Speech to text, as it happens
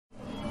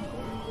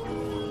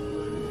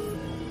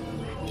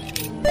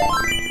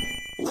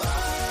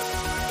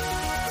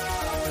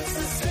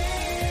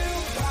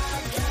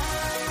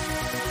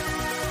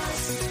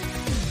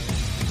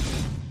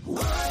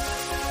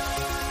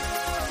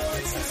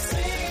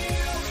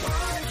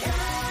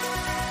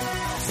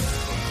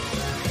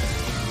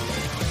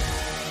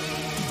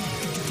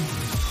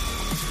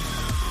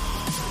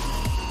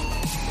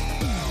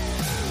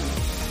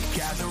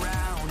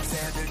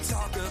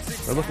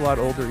I look a lot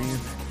older, Ian.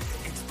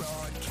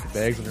 The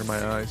bags under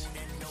my eyes.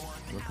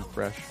 Looking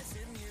fresh.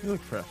 You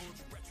look fresh.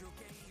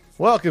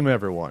 Welcome,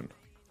 everyone.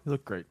 You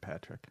look great,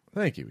 Patrick.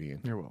 Thank you,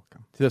 Ian. You're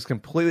welcome. To this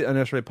completely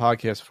unnecessary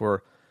podcast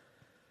for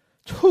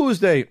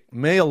Tuesday,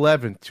 May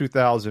 11th,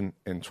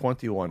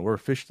 2021. We're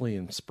officially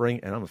in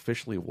spring, and I'm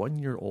officially 1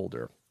 year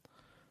older.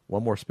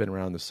 One more spin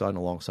around the sun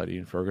alongside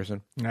Ian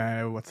Ferguson.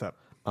 What's up?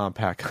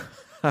 Pat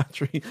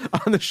Country.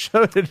 On the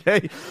show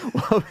today,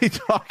 we'll be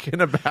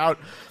talking about...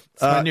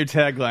 It's my new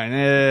tagline.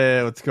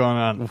 Hey, what's going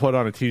on? We'll put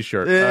on a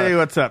t-shirt. Hey,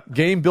 what's up?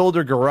 Game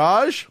Builder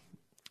Garage.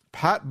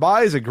 Pat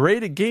buys a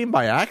graded game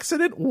by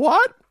accident.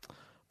 What?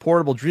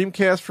 Portable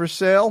Dreamcast for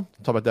sale.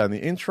 Talk about that in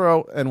the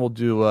intro, and we'll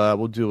do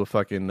a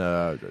fucking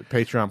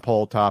Patreon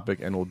poll topic,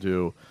 and we'll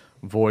do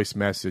voice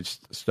message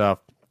stuff.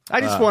 I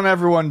just want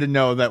everyone to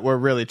know that we're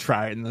really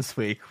trying this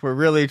week. We're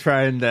really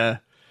trying to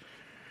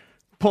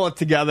pull it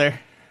together.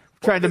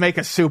 Trying to make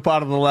a soup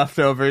out of the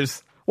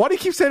leftovers. Why do you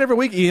keep saying every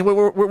week, Ian?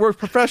 We're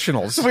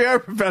professionals. We are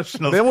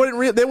professionals. They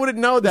wouldn't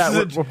know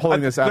that we're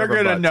pulling this out. They're of our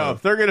gonna butts. know.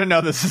 They're gonna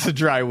know this is a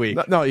dry week.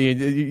 No, Ian,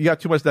 you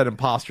got too much of that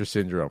imposter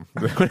syndrome.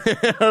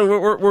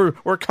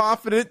 we're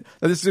confident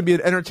that this is gonna be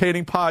an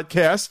entertaining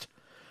podcast.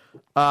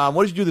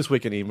 What did you do this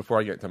weekend, Ian? Before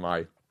I get into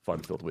my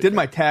fun-filled weekend, Did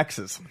my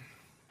taxes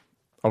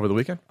over the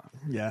weekend.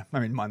 Yeah, I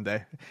mean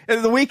Monday.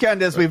 And the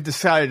weekend, as we've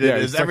decided,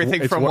 is like-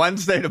 everything from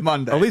Wednesday to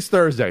Monday. At least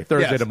Thursday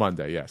Yes. to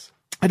Monday. Yes.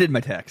 I did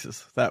my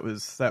taxes. That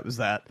was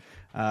that.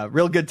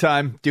 Real good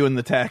time doing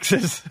the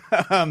taxes.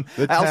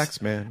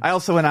 Man. I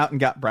also went out and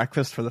got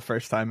breakfast for the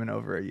first time in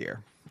over a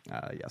year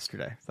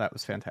yesterday. That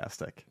was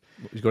fantastic.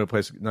 You going to a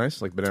place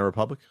nice, like Banana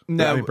Republic?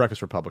 No. I mean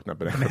Breakfast Republic, not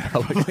Banana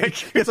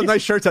Republic. Get some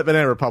nice shirts at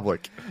Banana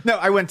Republic. No,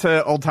 I went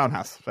to Old Town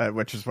House,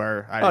 which is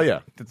where I... Oh,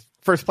 yeah. It's the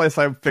first place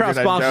I figured Proud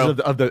I'd sponsors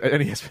go. of the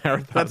NES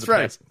Marathon. That's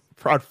right.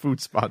 Proud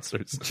food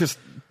sponsors.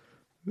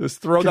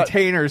 Just throw that...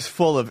 containers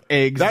full of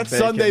eggs. That and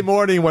bacon. Sunday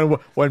morning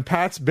when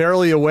Pat's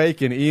barely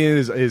awake and Ian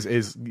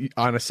is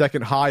on a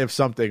second high of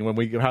something, when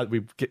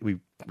we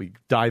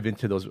dive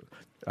into those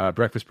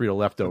breakfast burrito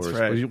leftovers. That's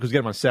right. Because we get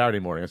them on Saturday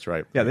morning. That's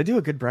right. Yeah, they do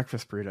a good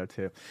breakfast burrito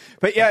too.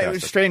 But yeah, Fantastic. It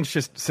was strange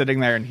just sitting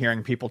there and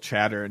hearing people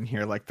chatter and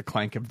hear like the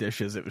clank of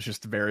dishes. It was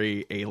just a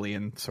very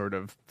alien sort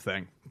of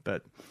thing.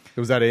 But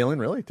Was that alien,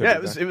 really? yeah,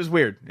 it was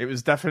weird. It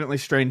was definitely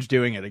strange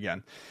doing it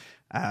again.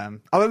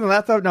 Other than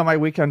that, though, no, my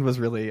weekend was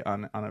really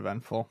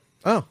uneventful.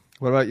 Oh.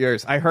 What about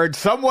yours? I heard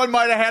someone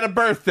might have had a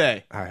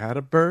birthday. I had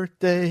a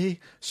birthday.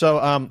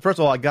 So, first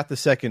of all, I got the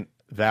second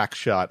vax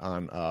shot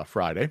on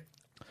Friday.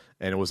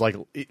 And it was like,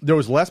 there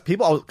was less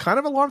people. I was kind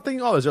of alarmed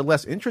thinking, is there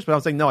less interest? But I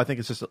was like, no, I think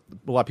it's just a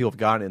lot of people have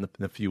gotten it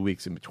in a few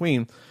weeks in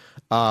between.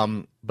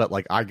 But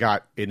like, I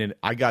got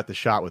the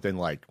shot within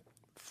like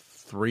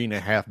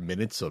 3.5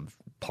 minutes of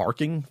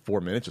parking,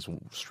 4 minutes, just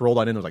strolled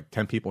on in. There was like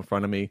 10 people in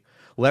front of me,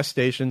 less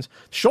stations.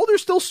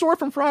 Shoulder's still sore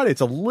from Friday. It's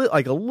a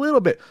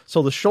little bit.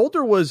 So the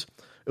shoulder was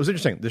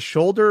interesting. The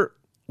shoulder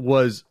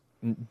was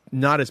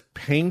not as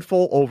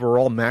painful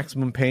overall,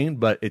 maximum pain,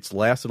 but it's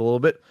lasted a little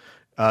bit.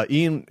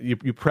 Ian, you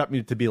prepped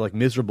me to be like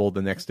miserable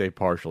the next day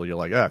partially. You're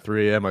like,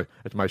 3 a.m.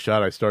 After my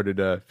shot, I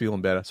started feeling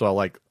better. So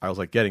I was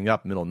like getting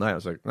up middle of the night. I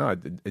was like, no,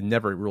 it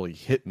never really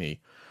hit me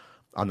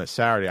on the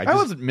Saturday. I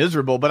wasn't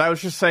miserable, but I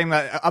was just saying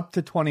that up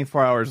to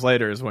 24 hours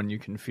later is when you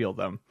can feel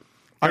them.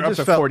 Or up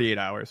to 48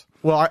 hours.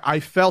 Well, I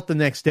felt the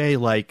next day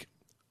like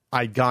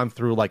I'd gone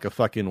through like a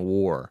fucking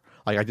war.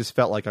 Like I just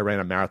felt like I ran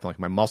a marathon. Like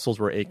my muscles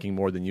were aching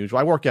more than usual.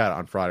 I work out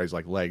on Fridays,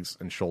 like legs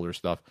and shoulder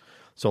stuff.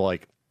 So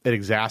like it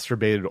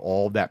exacerbated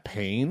all that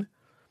pain,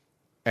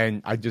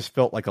 and I just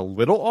felt like a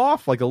little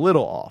off, like a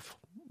little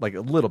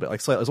bit,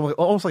 like slightly,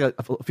 almost like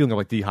a feeling of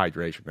like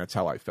dehydration. That's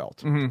how I felt.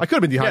 Mm-hmm. I could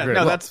have been dehydrated.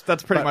 Yeah, no,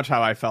 that's pretty much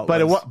how I felt.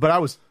 But I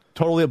was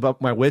totally above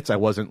my wits. I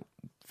wasn't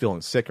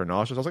feeling sick or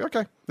nauseous. I was like,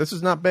 okay, this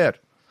is not bad.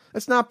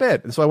 It's not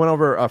bad. And so I went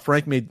over.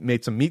 Frank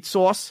made some meat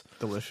sauce.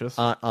 Delicious.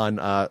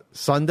 On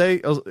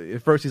Sunday.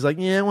 At first, he's like,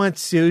 "Yeah, I want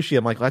sushi."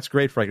 I'm like, "That's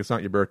great, Frank. It's not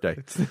your birthday."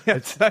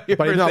 It's not your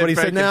birthday, but he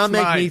Frank, said, "No, I'll it's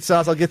make mine." meat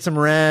sauce. I'll get some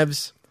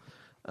revs."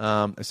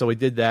 And so we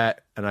did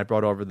that, and I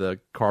brought over the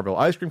Carvel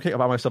ice cream cake. I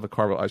buy myself a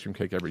Carvel ice cream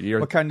cake every year.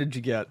 What kind did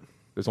you get?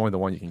 There's only the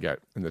one you can get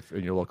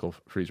in your local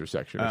freezer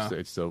section.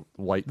 It's the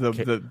white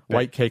The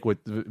white cake with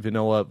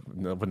vanilla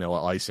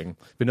icing,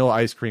 vanilla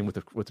ice cream with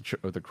the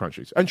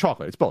crunchies, and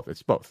chocolate. It's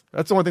both.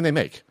 That's the only thing they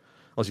make,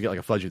 unless you get like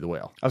a Fudgy the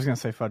Whale. I was going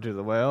to say Fudgy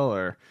the Whale,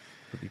 or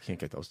But you can't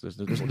get those.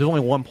 There's only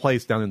one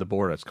place down in the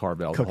border that's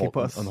Carvel Cookie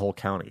Puss on the whole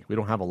county. We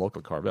don't have a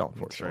local Carvel,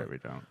 unfortunately.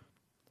 That's right, we don't.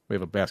 We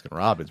have a Baskin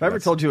Robbins. Have I ever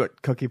told you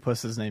what Cookie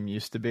Puss's name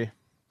used to be? I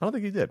don't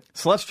think you did.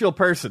 Celestial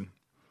Person.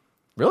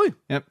 Really?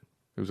 Yep.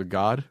 It was a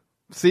god?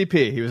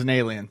 CP. He was an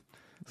alien.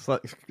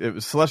 It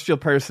was Celestial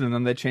Person, and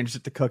then they changed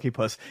it to Cookie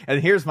Puss.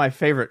 And here's my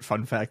favorite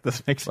fun fact.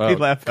 This makes me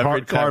laugh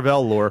every time.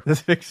 Carvel lore.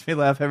 This makes me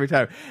laugh every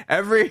time.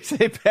 Every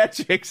St.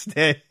 Patrick's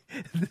Day,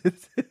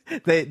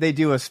 they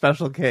do a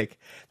special cake.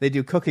 They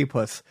do Cookie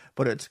Puss,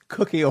 but it's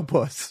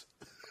Cookie-O-Puss.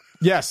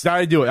 Yes,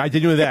 I do it. I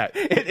did do that.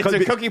 It's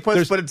a cookie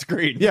puss, but it's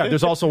green. Yeah,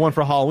 there's also one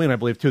for Halloween, I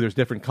believe, too. There's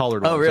different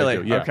colored ones. Oh, really?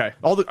 I do. Yeah. Okay.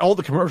 All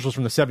the commercials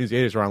from the 70s,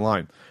 80s are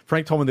online.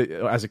 Frank told me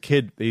that as a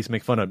kid, they used to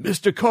make fun of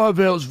Mr.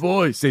 Carvel's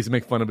voice. They used to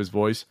make fun of his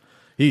voice.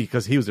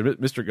 Because he was the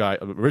Mr. guy,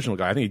 original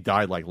guy. I think he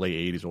died like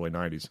late 80s, early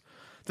 90s.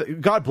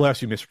 God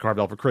bless you, Mr.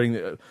 Carvel, for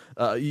creating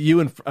you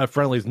and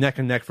Friendly's neck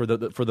and neck for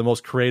the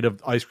most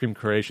creative ice cream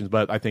creations.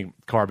 But I think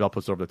Carvel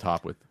puts it over the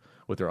top with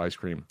their ice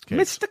cream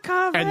cakes. Mr.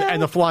 Carvel.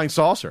 And the flying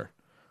saucer.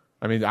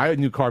 I mean, I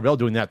knew Carvel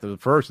doing that the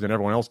first, and then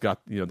everyone else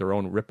got their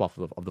own ripoff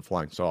of the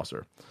flying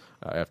saucer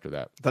after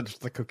that. That's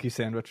the cookie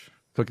sandwich.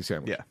 Cookie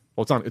sandwich. Yeah.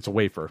 Well, it's a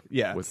wafer.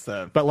 Yeah.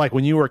 But like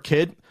when you were a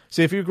kid,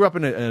 see, if you grew up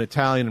in an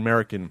Italian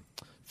American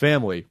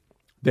family,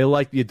 the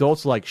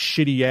adults like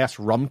shitty ass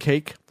rum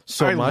cake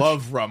so much. I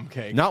love rum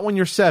cake. Not when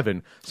you're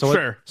 7. So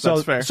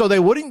that's fair. So they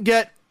wouldn't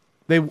get.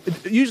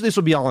 Usually this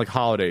would be on like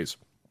holidays.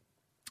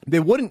 They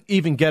wouldn't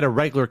even get a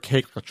regular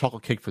cake, a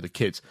chocolate cake for the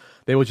kids.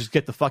 They would just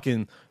get the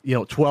fucking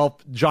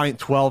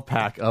 12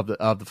 pack of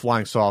the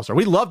flying saucer.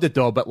 We loved it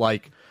though, but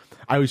like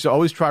I used to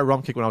always try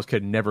rum cake when I was a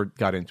kid. Never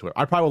got into it.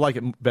 I probably would like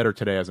it better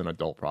today as an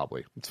adult.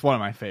 Probably it's one of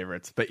my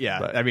favorites. But yeah,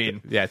 I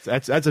mean, yeah,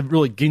 that's a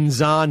really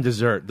ginzan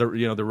dessert. The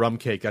rum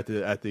cake at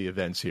the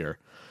events here.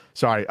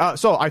 Sorry.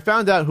 So I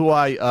found out who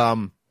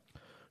I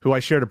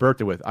shared a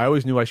birthday with. I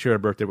always knew I shared a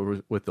birthday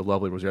with the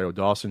lovely Rosario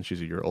Dawson.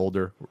 She's a year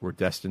older. We're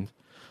destined.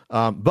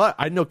 But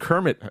I know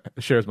Kermit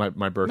shares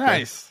my birthday.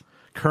 Nice.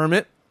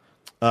 Kermit,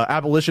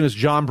 abolitionist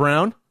John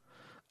Brown,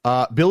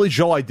 Billy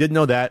Joel. I did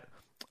know that.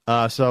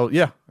 So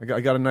yeah, I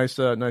got a nice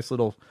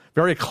little,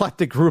 very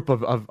eclectic group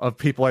of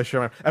people I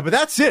share. But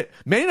that's it.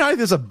 May 9th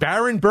is a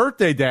barren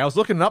birthday day. I was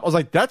looking it up. I was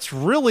like, that's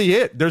really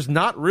it. There's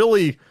not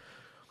really.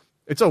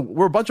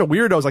 We're a bunch of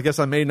weirdos, I guess,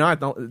 on May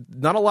 9th.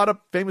 Not a lot of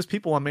famous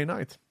people on May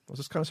 9th. I was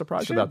just kind of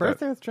surprised about that.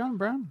 Birthday with John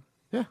Brown.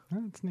 Yeah,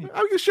 that's neat.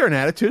 I would share an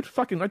attitude.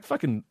 I'd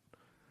fucking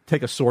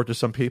take a sword to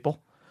some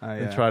people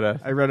and try to.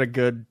 I read a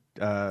good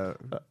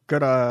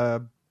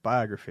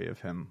biography of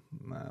him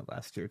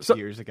last year, 2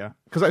 years ago.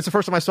 Because it's the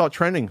first time I saw it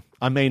trending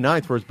on May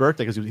 9th for his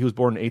birthday, because he was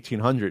born in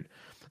 1800.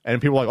 And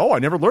people were like, oh, I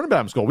never learned about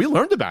him in school. We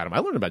learned about him. I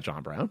learned about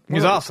John Brown.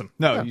 He's awesome.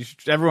 No, yeah.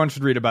 Everyone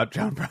should read about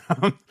John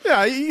Brown.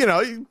 Yeah,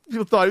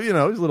 people thought, he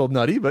was a little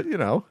nutty, but,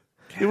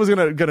 he was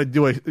gonna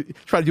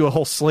try to do a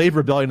whole slave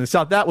rebellion in the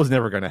South. That was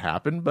never going to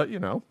happen, but,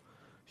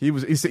 he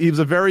was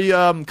a very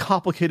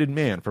complicated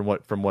man from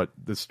what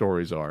the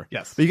stories are.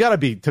 Yes. But you got to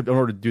be, in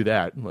order to do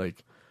that,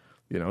 like,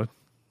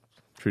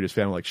 treat his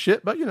family like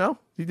shit, but,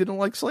 he didn't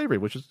like slavery,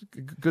 which is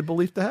a good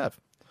belief to have,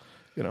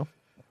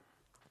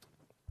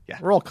 Yeah,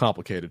 we're all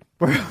complicated.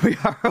 We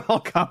are all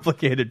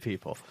complicated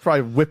people.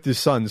 Probably whipped his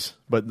sons,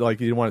 but like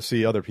he didn't want to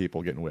see other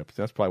people getting whipped.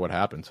 That's probably what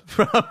happened.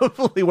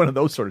 Probably one of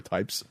those sort of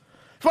types.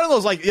 It's one of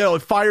those like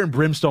fire and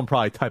brimstone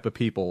probably type of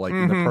people, like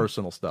in the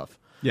personal stuff.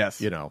 Yes,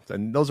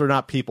 and those are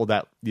not people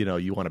that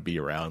you want to be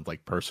around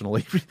like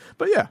personally.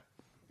 But yeah,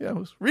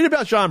 read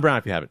about John Brown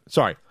if you haven't.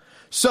 Sorry.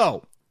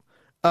 So,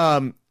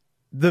 the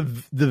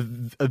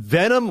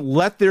Venom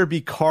Let There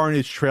Be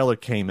Carnage trailer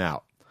came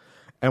out.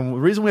 And the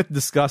reason we have to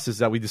discuss is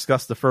that we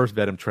discussed the first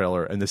Venom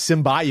trailer and the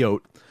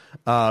symbiote.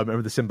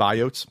 Remember the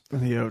symbiotes?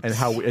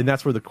 And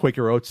that's where the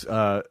Quaker Oats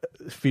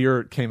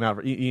fear came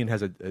out. Ian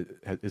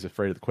is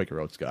afraid of the Quaker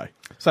Oats guy.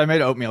 So I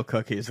made oatmeal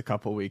cookies a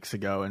couple weeks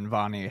ago, and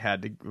Vonnie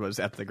was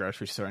at the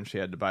grocery store, and she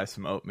had to buy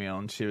some oatmeal,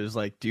 and she was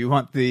like, "Do you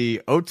want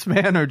the Oats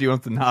Man or do you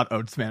want the not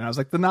Oats Man?" I was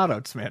like, "The not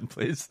Oats Man,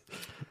 please."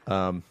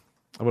 I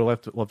would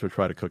have loved to have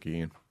tried a cookie,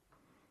 Ian.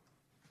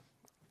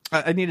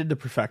 I needed to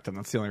perfect them.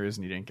 That's the only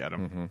reason you didn't get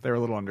them. Mm-hmm. They were a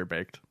little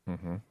underbaked.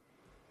 Mm-hmm.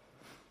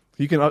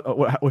 You can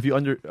if you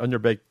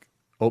underbake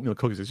oatmeal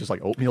cookies, it's just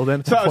like oatmeal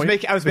then. So I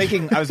was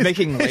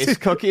making lace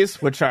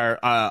cookies, which are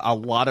a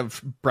lot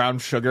of brown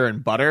sugar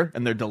and butter,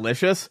 and they're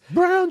delicious.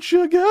 Brown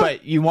sugar,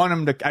 but you want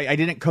them to. I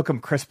didn't cook them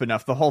crisp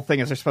enough. The whole thing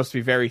is they're supposed to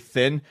be very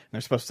thin, and they're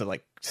supposed to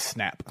like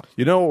snap.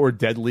 You know what were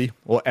deadly?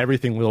 Well,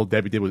 everything Little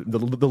Debbie did was the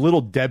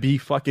Little Debbie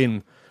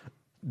fucking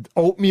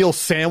oatmeal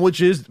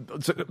sandwiches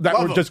that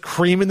were just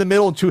cream in the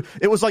middle, and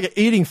it was like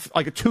eating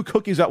like 2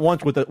 cookies at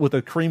once with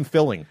a cream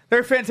filling.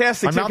 They're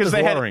fantastic too, because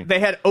they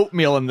had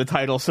oatmeal in the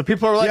title, so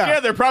people are like, yeah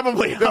they're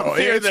probably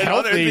healthier than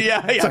healthy.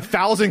 It's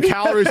 1,000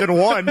 calories in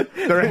one.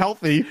 They're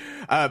healthy.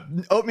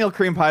 Oatmeal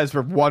cream pies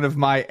were one of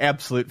my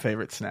absolute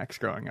favorite snacks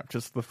growing up.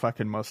 Just the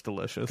fucking most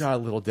delicious.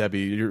 God, Little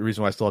Debbie, you're the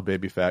reason why I still have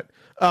baby fat.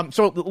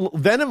 So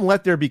Venom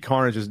Let There Be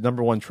Carnage is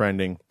 #1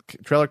 trending.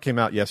 Trailer came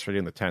out yesterday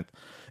on the 10th.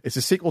 It's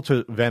a sequel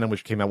to Venom,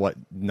 which came out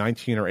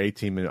 19 or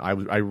 18 minutes.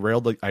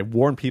 I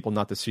warned people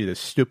not to see this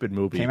stupid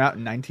movie. Came out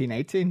in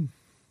 1918.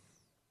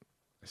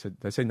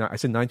 I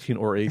said 19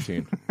 or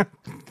 18.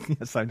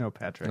 Yes, I know,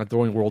 Patrick. Not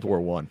during World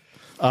War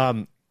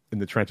I. In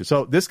the trenches.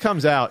 So this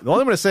comes out. The only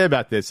thing I'm going to say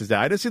about this is that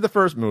I didn't see the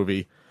first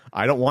movie.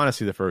 I don't want to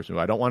see the first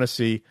movie. I don't want to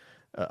see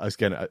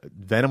again.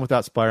 Venom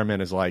without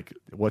Spider-Man is like,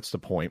 what's the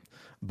point?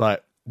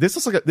 But this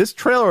looks like this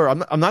trailer.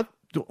 I'm not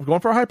going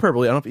for a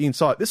hyperbole. I don't know if Ian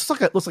saw it. This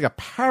looks like a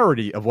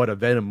parody of what a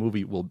Venom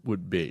movie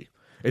would be.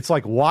 It's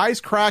like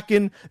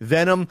wisecracking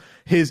Venom,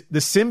 the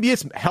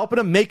symbiotes helping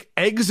him make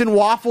eggs and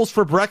waffles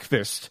for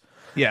breakfast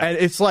Yeah. And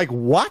it's like,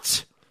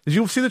 what? Did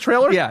you see the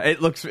trailer? Yeah,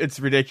 it's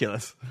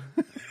ridiculous.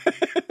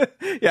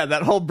 Yeah,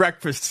 that whole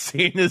breakfast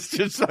scene is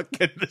just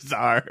fucking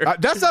bizarre.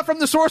 That's not from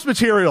the source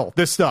material,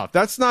 this stuff.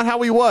 That's not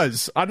how he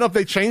was. I don't know if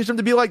they changed him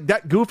to be like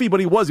that goofy, but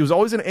he was. He was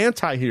always an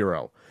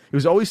anti-hero. He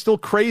was always still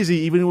crazy,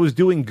 even when he was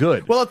doing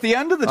good. Well, at the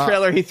end of the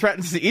trailer, he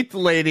threatens to eat the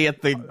lady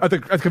at the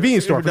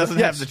convenience store. who doesn't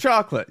have the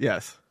chocolate.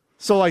 Yes.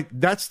 So, like,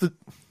 that's the...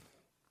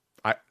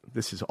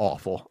 This is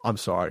awful. I'm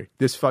sorry.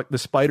 The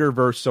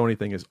Spider-Verse Sony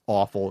thing is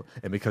awful.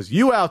 And because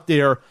you out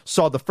there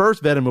saw the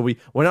first Venom movie,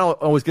 we're now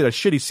always get a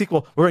shitty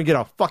sequel. We're going to get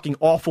a fucking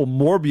awful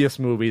Morbius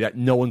movie that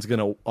no one's going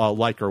to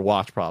like or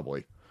watch,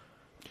 probably.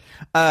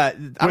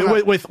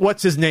 With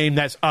what's his name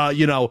that's,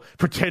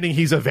 pretending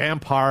he's a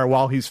vampire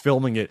while he's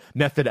filming it.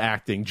 Method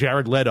acting.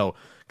 Jared Leto.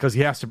 Because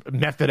he has to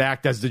method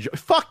act as the...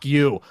 Fuck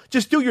you.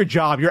 Just do your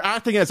job. You're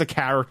acting as a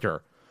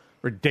character.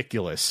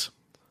 Ridiculous.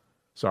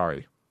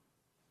 Sorry.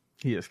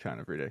 He is kind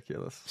of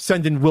ridiculous.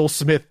 Sending Will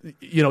Smith,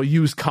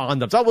 use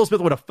condoms. Will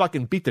Smith would have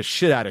fucking beat the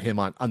shit out of him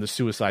on the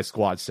Suicide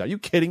Squad set. Are you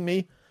kidding me?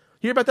 You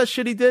hear about that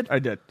shit he did? I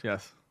did,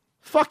 yes.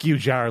 Fuck you,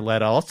 Jared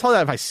Leto. I'll tell you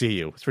that if I see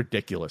you. It's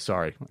ridiculous.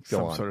 Sorry.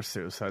 Go on. Sort of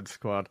Suicide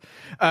Squad.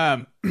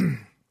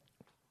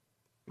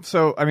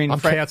 So, I mean... I'm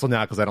canceled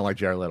now because I don't like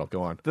Jared Leto.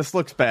 Go on. This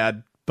looks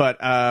bad, but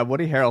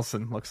Woody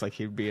Harrelson looks like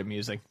he'd be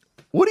amusing.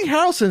 Woody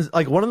Harrelson's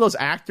like one of those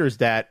actors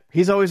that...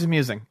 He's always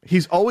amusing.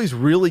 He's always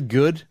really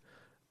good...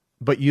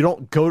 But you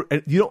don't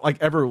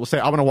like ever say,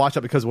 I'm going to watch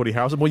that because of Woody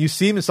Harrelson. When you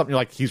see him in something, you're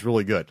like, he's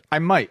really good. I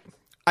might.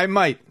 They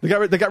got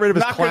rid of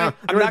his clown.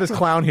 Got rid of his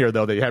clown hair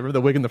though. They had the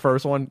wig in the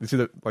first one. You see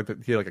he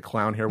had like a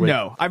clown hair wig.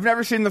 No, I've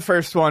never seen the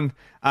first one.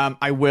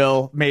 I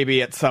will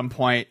maybe at some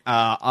point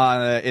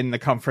in the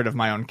comfort of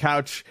my own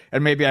couch,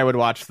 and maybe I would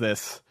watch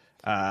this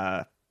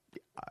on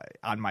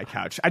my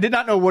couch. I did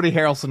not know Woody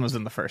Harrelson was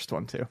in the first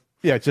one too.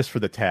 Yeah, just for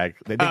the tag.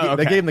 They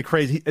gave him the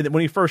crazy. When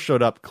he first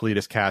showed up,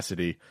 Cletus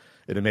Cassidy.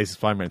 It Amazing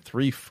Spider-Man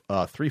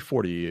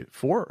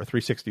 344 or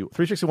 360.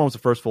 361 was the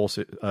first full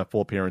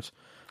appearance.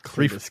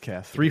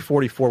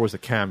 344 was a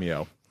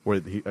cameo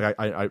where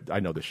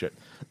I know this shit.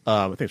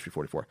 I think it's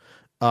 344.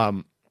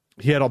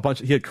 He had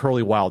he had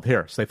curly wild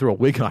hair, so they threw a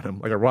wig on him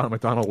like a Ronald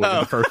McDonald wig in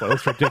the first one. It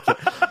was ridiculous.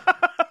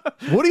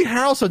 Woody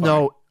Harrelson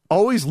though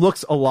always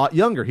looks a lot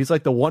younger. He's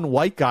like the one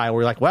white guy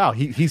where you're like, wow,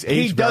 he's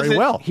aged very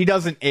well. He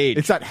doesn't age.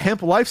 It's that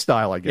hemp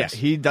lifestyle, I guess. Yeah,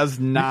 he does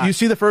not. You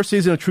see the first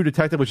season of True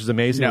Detective, which is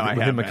amazing. No, with I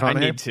him haven't. McConaughey. I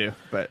need to,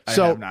 but I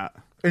so, have not.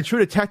 In True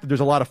Detective,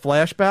 there's a lot of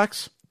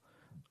flashbacks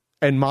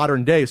and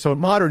modern day. So in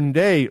modern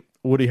day,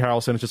 Woody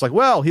Harrelson is just like,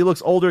 well, he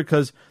looks older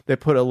because they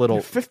put a little...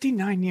 You're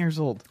 59 years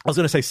old. I was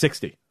going to say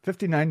 60.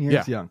 59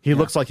 years young. He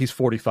looks like he's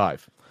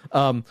 45.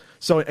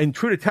 So in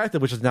True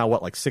Detective, which is now,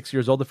 6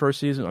 years old the first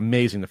season?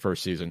 Amazing the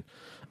first season.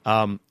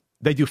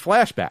 They do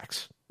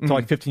flashbacks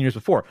to 15 years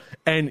before.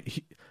 And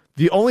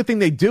the only thing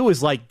they do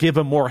is give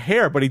him more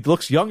hair, but he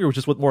looks younger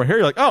just with more hair.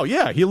 You're like, oh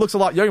yeah, he looks a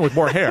lot younger with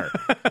more hair.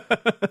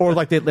 Or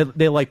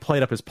they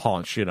played up his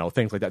paunch,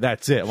 things like that.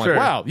 That's it. I'm like,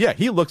 wow, yeah,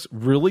 he looks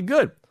really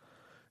good.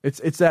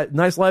 It's that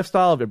nice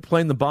lifestyle of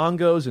playing the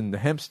bongos and the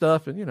hemp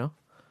stuff and, a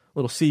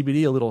little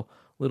CBD, a little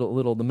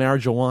the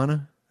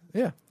marijuana.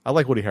 Yeah, I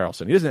like Woody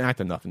Harrelson. He doesn't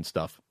act enough and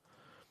stuff.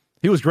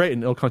 He was great in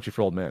No Country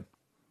for Old Men.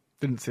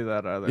 Didn't see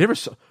that either. You ever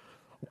saw...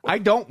 I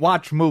don't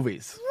watch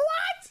movies.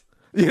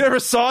 What? You never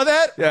saw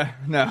that? Yeah,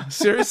 no.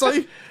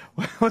 Seriously?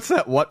 What's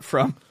that what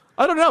from?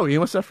 I don't know, Ian.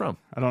 What's that from?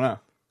 I don't know.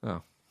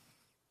 Oh.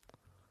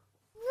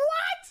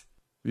 What?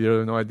 You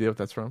have no idea what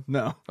that's from?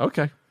 No.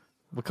 Okay.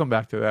 We'll come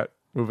back to that.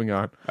 Moving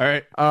on. All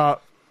right.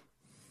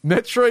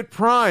 Metroid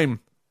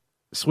Prime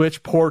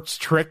Switch ports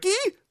tricky?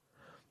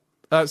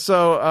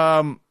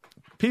 So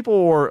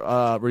people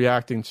were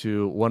reacting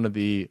to one of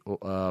the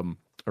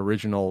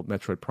original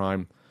Metroid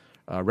Prime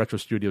Retro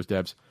Studios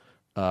devs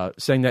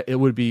saying that it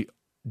would be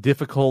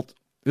difficult.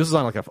 This is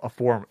on a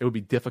forum. It would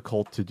be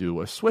difficult to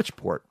do a Switch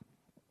port.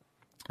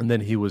 And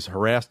then he was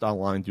harassed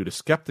online due to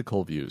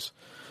skeptical views.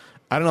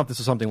 I don't know if this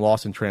is something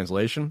lost in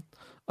translation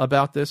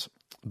about this,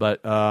 but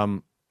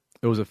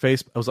it was a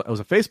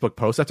Facebook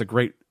post. That's a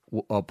great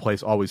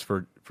place always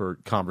for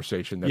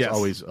conversation. That's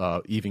always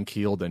even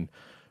keeled and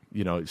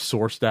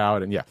sourced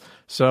out and yeah.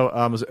 So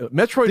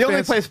Metroid. The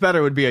only place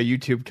better would be a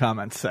YouTube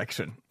comments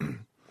section.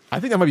 I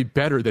think that might be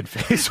better than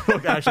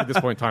Facebook actually at this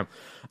point in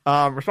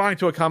time. Responding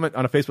to a comment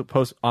on a Facebook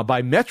post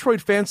by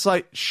Metroid fan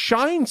site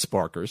Shine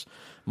Sparkers,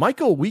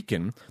 Michael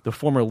Weeken, the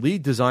former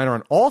lead designer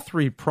on all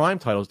three Prime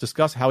titles,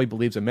 discussed how he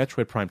believes a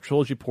Metroid Prime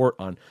trilogy port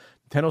on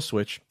Nintendo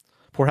Switch.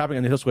 Port happening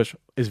on the Nintendo Switch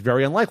is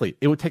very unlikely.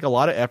 It would take a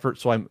lot of effort,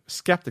 so I'm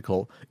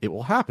skeptical it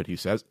will happen. He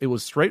says it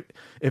was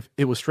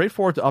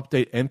straightforward to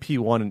update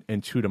MP1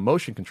 and 2 to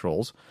motion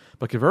controls,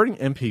 but converting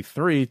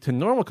MP3 to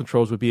normal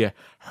controls would be a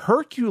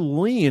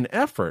Herculean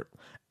effort,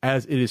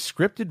 as it is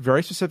scripted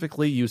very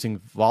specifically using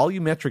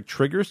volumetric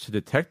triggers to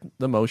detect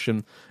the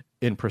motion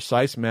in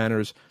precise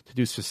manners to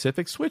do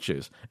specific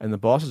switches, and the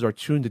bosses are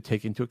tuned to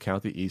take into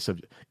account the ease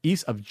of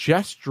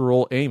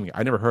gestural aiming.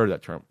 I never heard of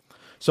that term.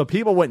 So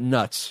people went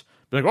nuts.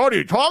 Like, what are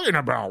you talking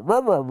about?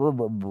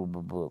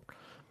 The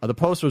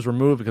post was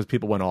removed because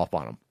people went off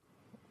on him.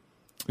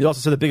 He also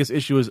said the biggest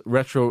issue is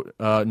Retro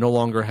no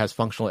longer has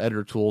functional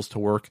editor tools to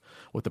work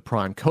with the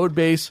Prime code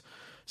base.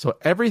 So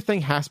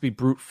everything has to be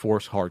brute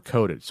force hard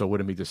coded. So it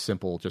wouldn't be just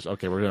simple, just,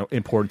 okay, we're going to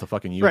import into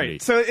fucking Unity.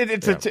 Right. So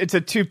it's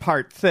a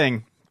two-part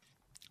thing.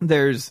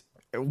 There's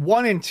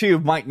 1 and 2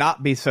 might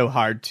not be so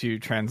hard to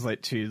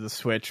translate to the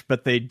Switch,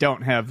 but they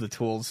don't have the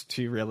tools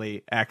to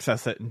really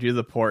access it and do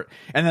the port.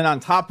 And then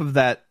on top of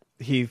that,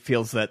 he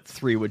feels that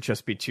 3 would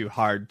just be too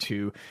hard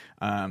to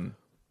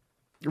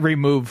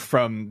remove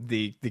from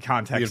the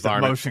context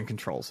of motion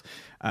controls.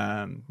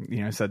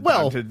 Said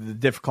down to the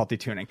difficulty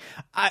tuning.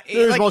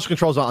 There's motion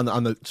controls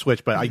on the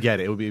Switch, but I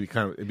get it. It'd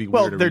be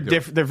weird.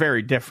 They're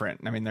very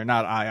different. I mean, they're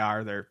not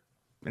IR.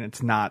 And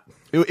it's not.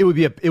 It would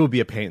be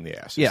a pain in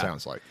the ass. It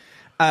sounds like.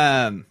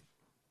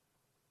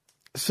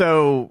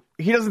 So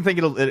he doesn't think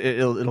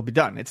it'll be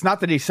done. It's not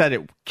that he said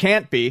it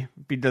can't be,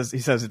 because he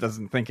says it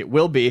doesn't think it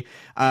will be.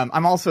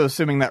 I'm also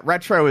assuming that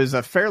Retro is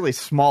a fairly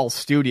small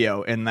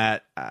studio in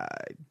that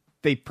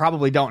they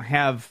probably don't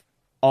have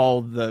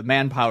all the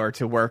manpower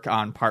to work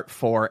on Part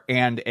 4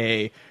 and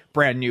a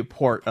brand new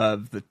port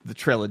of the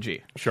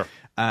trilogy. Sure.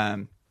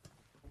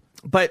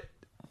 But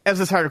as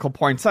this article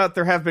points out,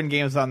 there have been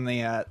games on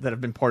the that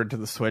have been ported to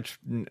the Switch,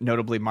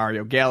 notably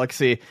Mario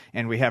Galaxy,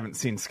 and we haven't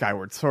seen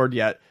Skyward Sword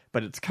yet,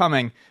 but it's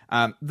coming.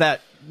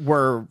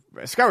 Skyward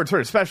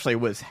Sword especially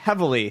was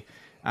heavily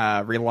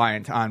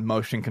reliant on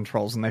motion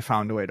controls, and they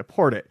found a way to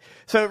port it.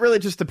 So it really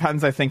just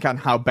depends, I think, on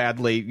how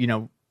badly,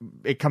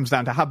 it comes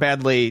down to how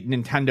badly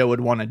Nintendo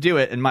would want to do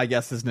it, and my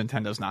guess is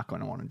Nintendo's not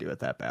going to want to do it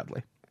that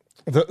badly.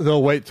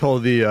 They'll wait till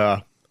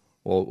the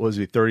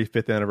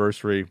 35th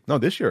anniversary? No,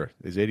 this year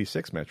is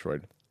 86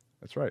 Metroid.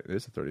 That's right. It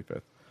is the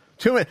 35th.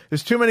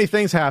 There's too many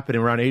things happening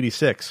around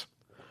 86.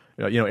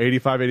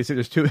 85,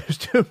 86. There's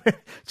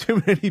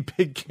too many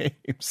big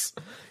games.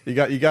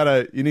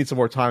 You need some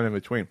more time in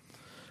between.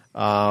 This is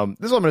what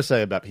I'm going to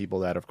say about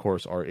people that, of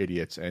course, are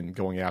idiots and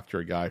going after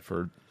a guy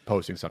for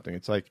posting something.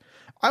 It's like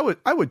I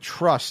would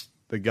trust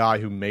the guy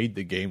who made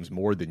the games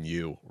more than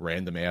you,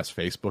 random ass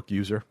Facebook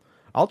user.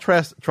 I'll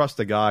trust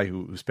the guy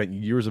who spent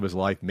years of his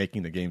life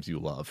making the games you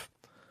love.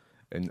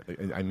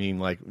 And I mean,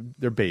 like,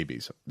 they're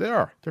babies.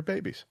 They're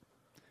babies.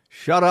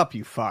 Shut up,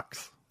 you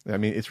fucks. I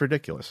mean, it's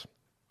ridiculous.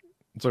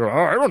 It's like,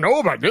 I don't know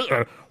about this.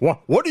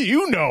 What do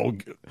you know?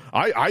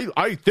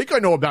 I think I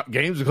know about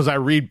games because I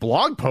read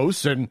blog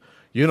posts and,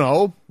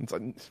 it's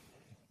like,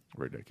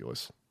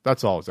 ridiculous.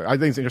 That's all. I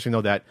think it's interesting,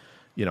 though, that,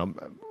 they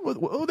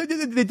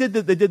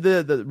did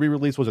the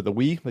re-release, was it the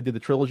Wii? They did the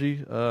trilogy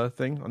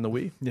thing on the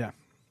Wii? Yeah.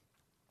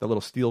 The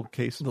little steel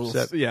case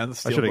set. Yeah, the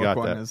steel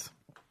one is.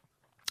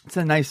 It's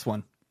a nice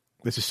one.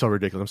 This is so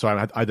ridiculous. I'm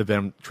sorry. I had the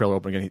Venom trailer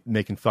open again,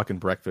 making fucking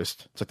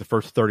breakfast. It's like the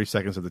first 30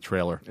 seconds of the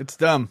trailer. It's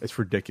dumb. It's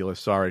ridiculous.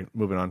 Sorry.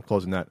 Moving on.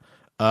 Closing that.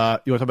 You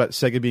want to talk about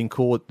Sega being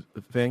cool with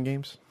fan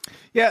games?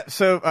 Yeah.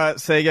 So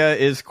Sega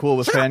is cool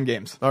with fan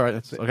games. All right.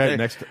 Okay.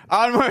 Next.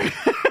 Onward.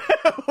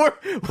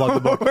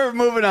 We're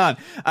moving on.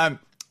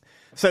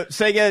 So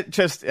Sega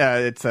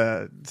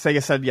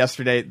Sega said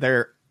yesterday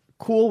they're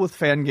cool with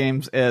fan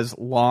games as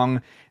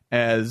long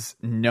as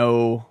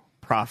no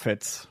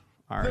profits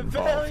are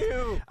involved.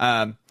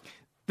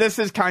 This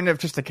is kind of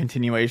just a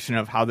continuation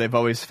of how they've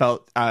always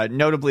felt.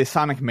 Notably,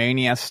 Sonic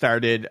Mania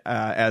started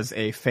as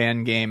a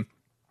fan game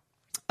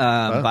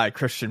by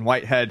Christian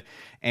Whitehead,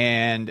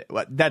 and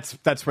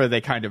that's where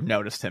they kind of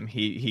noticed him.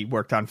 He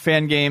worked on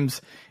fan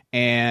games,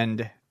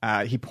 and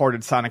he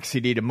ported Sonic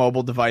CD to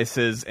mobile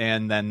devices,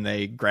 and then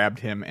they grabbed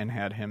him and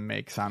had him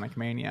make Sonic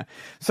Mania.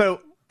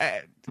 So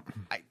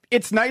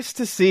it's nice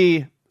to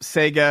see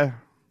Sega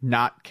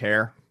not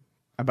care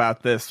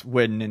about this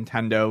when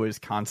Nintendo is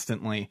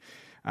constantly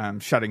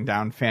shutting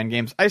down fan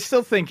games. I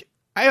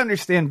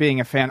understand being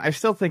a fan. I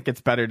still think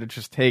it's better to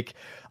just take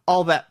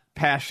all that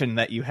passion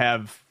that you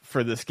have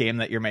for this game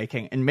that you're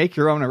making and make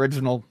your own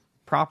original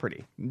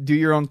property. Do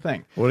your own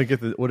thing.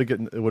 It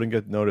wouldn't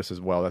get noticed as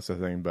well. That's the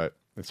thing, but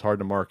it's hard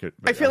to market.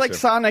 I feel like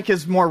Sonic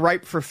is more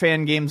ripe for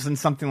fan games than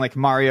something like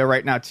Mario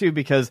right now too,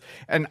 because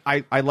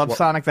I love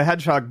Sonic the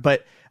Hedgehog,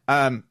 but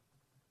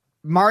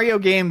Mario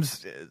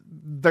games,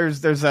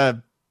 there's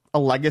a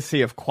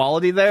legacy of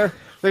quality there.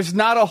 There's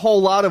not a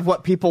whole lot of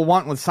what people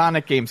want with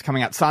Sonic games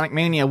coming out. Sonic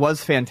Mania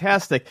was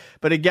fantastic,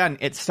 but again,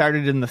 it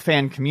started in the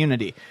fan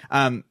community.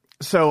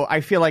 So I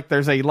feel like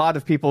there's a lot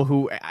of people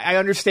who, I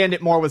understand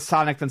it more with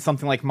Sonic than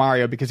something like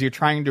Mario, because you're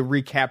trying to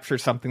recapture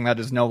something that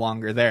is no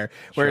longer there.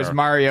 Whereas Sure.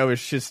 Mario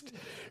is just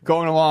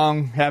going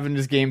along, having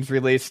his games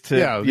released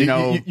to,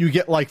 you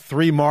get like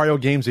 3 Mario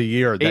games a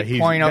year.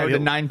 8.0 to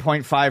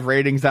 9.5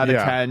 ratings out of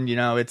 10.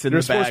 It's in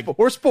the bag.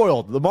 We're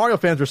spoiled. The Mario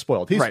fans are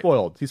spoiled. He's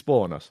spoiled. He's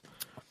spoiling us.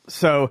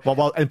 So,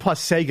 and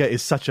plus Sega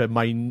is such a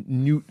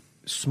minute,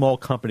 small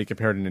company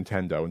compared to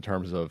Nintendo in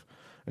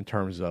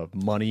terms of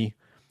money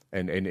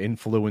and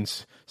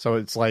influence. So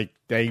it's like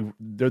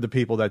they're the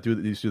people that do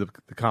the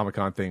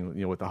Comic-Con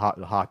thing, with the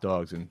hot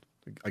dogs and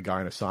a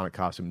guy in a Sonic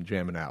costume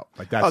jamming out.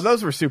 Like that's,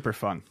 those were super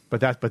fun. But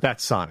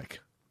that's Sonic.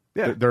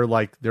 Yeah. They're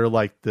like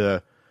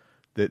the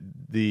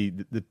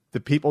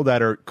people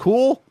that are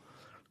cool,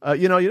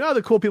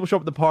 the cool people show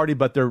up at the party,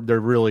 but they're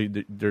really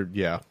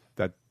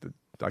that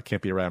I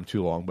can't be around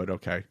too long, but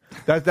okay,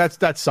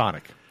 that's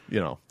Sonic.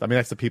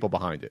 That's the people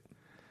behind it.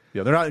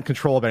 They're not in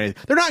control of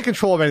anything. They're not in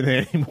control of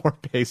anything anymore.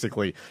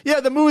 Basically,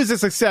 the movie's a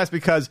success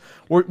because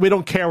we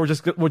don't care.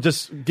 We're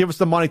just give us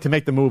the money to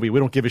make the movie. We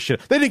don't give a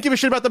shit. They didn't give a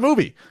shit about the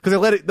movie because they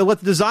let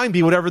the design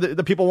be whatever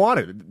the people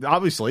wanted.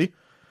 Obviously,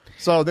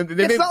 so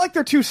it's not like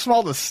they're too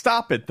small to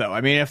stop it, though. I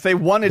mean, if they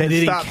wanted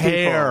to stop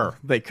people,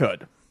 they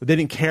could. But they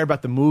didn't care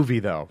about the movie,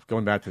 though.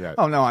 Going back to that.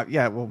 Oh no,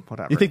 well,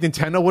 whatever. You think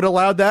Nintendo would have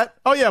allowed that?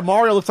 Oh yeah,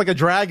 Mario looks like a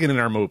dragon in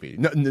our movie.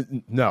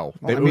 No,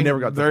 we never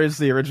got. There is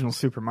the original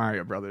Super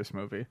Mario Brothers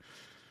movie.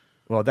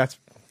 Well, that's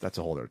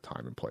a whole other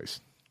time and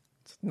place.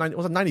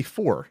 Was it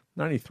 94,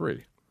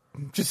 93?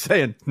 Just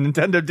saying,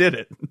 Nintendo did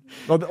it.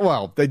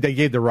 Well, they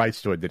gave the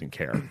rights to it, didn't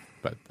care.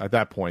 But at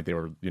that point, they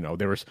were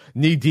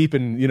knee deep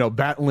in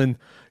battling,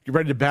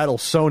 ready to battle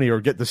Sony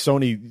or get the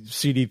Sony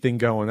CD thing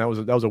going. That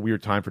was a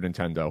weird time for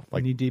Nintendo.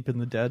 Like knee deep in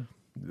the dead.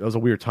 That was a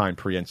weird time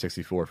pre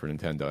N64 for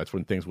Nintendo. That's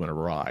when things went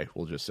awry.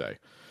 We'll just say.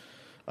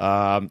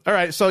 All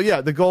right, so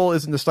the goal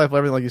isn't to stifle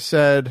everything, like you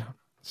said.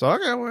 So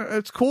okay, well,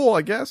 it's cool,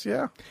 I guess.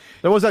 Yeah,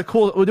 there was that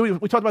cool. We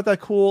talked about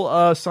that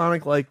cool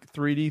Sonic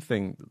 3D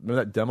thing.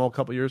 Remember that demo a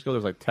couple years ago? There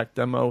was tech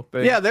demo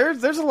thing. Yeah,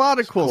 there's a lot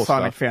of cool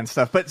Sonic stuff. fan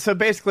stuff. But so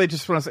basically,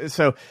 just want to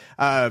say,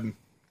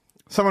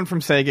 someone from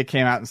Sega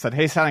came out and said,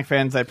 "Hey, Sonic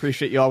fans, I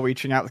appreciate you all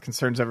reaching out with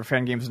concerns over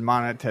fan games and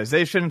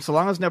monetization. So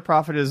long as no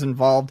profit is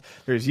involved,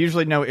 there's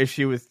usually no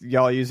issue with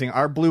y'all using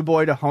our Blue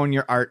Boy to hone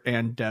your art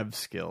and dev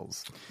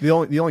skills." The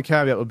only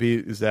caveat would be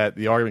is that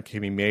the argument can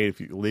be made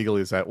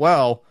legally is that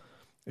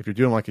if you're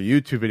doing a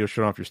YouTube video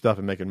showing off your stuff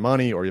and making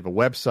money, or you have a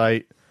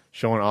website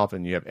showing off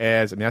and you have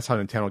ads, that's how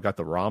Nintendo got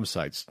the ROM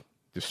sites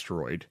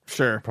destroyed.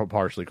 Sure.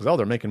 Partially because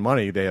they're making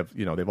money. They have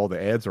they've all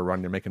the ads are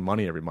running. They're making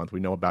money every month. We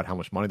know about how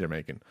much money they're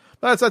making.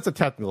 But that's a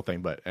technical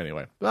thing. But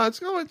anyway, it's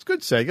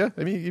good, Sega.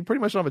 I mean, you pretty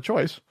much don't have a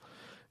choice,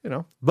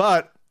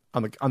 But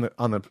on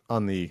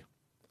the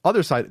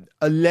other side,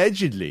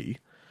 allegedly,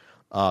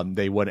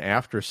 they went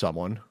after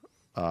someone.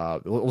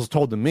 It was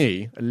told to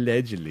me,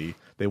 allegedly,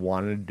 they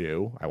wanted to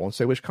do, I won't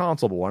say which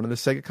console, but one of the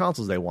Sega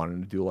consoles, they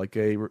wanted to do like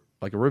a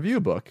review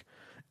book.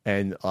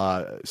 And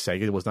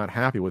Sega was not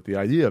happy with the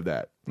idea of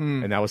that.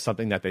 And that was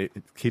something that they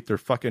keep their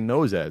fucking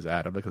nose at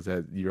them, because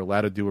you're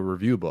allowed to do a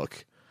review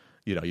book.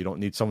 You don't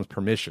need someone's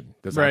permission.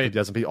 It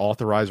doesn't be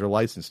authorized or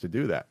licensed to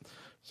do that.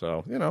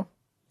 So,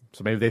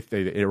 so maybe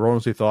they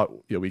erroneously thought,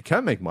 we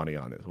can make money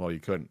on it. Well, you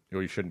couldn't,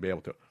 or you shouldn't be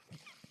able to.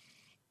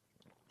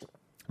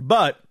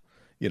 But,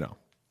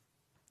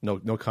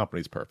 no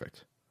company's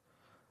perfect.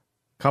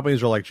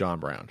 Companies are like John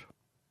Brown.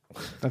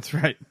 That's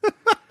right.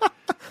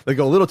 They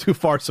go a little too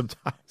far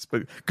sometimes,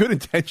 but good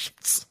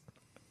intentions.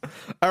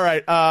 All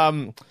right.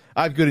 I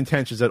have good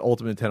intentions at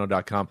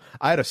ultimatenintendo.com.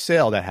 I had a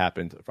sale that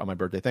happened on my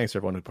birthday. Thanks to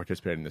everyone who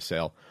participated in the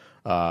sale.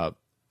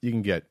 You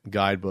can get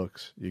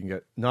guidebooks. You can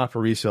get not for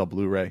resale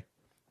Blu-ray,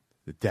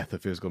 The Death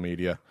of Physical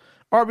Media,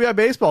 RBI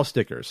baseball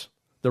stickers.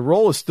 The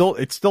roll is still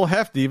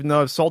hefty, even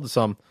though I've sold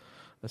some.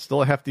 It's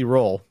still a hefty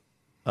roll.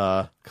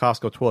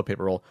 Costco toilet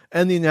paper roll,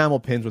 and the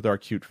enamel pins with our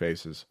cute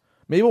faces.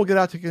 Maybe we'll get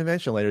out to a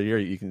convention later year.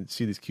 You can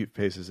see these cute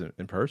faces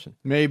in person.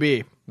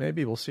 Maybe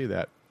we'll see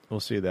that.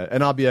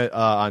 And I'll be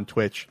on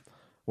Twitch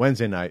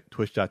Wednesday night,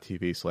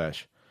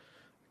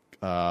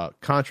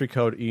 twitch.tv/country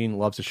code. Ian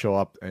loves to show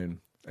up and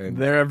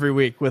there every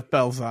week with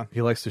bells on.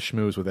 He likes to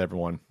schmooze with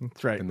everyone.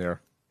 That's right. In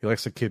there, he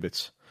likes to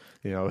kibitz.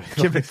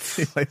 Kibitz.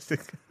 He likes to.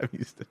 I've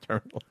used the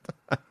term all the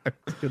time.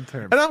 It's a good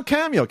term. And I'm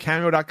Cameo,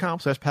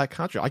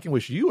 cameo.com/PatCountry. I can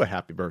wish you a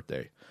happy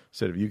birthday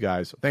instead of you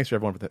guys. Thanks for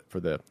everyone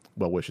for the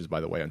well wishes, by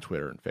the way, on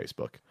Twitter and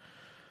Facebook. You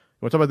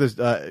want to talk about this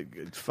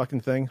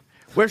fucking thing?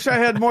 Wish I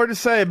had more to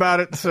say about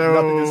it. So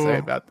nothing to say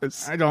about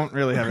this. I don't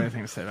really have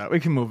anything to say about it.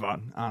 We can move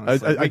on,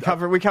 honestly.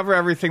 We cover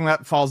everything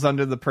that falls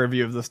under the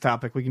purview of this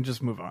topic. We can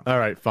just move on. All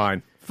right,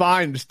 fine.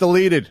 Just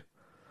deleted.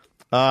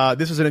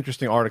 This is an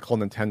interesting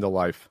article in Nintendo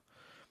Life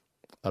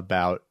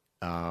about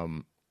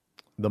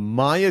the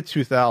Maya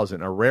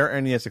 2000, a rare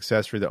NES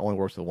accessory that only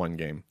works with one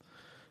game.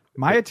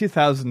 Maya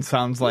 2000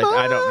 sounds like,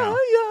 I don't know,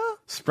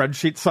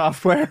 spreadsheet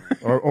software.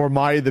 or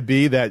Maya the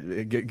Bee that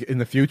in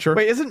the future.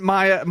 Wait, isn't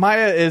Maya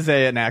is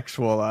an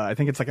actual, I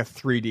think it's like a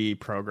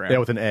 3D program. Yeah,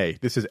 with an A.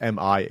 This is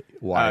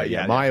MIY.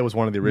 Yeah, Maya was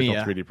one of the original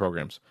Mia. 3D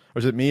programs. Or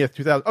is it Mia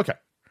 2000? Okay.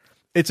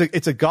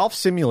 It's a golf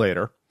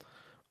simulator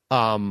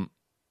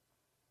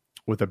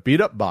with a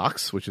beat-up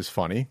box, which is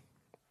funny.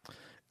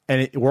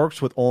 And it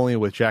works only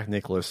with Jack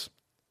Nicklaus.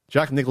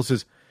 Jack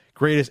Nicklaus's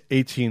greatest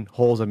 18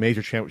 holes of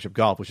major championship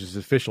golf, which is his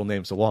official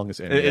name, so long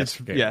as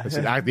NES game. Yeah. It's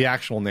the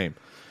actual name.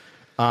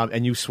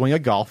 And you swing a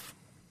golf.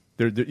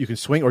 You can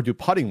swing or do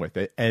putting with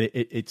it, and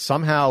it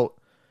somehow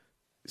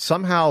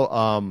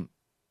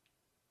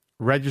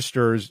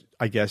registers,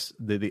 I guess,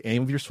 the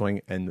aim of your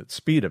swing and the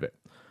speed of it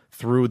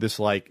through this,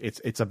 like,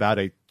 it's about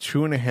a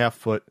 2.5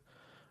 foot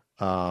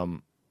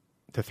to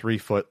 3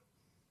 foot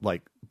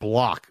like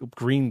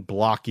green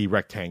blocky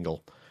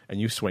rectangle,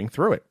 and you swing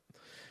through it.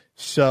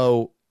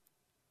 So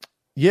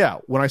yeah,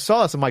 when I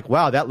saw this, I'm like,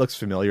 wow, that looks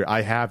familiar.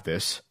 I have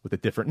this with a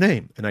different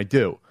name, and I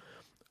do.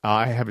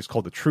 I have it's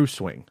called the True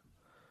Swing,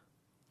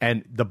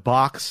 and the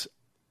box.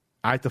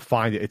 I have to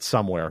find it. It's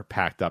somewhere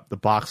packed up. The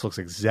box looks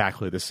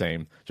exactly the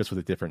same, just with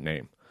a different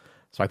name.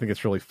 So I think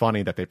it's really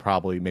funny that they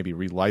probably maybe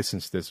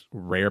relicensed this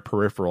rare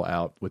peripheral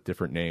out with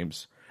different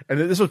names. And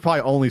this was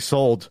probably only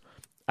sold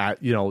at,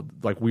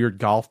 like weird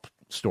golf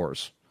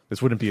stores.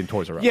 This wouldn't be in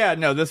Toys R Us. Yeah,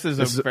 no, this is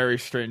a very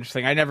strange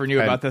thing. I never knew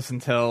about this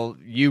until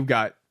you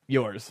got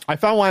yours. I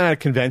found one at a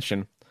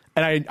convention,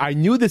 and I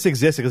knew this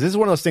existed because this is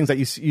one of those things that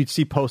you'd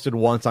see posted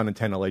once on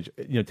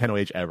Nintendo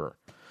Age ever.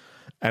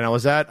 And I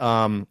was at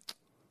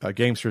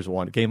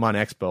Gamesters Game On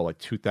Expo, like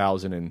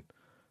 2000, and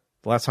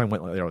the last time I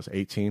went there was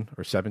 18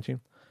 or 17.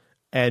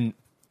 And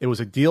it was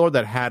a dealer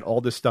that had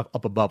all this stuff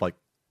up above,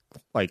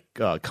 like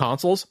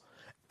consoles.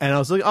 And I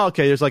was like, oh,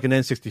 okay, there's like an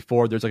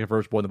N64, there's like a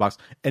Virtual Boy in the box.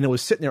 And it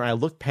was sitting there, and I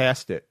looked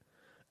past it,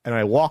 and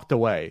I walked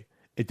away.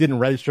 It didn't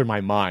register in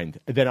my mind.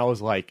 And then I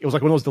was like, it was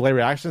like one of those delay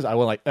reactions. I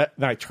went like, then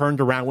I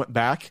turned around, went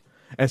back,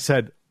 and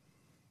said,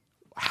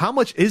 how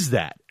much is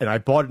that? And I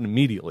bought it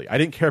immediately. I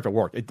didn't care if it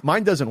worked.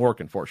 Mine doesn't work,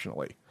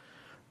 unfortunately.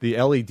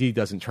 The LED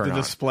doesn't turn on.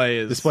 The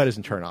display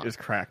doesn't turn on. It's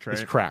cracked, right?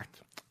 It's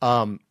cracked.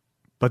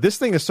 But this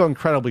thing is so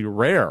incredibly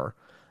rare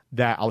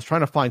that I was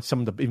trying to find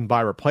someone to even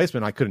buy a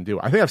replacement. I couldn't do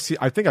it.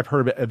 I think I've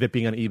heard of it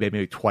being on eBay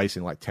maybe twice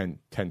in like 10,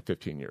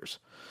 15 years.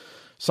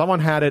 Someone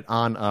had it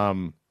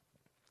on,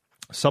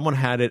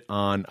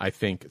 I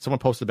think, someone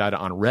posted about it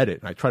on Reddit,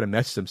 and I tried to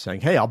message them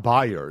saying, hey, I'll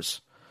buy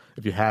yours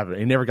if you have it.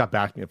 And he never got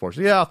back to me,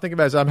 unfortunately. Yeah, I'll think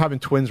about it. I'm having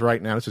twins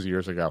right now. This was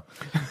years ago.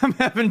 I'm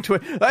having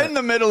twins. I'm in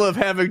the middle of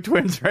having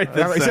twins right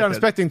this second. I'm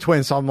expecting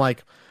twins, so I'm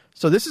like,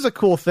 so this is a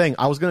cool thing.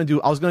 I was gonna do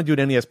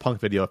an NES Punk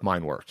video if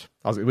mine worked.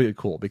 I was really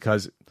cool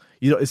because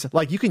it's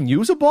like you can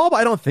use a ball, but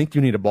I don't think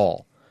you need a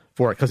ball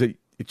for it because it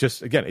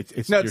just again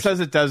it's no. It says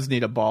it does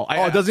need a ball.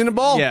 It does need a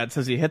ball. Yeah, it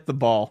says you hit the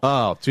ball.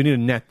 Oh, so you need a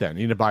net then.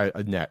 You need to buy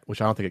a net,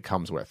 which I don't think it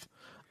comes with.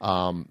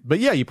 But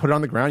yeah, you put it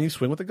on the ground, you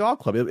swing with the golf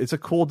club. It's a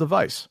cool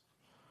device.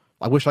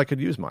 I wish I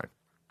could use mine.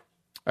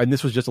 And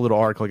this was just a little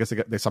article. I guess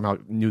they somehow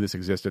knew this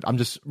existed. I'm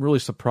just really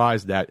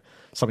surprised that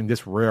something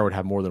this rare would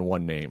have more than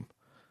one name.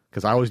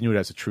 Because I always knew it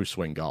as a True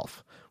Swing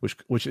Golf,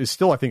 which is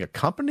still, I think, a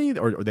company,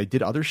 or they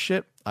did other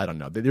shit. I don't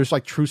know. There's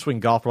like True Swing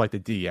Golf for like the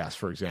DS,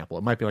 for example.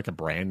 It might be like a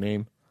brand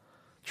name.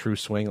 True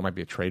Swing. It might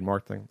be a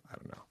trademark thing. I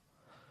don't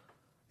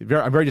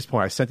know. I'm very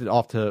disappointed. I sent it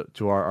off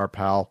to our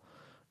pal,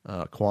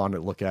 Quan, to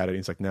look at it.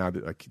 He's like, no,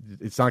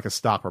 it's not like a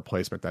stock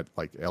replacement, that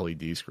like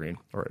LED screen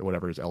or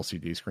whatever it is,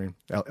 LCD screen.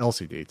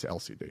 LCD, it's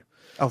LCD.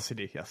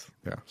 LCD, yes.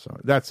 Yeah, so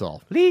that's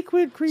all.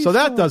 Liquid crystal. So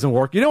that doesn't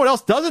work. You know what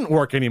else doesn't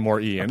work anymore,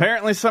 Ian?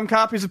 Apparently some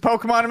copies of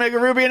Pokemon Omega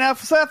Ruby and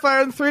Alpha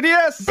Sapphire in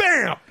 3DS.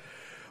 Bam!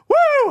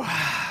 Woo!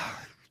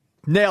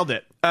 Nailed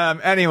it.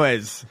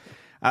 Anyways,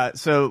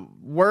 so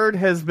word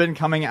has been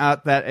coming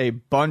out that a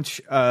bunch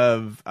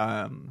of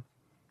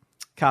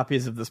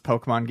copies of this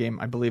Pokemon game,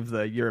 I believe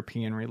the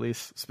European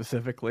release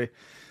specifically,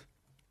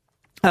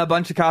 a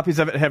bunch of copies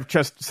of it have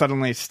just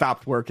suddenly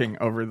stopped working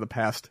over the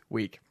past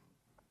week.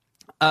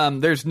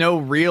 There's no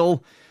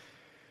real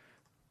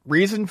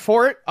reason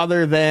for it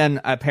other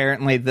than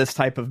apparently this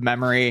type of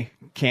memory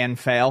can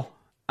fail.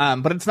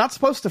 But it's not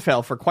supposed to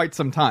fail for quite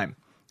some time.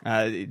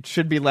 It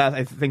should be last,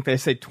 I think they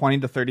say 20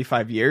 to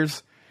 35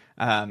 years,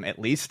 at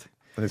least.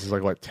 And this is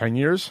like, what, 10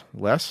 years?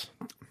 Less?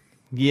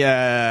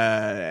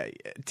 Yeah,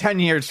 10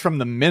 years from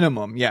the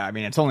minimum. Yeah, I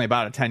mean, it's only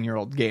about a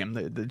 10-year-old game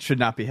that should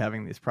not be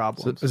having these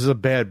problems. So this is a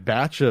bad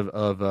batch of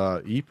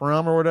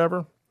EEPROM or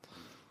whatever?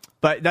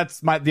 But that's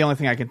the only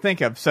thing I can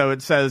think of. So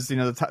it says,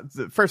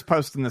 the first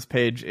post in this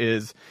page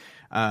is,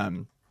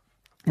 in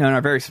our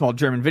very small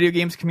German video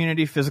games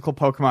community, physical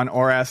Pokemon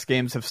ORAS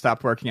games have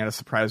stopped working at a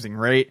surprising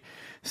rate.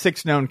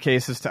 6 known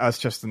cases to us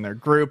just in their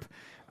group.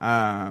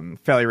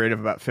 Failure rate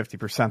of about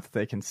 50% that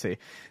they can see.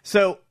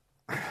 So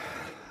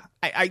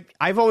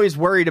I've always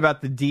worried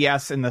about the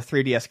DS and the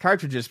 3DS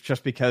cartridges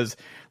just because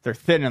they're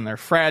thin and they're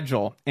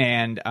fragile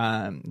and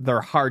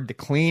they're hard to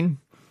clean.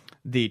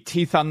 The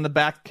teeth on the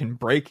back can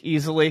break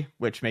easily,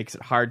 which makes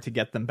it hard to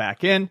get them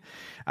back in.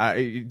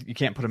 You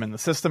can't put them in the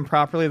system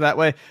properly that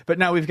way. But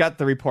now we've got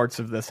the reports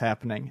of this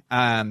happening.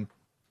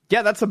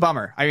 Yeah, that's a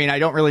bummer. I mean, I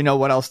don't really know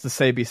what else to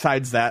say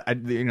besides that.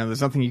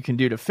 There's nothing you can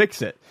do to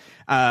fix it.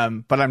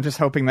 But I'm just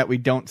hoping that we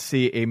don't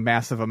see a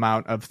massive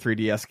amount of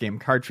 3DS game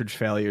cartridge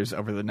failures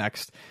over the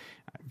next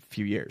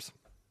few years.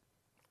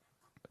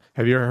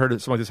 Have you ever heard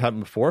of something like this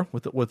happen before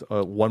with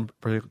one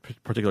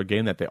particular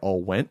game that they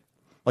all went?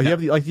 Like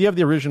no. you have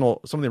the original.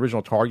 Some of the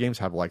original Tar games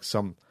have like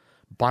some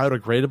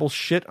biodegradable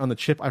shit on the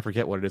chip. I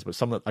forget what it is, but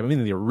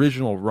the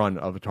original run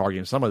of a Tar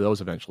game, some of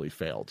those eventually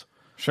failed.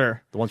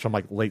 Sure, the ones from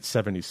like late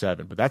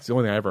 '77. But that's the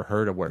only thing I ever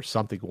heard of where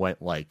something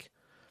went like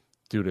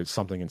due to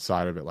something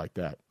inside of it like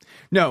that.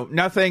 No,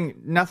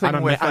 nothing on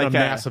a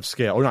massive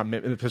scale, or not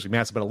especially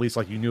massive, but at least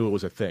like you knew it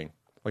was a thing.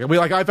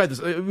 I've had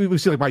this. We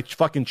see like my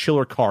fucking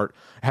chiller cart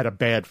had a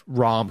bad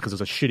ROM because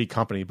it was a shitty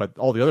company, but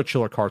all the other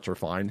chiller carts are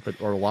fine.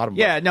 Or a lot of them.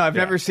 Yeah, no, I've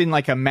never seen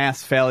like a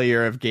mass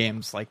failure of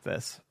games like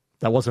this.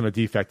 That wasn't a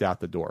defect out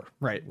the door,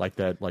 Right. Like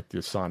that, like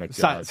the Sonic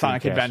Sonic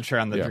Dreamcast. Adventure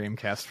on the Yeah.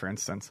 Dreamcast, for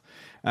instance.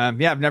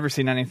 I've never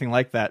seen anything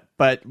like that.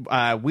 But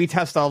we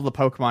test all the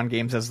Pokemon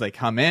games as they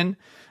come in.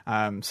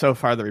 So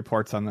far, the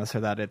reports on this are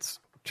that it's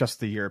just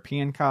the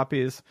European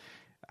copies.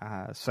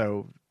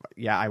 So,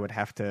 yeah, I would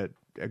have to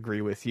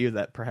agree with you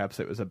that perhaps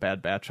it was a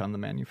bad batch on the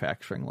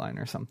manufacturing line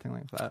or something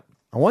like that.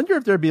 I wonder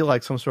if there'd be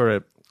like some sort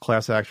of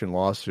class action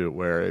lawsuit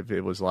where if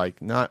it was like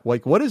not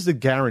like what is the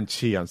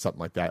guarantee on something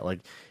like that? Like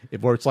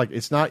if where it's like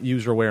it's not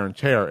user wear and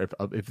tear.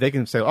 If they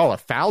can say,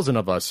 1,000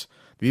 of us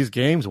these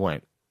games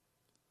went,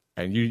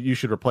 and you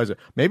should replace it.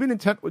 Maybe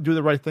Nintendo would do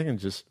the right thing and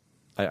just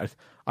I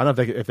don't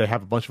know if they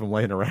have a bunch of them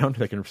laying around,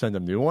 they can send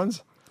them new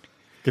ones.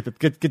 Get the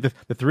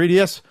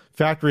 3DS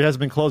factory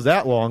hasn't been closed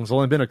that long. It's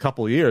only been a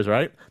couple of years,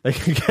 right? They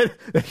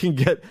can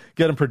get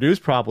them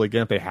produced properly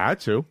again if they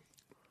had to.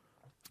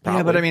 Probably.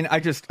 Yeah, but I mean,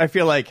 I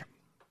feel like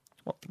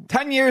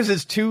 10 years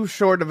is too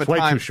short of a Way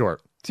time. too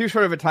short. Too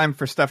short of a time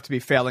for stuff to be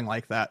failing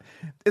like that.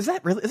 Is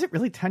it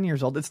really 10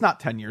 years old? It's not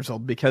 10 years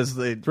old because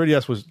the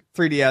 3DS was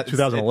 3DS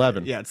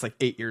 2011. It's like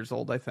 8 years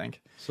old, I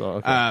think.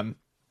 So okay.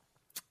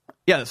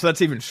 Yeah, so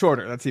that's even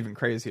shorter. That's even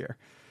crazier.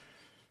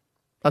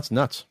 That's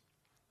nuts.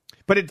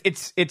 But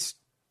it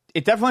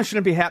definitely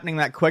shouldn't be happening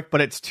that quick,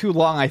 but it's too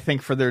long, I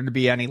think, for there to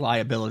be any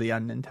liability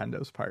on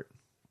Nintendo's part.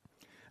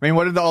 I mean,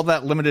 what did all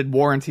that limited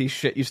warranty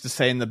shit used to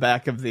say in the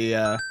back of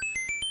the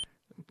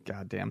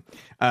goddamn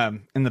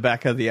in the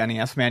back of the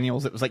NES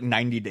manuals? It was like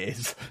 90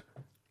 days.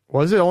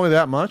 Was it only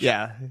that much?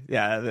 Yeah.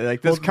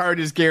 Like this card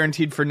is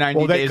guaranteed for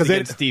 90 days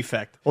against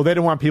defect. Well, they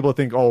didn't want people to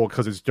think,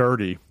 because it's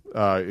dirty.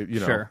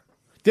 Sure.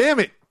 Damn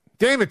it!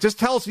 Just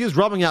tell us he was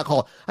rubbing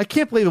alcohol. I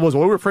can't believe it was.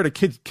 We were afraid of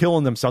kids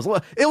killing themselves.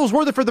 It was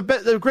worth it for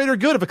the greater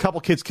good if a couple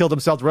kids killed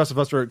themselves. The rest of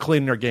us were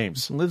cleaning their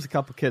games. Lives a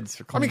couple kids.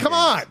 For Come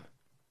on.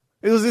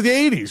 It was the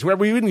 80s where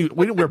we didn't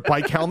wear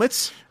bike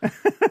helmets.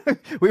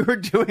 We were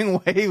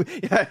doing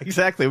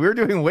exactly. We were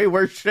doing way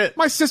worse shit.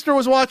 My sister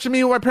was watching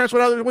me when my parents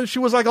went out when she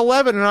was like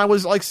 11 and I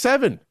was like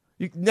 7.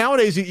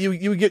 Nowadays,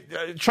 you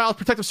get Child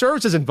Protective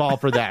Services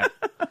involved for that.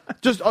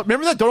 Just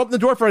remember that. Don't open the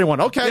door for anyone.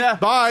 Okay, yeah.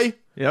 Bye.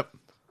 Yep.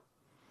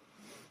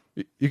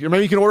 Maybe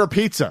you can order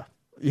pizza.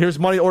 Here's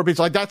money to order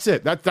pizza. Like that's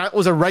it. That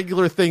was a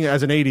regular thing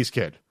as an 80s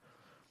kid,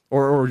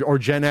 or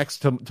Gen X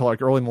to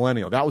like early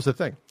millennial. That was the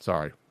thing.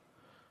 Sorry.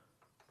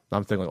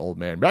 I'm thinking like old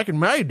man. Back in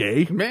my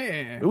day,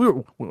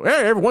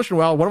 every once in a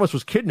while, one of us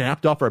was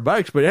kidnapped off our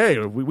bikes, but hey,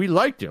 we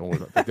liked it.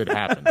 It did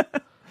happen.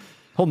 The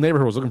whole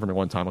neighborhood was looking for me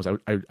one time.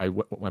 I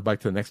went my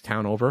bike to the next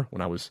town over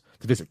when I was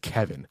to visit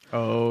Kevin.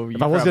 Oh, you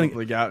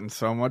probably got in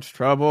so much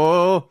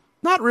trouble.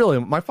 Not really.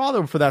 My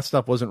father for that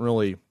stuff wasn't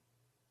really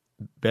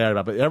bad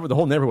about it, but the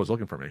whole neighborhood was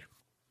looking for me.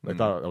 They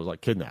thought I was like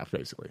kidnapped,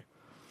 basically.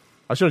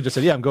 I should have just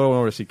said, I'm going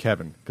over to see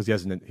Kevin because he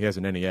has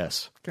an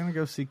NES. Gonna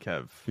go see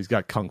Kev. He's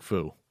got Kung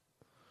Fu.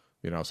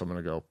 So I'm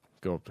going to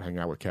go hang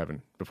out with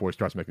Kevin before he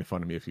starts making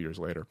fun of me a few years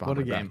later. What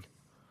a game.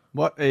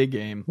 What a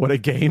game. What a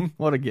game.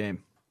 What a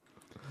game.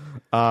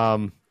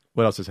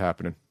 What else is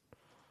happening?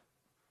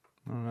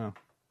 I don't know.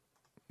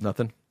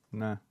 Nothing?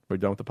 Nah. We're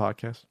done with the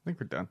podcast? I think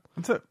we're done.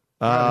 That's it.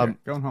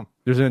 Going home.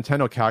 There's a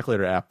Nintendo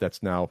calculator app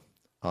that's now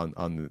on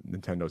the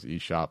Nintendo's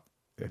eShop.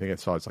 I think I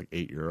saw it's like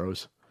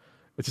 €8.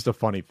 It's just a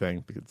funny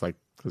thing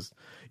because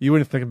you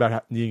wouldn't think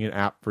about needing an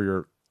app for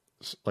your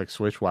like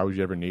Switch. Why would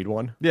you ever need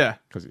one? Yeah,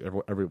 because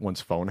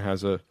everyone's phone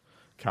has a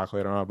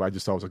calculator on it. But I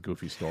just thought it was a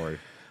goofy story.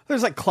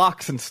 There's like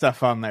clocks and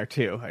stuff on there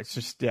too. It's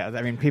just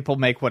I mean, people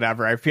make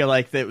whatever. I feel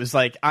like it was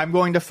like I'm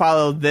going to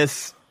follow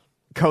this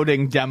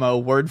coding demo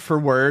word for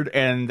word,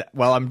 and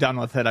while I'm done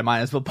with it, I might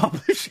as well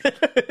publish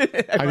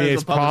it. I mean,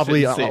 it's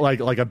probably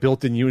like a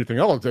built-in unit thing.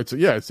 Oh,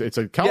 it's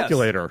a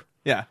calculator.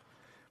 Yes. Yeah.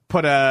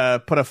 Put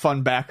a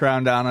fun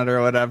background on it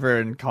or whatever,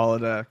 and call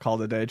it a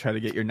day. Try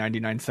to get your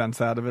 99 cents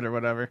out of it or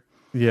whatever.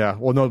 Yeah,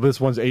 well, no, this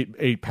one's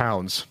eight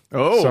pounds.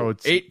 Oh, so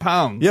it's 8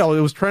 pounds. Yeah, well,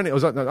 it was trending. It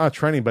was not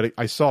trending, but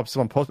I saw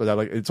someone post about that.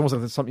 Like, it's almost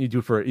like something you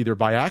do for either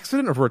by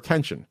accident or for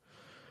attention.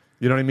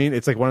 You know what I mean?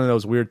 It's like one of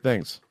those weird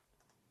things.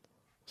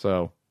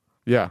 So,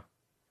 yeah.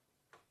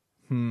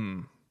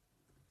 Does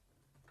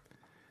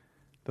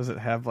it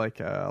have like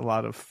a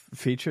lot of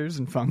features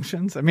and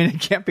functions? I mean, it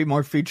can't be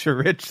more feature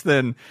rich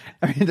than.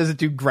 I mean, does it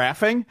do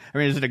graphing? I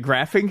mean, is it a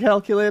graphing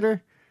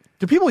calculator?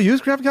 Do people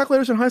use graphing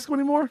calculators in high school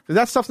anymore?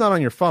 That stuff's not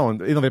on your phone.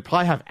 They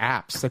probably have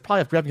apps. They probably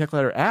have graphing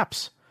calculator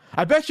apps.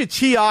 I bet you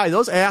TI,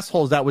 those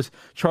assholes that was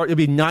charged, it'd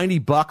be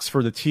 $90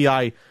 for the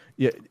TI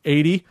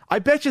 80. I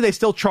bet you they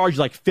still charge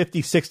like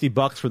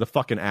 $50-$60 for the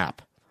fucking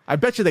app. I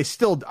bet you they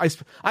still.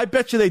 I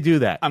bet you they do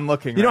that. I'm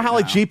looking. You know how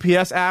like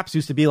GPS apps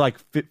used to be like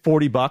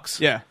 $40?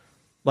 Yeah.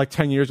 Like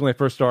 10 years when they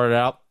first started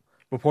out,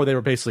 before they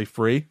were basically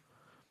free.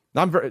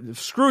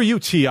 Screw you,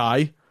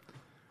 TI.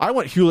 I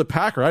went Hewlett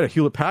Packard. I had a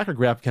Hewlett Packard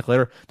graphic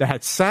calculator that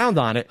had sound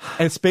on it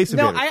and Space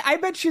Invaders. No, I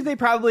bet you they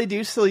probably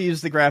do still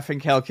use the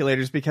graphing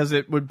calculators because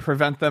it would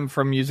prevent them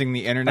from using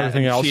the internet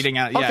Everything and else. cheating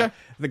out. Okay. Yeah,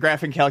 the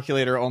graphing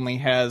calculator only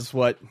has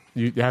what?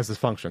 It has the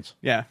functions.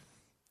 Yeah.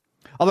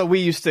 Although we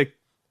used to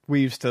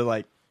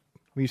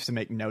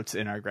make notes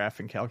in our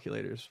graphing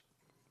calculators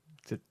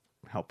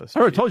help us. I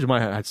already told you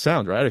mine had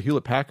sound, right? I had a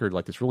Hewlett Packard,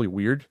 like this really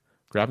weird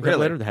graphic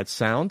calculator that had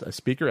sound, a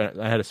speaker,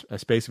 and I had a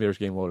Space Invaders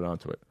game loaded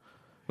onto it.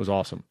 It was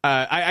awesome.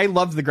 I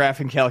loved the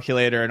graphing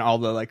calculator and all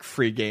the like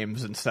free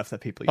games and stuff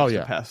that people used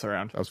to pass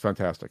around. That was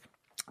fantastic.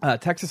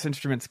 Texas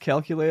Instruments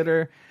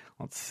calculator.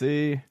 Let's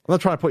see. I'm not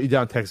trying to put you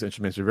down, Texas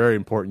Instruments. They're a very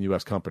important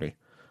U.S. company.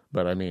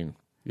 But, I mean,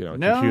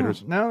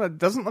 computers. No, it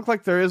doesn't look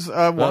like there is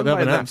one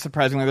by them,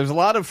 surprisingly. There's a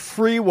lot of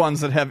free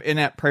ones that have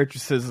in-app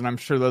purchases, and I'm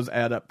sure those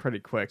add up pretty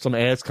quick. Some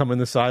ads come in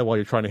the side while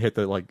you're trying to hit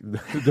the,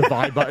 the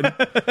buy button.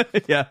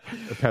 Yeah.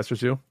 It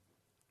pesters you.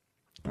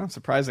 Oh,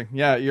 surprising.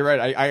 Yeah, you're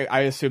right.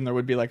 I assume there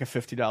would be like a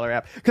 $50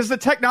 app. Because the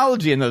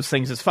technology in those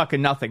things is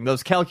fucking nothing.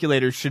 Those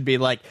calculators should be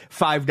like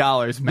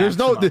 $5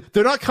 maximum.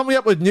 They're not coming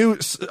up with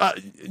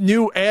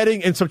new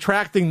adding and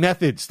subtracting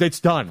methods. It's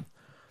done.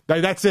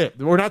 That's it.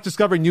 We're not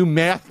discovering new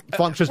math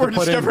functions to put in.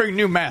 We're discovering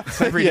new maths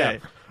every day.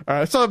 All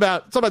right, so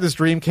about this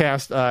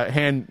Dreamcast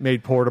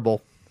handmade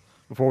portable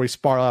before we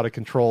spiral out of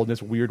control in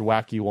this weird,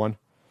 wacky one.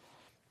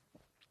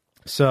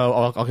 So,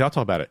 okay, I'll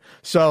talk about it.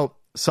 So,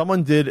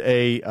 someone did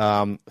a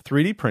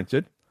 3D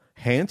printed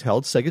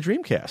handheld Sega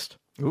Dreamcast.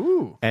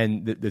 Ooh.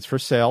 And it's for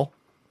sale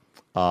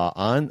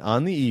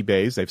on the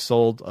eBays. They've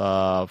sold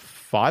 5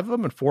 of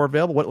them and 4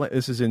 available.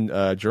 This is in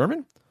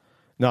German?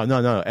 No,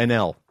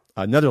 NL.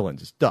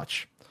 Netherlands. It's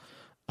Dutch.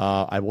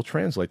 I will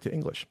translate to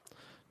English.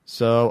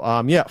 So,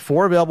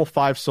 4 available,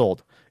 5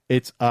 sold.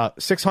 It's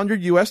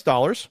 $600 US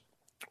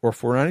or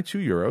 492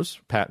 euros,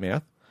 pat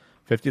math.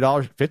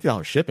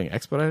 $50 shipping.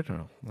 Expedited?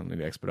 Oh, I don't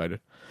need expedited.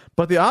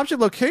 But the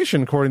object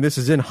location, according to this,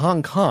 is in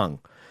Hong Kong.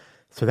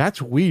 So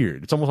that's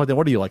weird. It's almost like,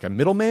 what are you, like a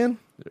middleman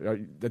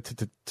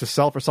to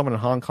sell for someone in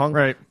Hong Kong?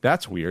 Right.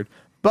 That's weird.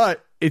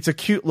 But it's a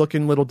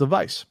cute-looking little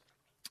device.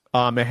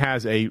 It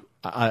has I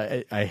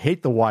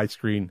hate the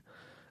widescreen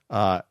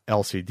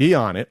LCD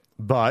on it,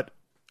 but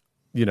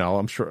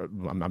I'm sure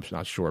I'm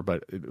not sure,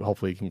 but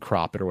hopefully you can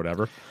crop it or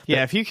whatever.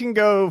 Yeah, if you can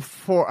go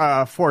for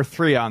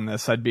 4.3 on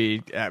this, I'd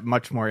be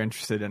much more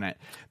interested in it.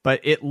 But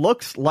it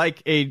looks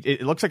like a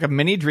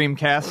mini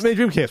Dreamcast. A mini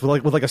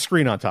Dreamcast with a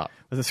screen on top.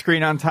 With a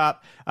screen on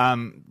top,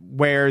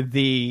 where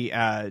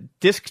the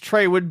disc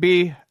tray would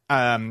be.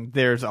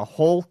 There's a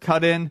hole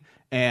cut in.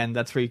 And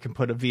that's where you can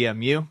put a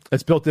VMU.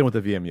 It's built in with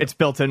the VMU. It's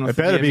built in with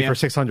the VMU. It better be for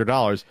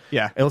 $600.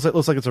 Yeah. It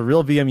looks like it's a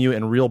real VMU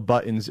and real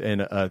buttons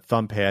and a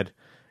thumb pad.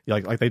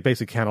 Like they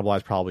basically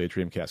cannibalized probably a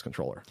Dreamcast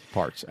controller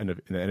parts and a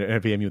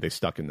VMU they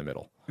stuck in the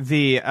middle.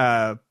 The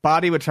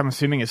body, which I'm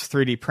assuming is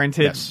 3D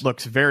printed, yes.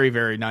 Looks very,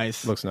 very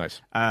nice. Looks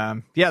nice.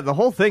 The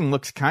whole thing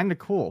looks kind of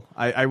cool.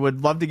 I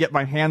would love to get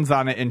my hands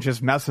on it and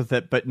just mess with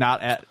it, but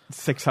not at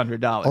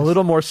 $600. A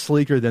little more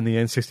sleeker than the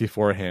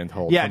N64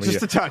 handheld. Yeah,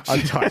 just a touch.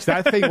 A touch.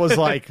 That thing was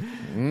like,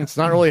 it's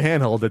not really a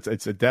handheld.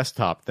 It's a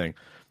desktop thing.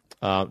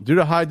 Due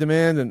to high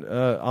demand and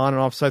on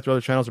and off site through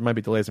other channels, there might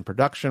be delays in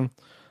production.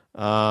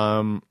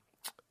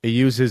 It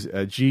uses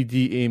a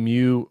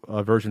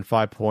GDEMU version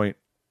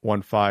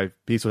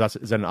 5.15B, so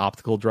is that an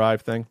optical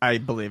drive thing? I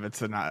believe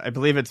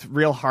it's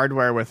real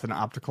hardware with an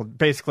optical,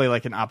 basically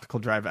like an optical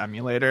drive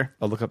emulator.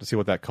 I'll look up to see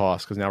what that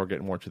costs because now we're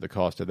getting more to the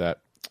cost of that.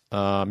 It's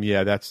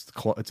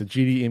a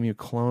GDEMU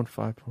clone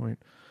 5.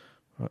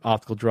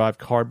 Optical drive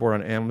cardboard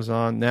on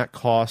Amazon. That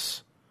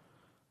costs.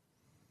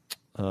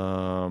 It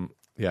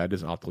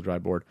is an optical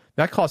drive board.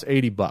 That costs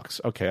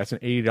 $80. Okay, that's an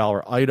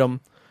 $80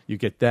 item. You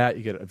get that.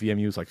 You get a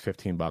VMU is like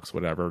 $15,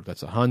 whatever.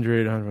 That's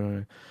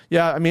 $100.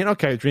 Yeah, I mean,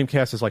 okay.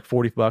 Dreamcast is like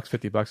 $40,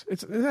 $50.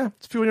 It's a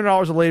few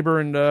 $100 of labor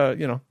and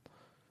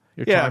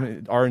your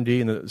time,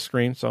 R&D and the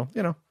screen. So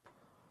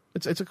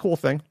it's a cool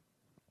thing.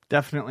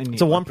 Definitely neat.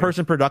 It's a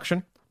one-person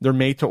production. They're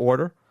made to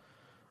order.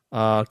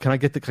 Can I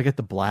get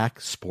the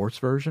black sports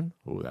version?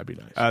 Oh, that'd be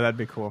nice. That'd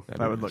be cool.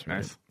 That would look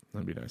nice.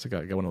 That'd be nice. I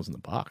got one of those in the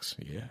box.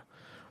 Yeah.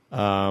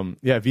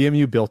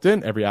 VMU built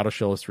in. Every auto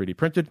shell is 3D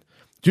printed.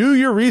 Do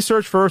your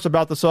research first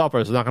about the software.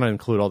 It's not going to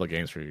include all the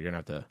games for you. You're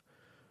going to have to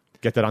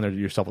get that on there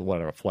yourself with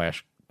whatever,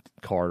 flash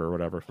card or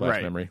whatever,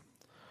 flash memory.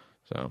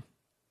 So,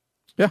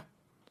 yeah.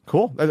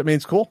 Cool. I mean,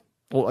 it's cool.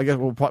 Well, I guess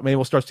maybe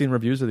we'll start seeing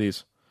reviews of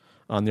these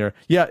on there.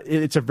 Yeah,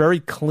 it's a very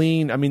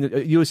clean. I mean,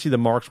 you would see the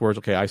marks where it's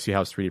okay. I see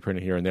how it's 3D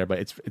printed here and there, but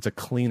it's a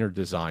cleaner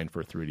design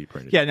for 3D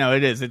printed. Yeah, no,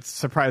 it is. It's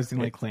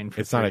surprisingly clean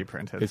for 3D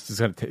printed. It's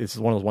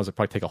one of those ones that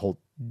probably take a whole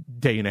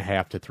day and a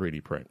half to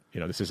 3D print.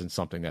 This isn't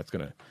something that's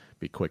going to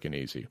be quick and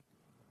easy.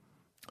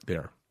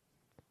 There.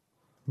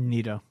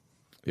 Neato.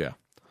 Yeah.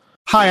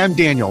 Hi, I'm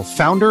Daniel,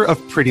 founder of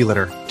Pretty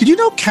Litter. Did you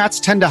know cats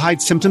tend to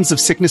hide symptoms of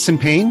sickness and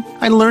pain?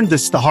 I learned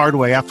this the hard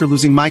way after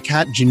losing my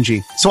cat,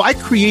 Gingy. So I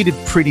created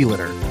Pretty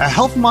Litter, a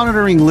health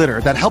monitoring litter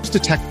that helps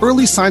detect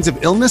early signs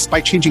of illness by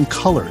changing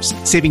colors,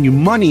 saving you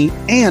money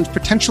and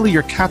potentially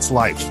your cat's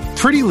life.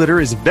 Pretty Litter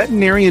is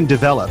veterinarian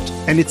developed,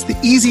 and it's the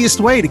easiest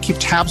way to keep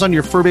tabs on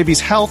your fur baby's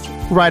health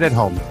right at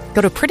home.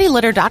 Go to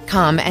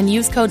prettylitter.com and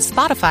use code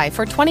SPOTIFY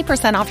for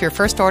 20% off your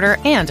first order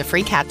and a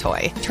free cat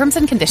toy. Terms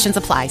and conditions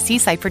apply. See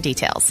site for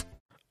details.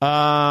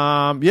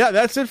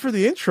 That's it for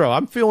the intro.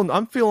 I'm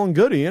feeling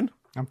good, Ian.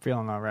 I'm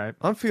feeling all right.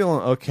 I'm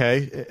feeling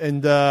okay.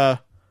 And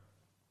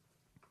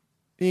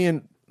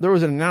Ian, there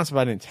was an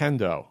announcement by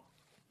Nintendo.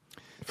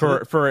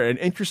 for an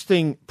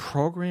interesting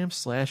program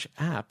 /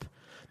 app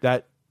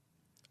that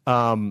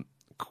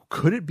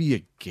could it be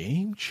a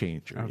game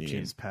changer? Oh,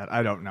 jeez, Pat.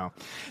 I don't know.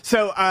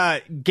 So,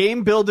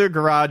 Game Builder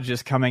Garage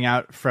is coming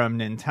out from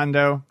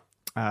Nintendo.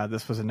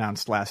 This was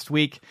announced last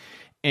week,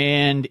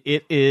 and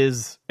it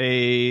is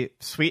a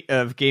suite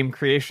of game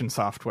creation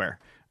software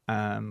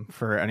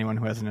for anyone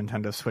who has a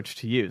Nintendo Switch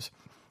to use.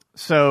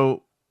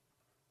 So,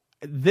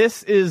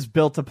 this is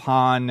built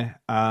upon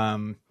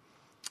the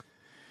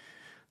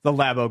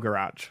Labo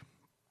Garage.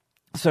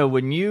 So,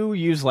 when you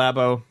use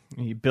Labo,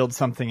 you build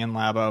something in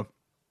Labo,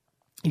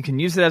 you can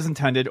use it as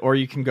intended, or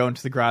you can go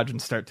into the garage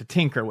and start to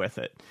tinker with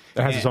it.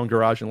 It has its own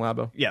garage in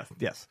Labo?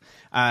 Yes.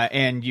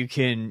 And you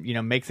can,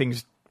 make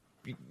things,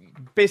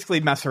 basically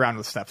mess around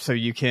with stuff. So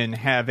you can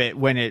have it,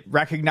 when it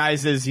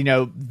recognizes,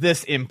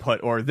 this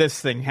input or this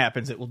thing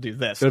happens, it will do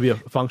this. It'll be a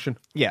function?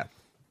 Yeah.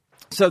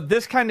 So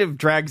this kind of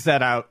drags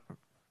that out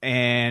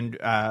and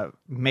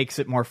makes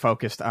it more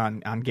focused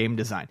on game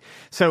design.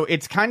 So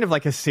it's kind of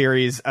like a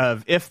series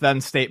of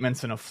if-then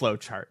statements in a flow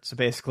chart. So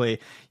basically,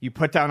 you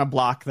put down a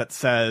block that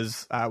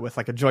says, with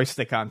like a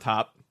joystick on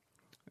top,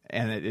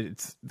 and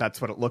that's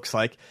what it looks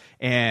like,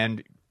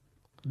 and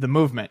the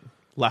movement,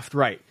 left,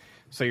 right.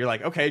 So you're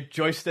like, okay,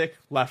 joystick,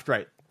 left,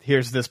 right.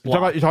 Here's this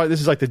block. You're talking,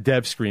 this is like the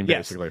dev screen,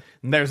 basically. Yes.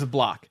 And there's a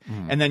block.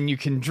 And then you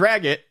can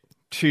drag it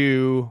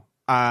to...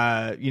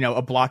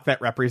 a block that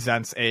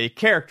represents a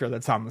character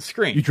that's on the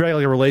screen. You drag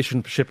like a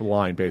relationship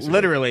line, basically.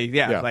 Literally,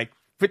 yeah. Like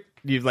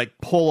you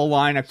pull a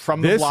line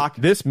from the block.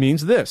 This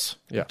means this.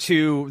 Yeah.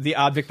 To the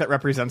object that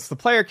represents the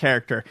player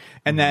character,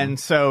 and then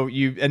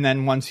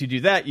once you do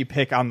that, you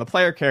pick on the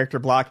player character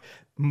block,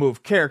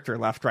 move character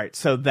left, right.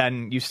 So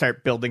then you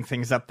start building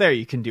things up there.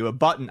 You can do a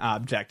button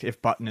object.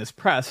 If button is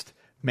pressed,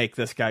 make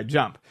this guy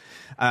jump.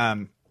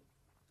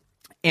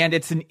 And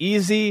it's an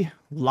easy,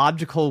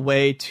 logical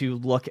way to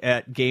look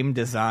at game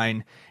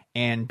design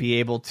and be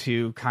able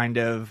to kind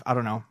of,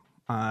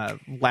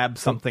 lab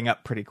something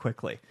up pretty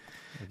quickly.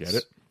 I get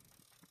it.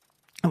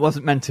 It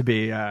wasn't meant to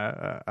be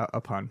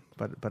a pun,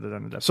 but it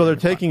ended up. So they're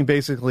taking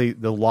basically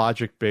the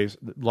logic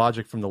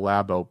from the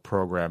Labo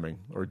programming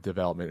or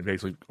development, and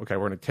basically, okay,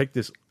 we're going to take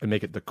this and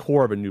make it the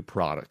core of a new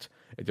product.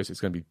 It's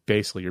going to be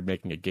basically you're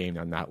making a game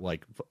on not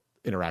like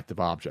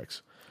interactive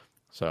objects.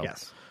 So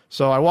yes.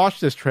 So I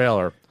watched this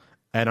trailer.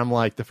 And I'm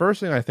like, the first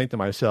thing I think to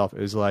myself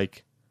is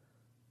like,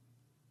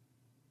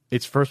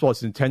 first of all,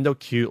 it's Nintendo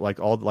cute, like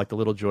the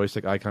little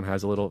joystick icon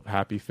has a little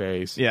happy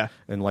face. Yeah.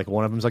 And like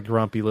one of them's like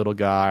grumpy little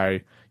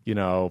guy,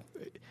 the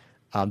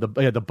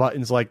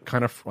button's like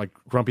kind of like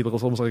grumpy,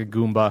 looks almost like a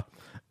Goomba.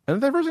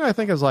 And the first thing I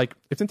think is like,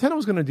 if Nintendo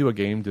was going to do a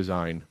game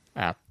design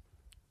app,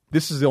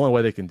 this is the only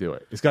way they can do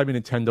it. It's got to be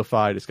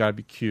Nintendo-fied. It's got to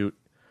be cute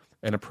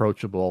and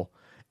approachable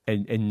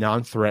and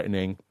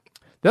non-threatening.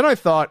 Then I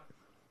thought,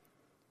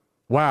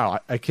 wow,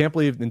 I can't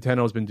believe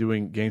Nintendo has been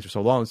doing games for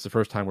so long. It's the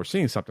first time we're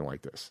seeing something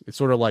like this. It's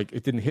sort of like,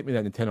 it didn't hit me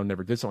that Nintendo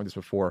never did something like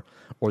this before,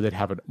 or they'd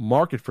have a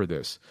market for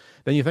this.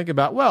 Then you think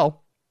about,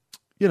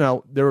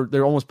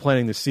 they're almost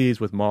planting the seeds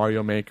with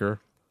Mario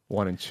Maker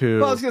 1 and 2.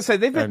 Well, I was going to say,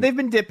 they've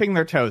been dipping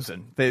their toes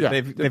in.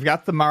 They've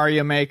got the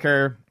Mario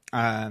Maker,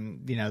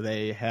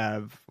 they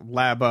have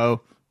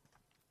Labo,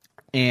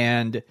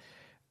 and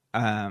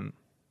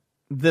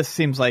this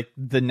seems like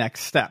the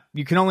next step.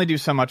 You can only do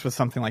so much with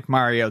something like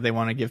Mario. They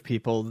want to give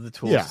people the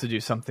tools to do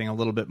something a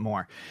little bit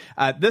more.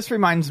 This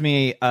reminds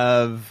me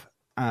of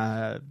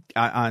on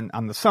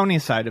the Sony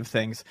side of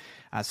things.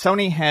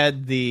 Sony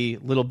had the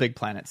Little Big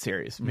Planet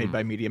series made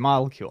by Media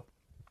Molecule.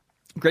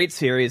 Great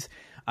series.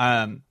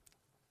 There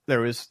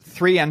was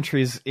 3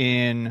 entries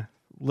in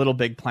Little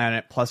Big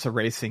Planet plus a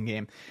racing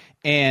game.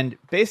 And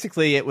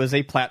basically, it was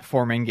a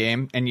platforming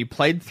game, and you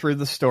played through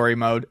the story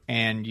mode,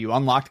 and you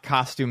unlocked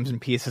costumes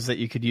and pieces that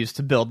you could use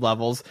to build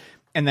levels.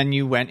 And then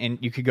you went and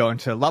you could go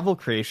into level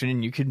creation,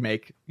 and you could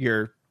make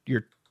your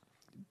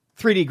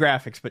 3D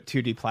graphics, but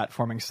 2D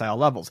platforming style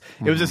levels.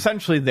 It was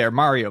essentially their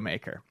Mario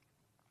Maker.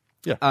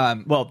 Yeah.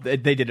 They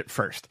did it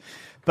first,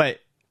 but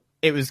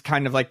it was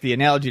kind of like the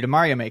analogy to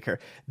Mario Maker.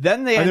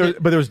 Then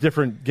but there was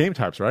different game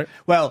types, right?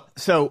 Well,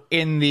 so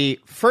in the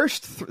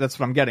first, that's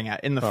what I'm getting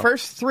at. In the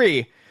first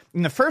 3.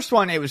 In the first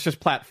one, it was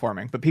just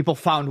platforming, but people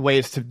found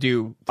ways to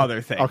do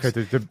other things.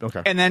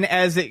 Okay. And then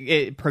as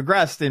it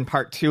progressed in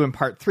part 2 and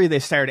part 3, they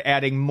started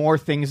adding more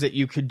things that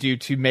you could do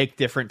to make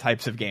different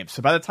types of games.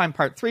 So by the time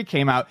part 3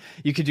 came out,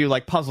 you could do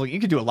like puzzling. You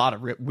could do a lot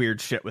of weird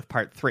shit with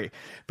part 3.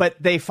 But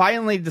they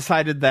finally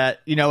decided that,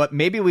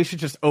 maybe we should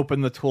just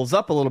open the tools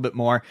up a little bit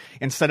more.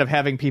 Instead of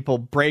having people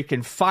break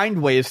and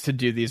find ways to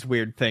do these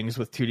weird things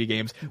with 2D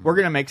games, we're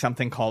going to make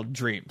something called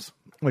Dreams,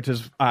 which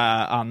is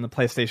on the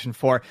PlayStation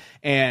 4.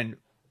 And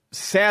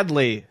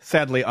sadly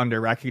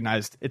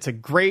under-recognized. It's a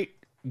great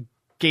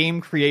game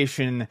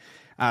creation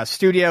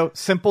studio,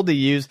 simple to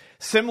use,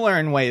 similar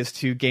in ways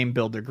to Game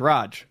Builder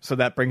Garage. So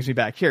that brings me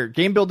back here.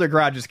 Game Builder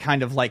Garage is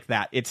kind of like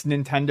that. It's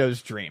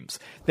Nintendo's dreams.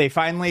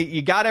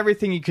 You got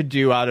everything you could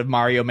do out of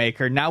Mario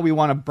Maker. Now we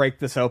want to break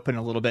this open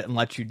a little bit and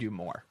let you do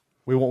more.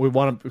 We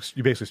want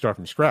you basically start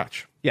from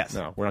scratch. Yes.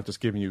 No, we're not just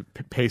giving you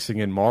pacing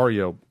in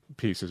Mario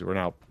pieces. We're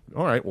now,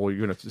 all right, well,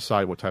 you're going to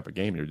decide what type of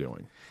game you're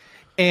doing.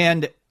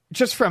 And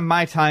just from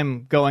my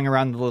time going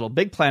around the little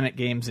Big Planet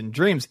games and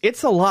Dreams,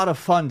 it's a lot of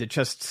fun to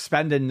just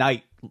spend a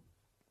night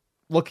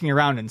looking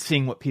around and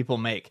seeing what people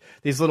make.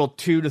 These little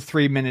 2 to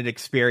 3 minute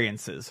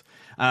experiences.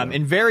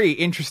 And very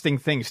interesting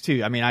things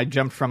too. I mean, I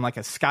jumped from like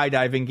a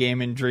skydiving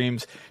game in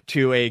Dreams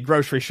to a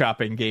grocery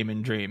shopping game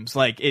in Dreams.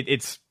 Like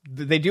it's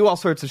they do all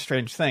sorts of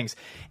strange things.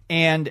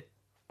 And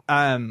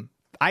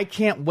I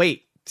can't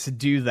wait to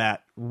do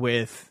that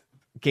with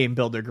Game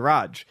Builder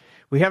Garage.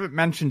 We haven't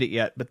mentioned it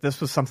yet, but this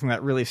was something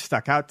that really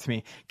stuck out to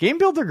me. Game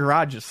Builder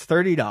Garage is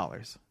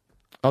 $30.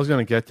 I was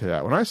going to get to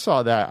that. When I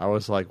saw that, I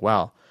was like,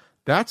 wow,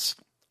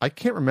 I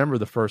can't remember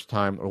the first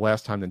time or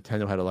last time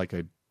Nintendo had like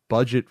a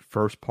budget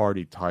first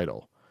party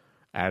title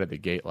out of the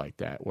gate like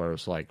that, where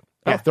it's like,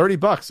 oh,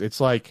 $30. It's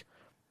like,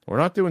 we're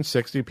not doing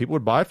 60. People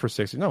would buy it for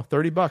 60. No,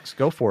 $30.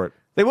 Go for it.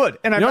 They would.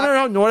 And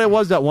no. What it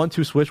was, that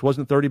 1-2 Switch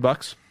wasn't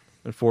 $30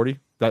 and 40.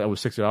 That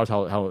was $60.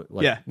 How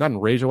not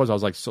enraged it was. I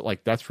was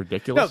like, that's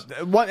ridiculous.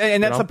 No,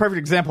 and that's a perfect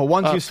example.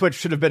 1-2 Switch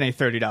should have been a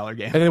 $30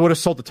 game. And they would have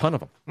sold a ton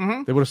of them.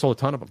 Mm-hmm. They would have sold a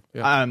ton of them.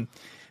 Yeah.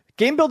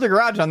 Game Builder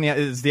Garage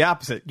is the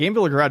opposite. Game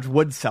Builder Garage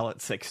would sell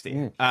at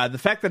 60. The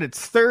fact that it's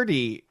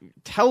 30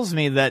 tells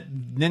me that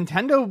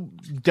Nintendo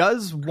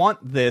does want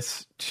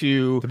this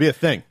to be a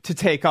thing, to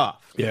take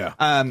off. Yeah.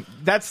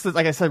 That's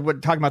like I said,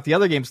 talking about the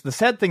other games. The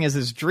sad thing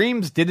is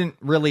Dreams didn't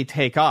really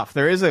take off.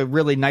 There is a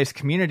really nice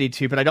community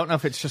too, but I don't know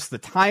if it's just the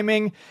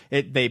timing.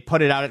 They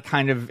put it out at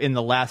kind of in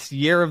the last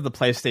year of the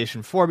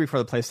PlayStation 4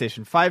 before the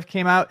PlayStation 5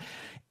 came out.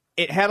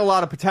 It had a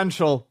lot of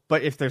potential,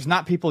 but if there's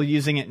not people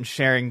using it and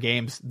sharing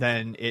games,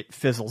 then it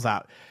fizzles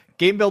out.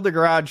 Game Builder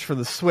Garage for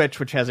the Switch,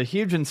 which has a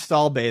huge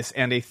install base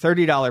and a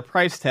 $30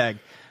 price tag,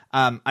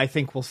 I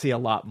think we'll see a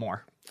lot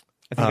more.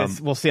 I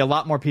think we'll see a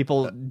lot more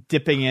people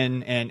dipping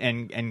in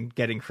and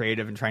getting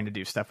creative and trying to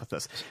do stuff with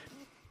this.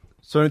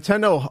 So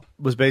Nintendo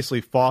was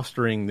basically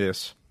fostering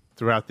this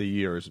throughout the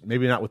years.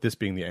 Maybe not with this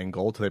being the end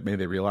goal, maybe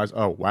they realized,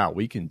 oh, wow,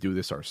 we can do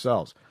this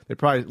ourselves. They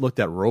probably looked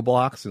at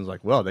Roblox and was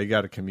like, well, they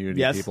got a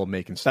community of people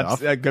making stuff.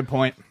 That's a good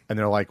point. And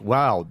they're like,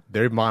 wow,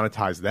 they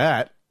monetized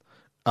that.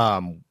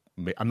 I'm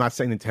not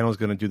saying Nintendo's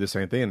going to do the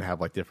same thing and have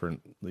like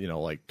different,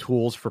 like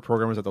tools for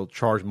programmers that they'll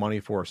charge money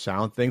for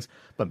sound things,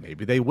 but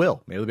maybe they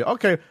will. Maybe they'll be,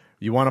 okay,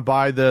 you want to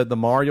buy the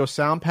Mario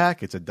sound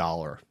pack? It's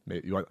 $1.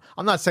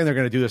 I'm not saying they're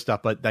going to do this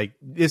stuff, but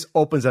this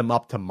opens them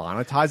up to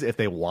monetize it if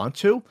they want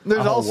to.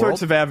 There's all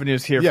sorts of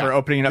avenues here for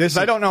opening it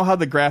up. I don't know how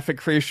the graphic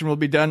creation will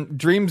be done.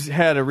 Dreams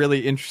had a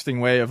really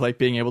interesting way of like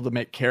being able to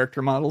make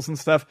character models and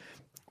stuff.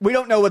 We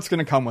don't know what's going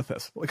to come with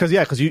this. Because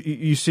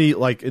you see,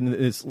 like in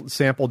this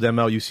sample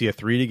demo, you see a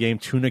 3D game,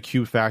 Tuna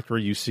Cube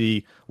Factory. You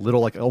see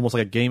little, like almost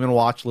like a Game &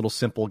 Watch, little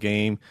simple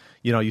game.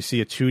 You see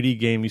a 2D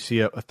game. You see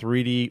a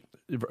 3D,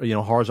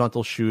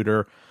 horizontal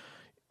shooter.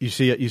 You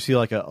see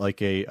like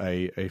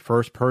a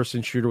first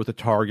person shooter with a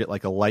target,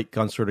 like a light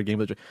gun sort of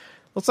game. It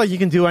looks like you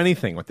can do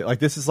anything with it. Like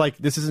this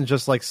isn't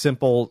just like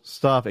simple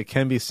stuff. It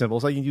can be simple.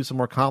 It's like you can do some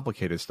more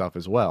complicated stuff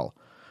as well.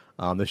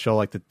 They show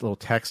like the little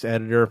text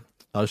editor.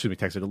 A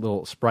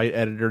little sprite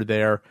editor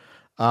there.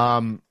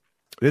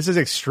 This is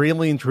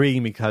extremely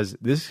intriguing because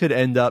this could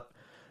end up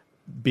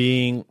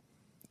being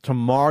to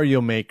Mario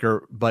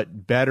Maker,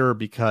 but better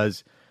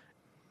because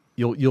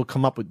you'll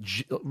come up with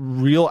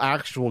real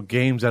actual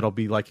games that'll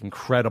be like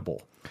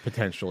incredible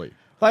potentially.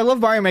 Well, I love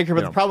Mario Maker,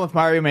 but the problem with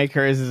Mario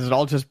Maker is it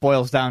all just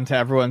boils down to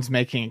everyone's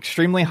making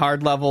extremely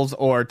hard levels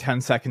or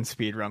 10-second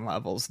speedrun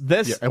levels.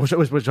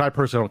 Which I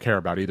personally don't care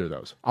about either of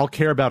those. I'll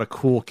care about a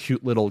cool,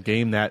 cute little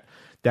game that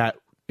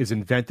is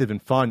inventive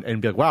and fun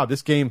and be like, wow,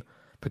 this game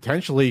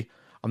potentially,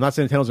 I'm not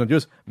saying Nintendo's going to do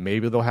this,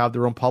 maybe they'll have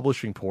their own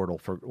publishing portal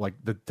for like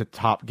the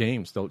top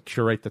games. They'll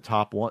curate the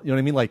top one. You know what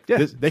I mean? Like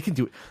they can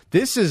do it.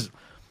 This is,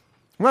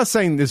 I'm not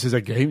saying this is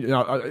a game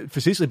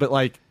facetiously, but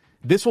like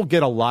this will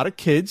get a lot of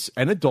kids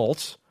and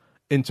adults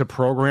into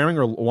programming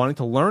or wanting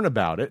to learn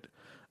about it.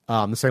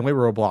 The same way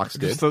Roblox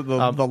did. Just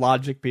the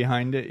logic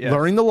behind it. Yeah.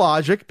 Learning the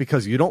logic,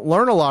 because you don't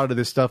learn a lot of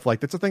this stuff. Like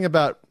that's the thing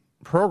about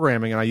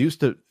programming, and I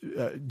used to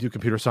do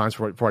computer science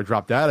before I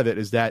dropped out of it,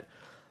 is that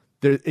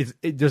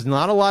there's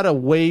not a lot of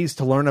ways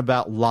to learn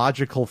about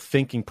logical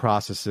thinking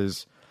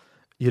processes,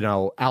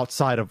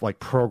 outside of like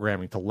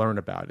programming to learn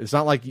about it. It's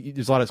not like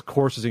there's a lot of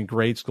courses in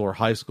grade school or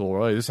high school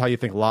where this is how you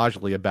think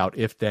logically about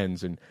if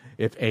thens and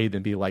if A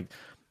then B. Like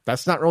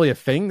that's not really a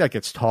thing that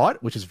gets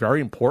taught, which is very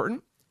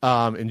important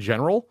in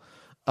general.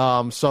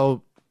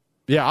 So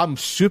yeah, I'm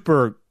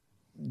super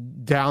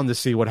down to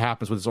see what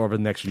happens with this over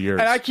the next year.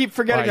 And I keep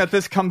forgetting that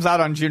this comes out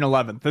on June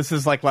 11th. This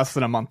is like less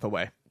than a month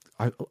away.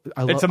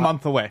 It's a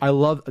month away. I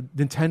love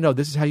Nintendo.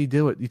 This is how you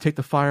do it. You take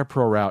the Fire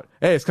Pro route.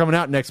 Hey, it's coming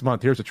out next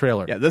month. Here's a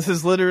trailer. Yeah, this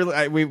is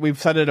literally, we've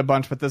said it a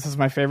bunch, but this is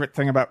my favorite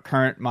thing about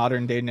current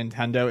modern day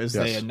Nintendo is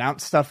they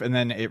announce stuff and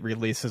then it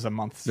releases a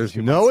month. There's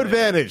no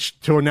advantage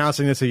to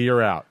announcing this a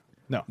year out.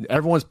 No.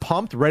 Everyone's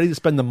pumped, ready to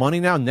spend the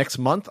money now next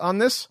month on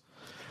this.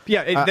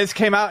 Yeah, this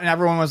came out and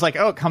everyone was like,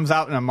 oh, it comes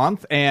out in a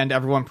month, and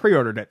everyone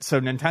pre-ordered it. So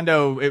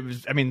Nintendo,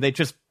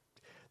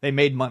 they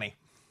made money.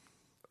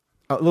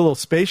 a little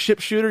spaceship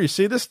shooter. You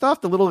see this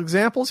stuff? The little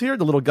examples here.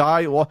 The little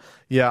guy. Well,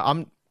 yeah,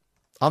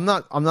 I'm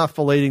not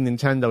filleting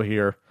Nintendo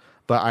here,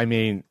 but I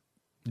mean,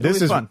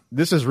 this is fun.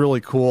 This is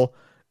really cool.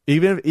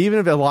 Even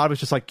if a lot of it's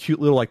just like cute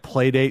little like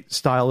Playdate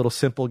style little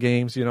simple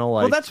games, like.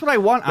 Well, that's what I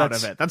want out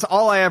of it. That's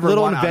all I ever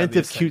little want.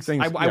 Inventive, cute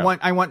things.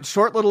 I want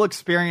short little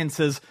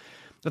experiences.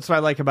 That's what I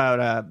like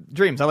about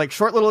Dreams. I like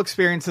short little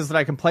experiences that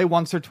I can play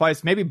once or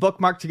twice, maybe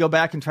bookmark to go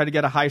back and try to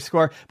get a high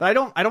score. But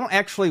I don't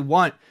actually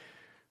want.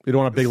 You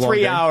don't want a big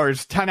 3 long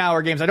hours,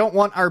 10-hour games. I don't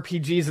want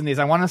RPGs in these.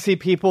 I want to see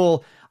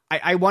people.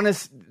 I want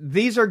to.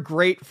 These are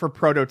great for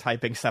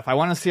prototyping stuff. I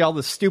want to see all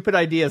the stupid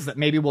ideas that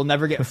maybe will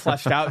never get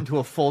fleshed out into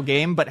a full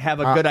game, but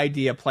have a good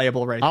idea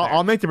playable right there.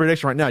 I'll make the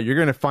prediction right now. You're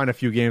going to find a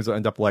few games that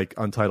end up like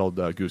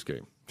Untitled Goose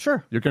Game.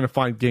 Sure. You're going to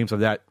find games of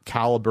that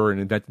caliber and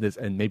inventiveness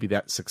and maybe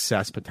that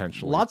success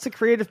potentially. Lots of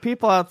creative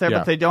people out there,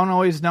 but they don't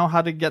always know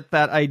how to get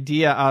that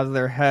idea out of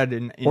their head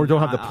or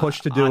don't have the push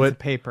to do it.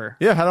 Paper.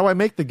 Yeah. How do I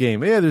make the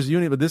game? Yeah. There's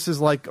Unity, but this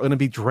is like going to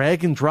be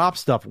drag and drop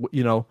stuff.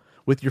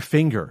 With your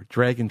finger,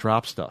 drag and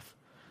drop stuff.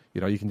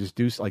 You can just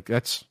do like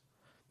that's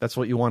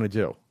what you want to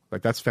do.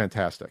 Like that's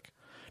fantastic.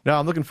 Now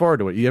I'm looking forward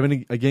to it. You have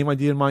a game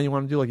idea in mind you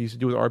want to do, like you used to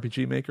do with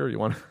RPG Maker? You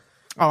want?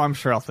 Oh, I'm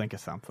sure I'll think of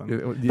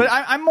something. But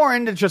I'm more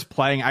into just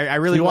playing. I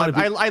really want.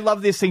 I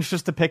love these things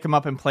just to pick them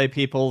up and play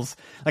people's.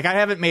 Like I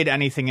haven't made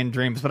anything in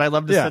Dreams, but I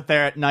love to sit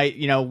there at night.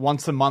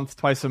 Once a month,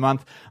 twice a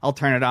month, I'll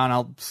turn it on.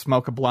 I'll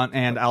smoke a blunt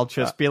and I'll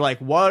just be like,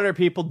 "What are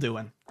people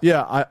doing?"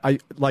 Yeah, I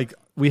like.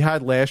 We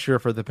had last year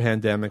for the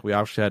pandemic, we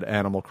actually had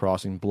Animal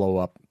Crossing blow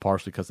up,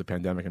 partially because of the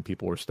pandemic and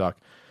people were stuck.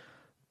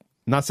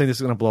 I'm not saying this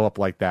is going to blow up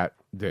like that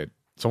did.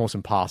 It's almost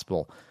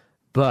impossible.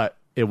 But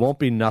it won't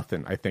be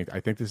nothing, I think.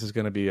 I think this is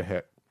going to be a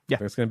hit. Yeah. I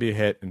think it's going to be a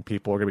hit, and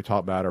people are going to be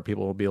talking about it, or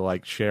people will be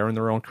like sharing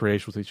their own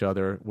creations with each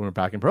other when we're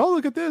back in pro. Oh,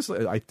 look at this.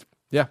 It's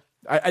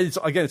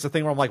a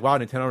thing where I'm like, wow,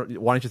 Nintendo,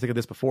 why didn't you think of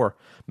this before?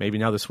 Maybe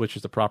now the Switch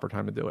is the proper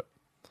time to do it.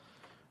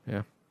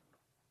 Yeah.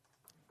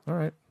 All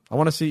right. I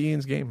want to see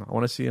Ian's game. I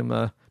want to see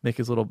him make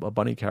his little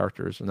bunny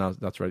characters. And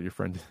that's right, your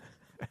friend.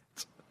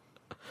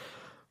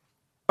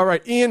 All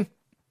right, Ian.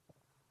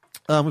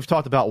 We've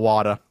talked about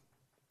WATA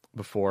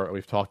before.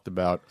 We've talked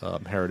about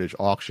Heritage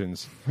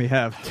Auctions. We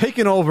have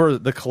taken over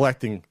the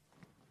collecting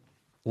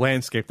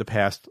landscape the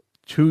past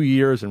 2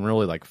 years and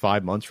really like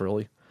 5 months,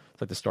 really. It's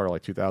like the start of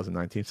like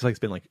 2019. It's like it's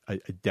been like a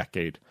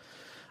decade.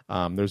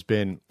 There's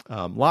been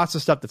lots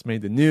of stuff that's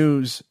made the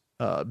news,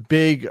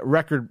 big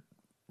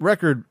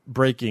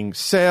record-breaking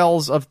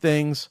sales of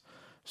things,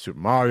 Super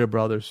Mario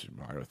Brothers, Super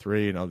Mario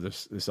 3,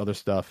 this other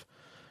stuff,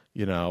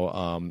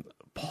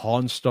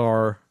 Pawn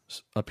Star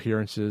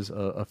appearances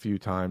a few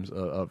times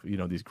of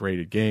these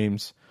graded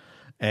games,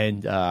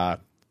 and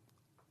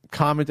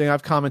commenting.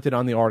 I've commented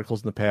on the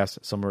articles in the past.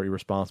 Some are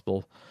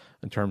irresponsible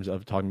in terms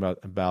of talking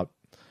about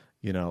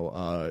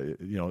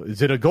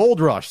is it a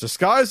gold rush? The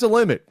sky's the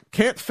limit.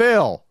 Can't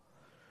fail.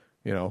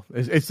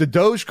 It's the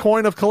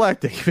Dogecoin of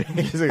collecting,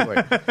 basically,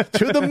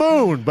 to the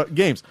moon, but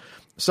games.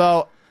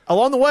 So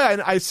along the way,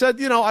 I said,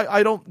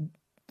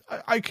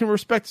 I can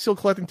respect still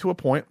collecting to a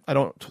point. I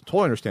don't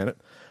totally understand it,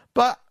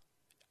 but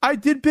I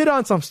did bid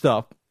on some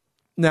stuff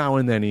now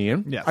and then,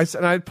 Ian. Yes.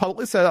 I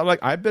publicly said,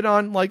 I bid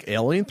on like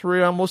Alien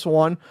 3, I almost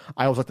won.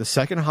 I was like the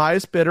second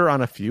highest bidder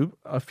on a few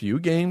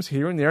games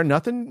here and there,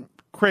 nothing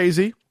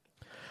crazy.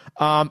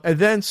 And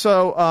then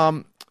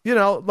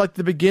like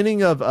the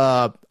beginning of,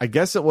 I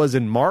guess it was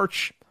in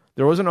March,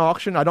 there was an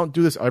auction. I don't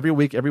do this every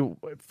week. Every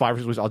 5 or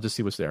 6 weeks, I'll just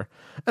see what's there.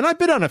 And I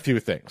bid on a few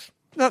things.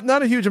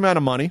 Not a huge amount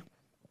of money.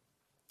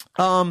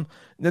 Then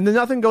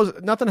nothing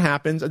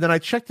happens. And then I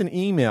checked an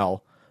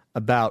email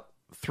about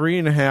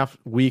 3.5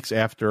 weeks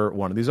after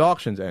one of these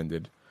auctions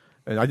ended.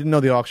 And I didn't know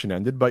the auction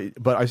ended, but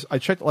I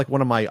checked like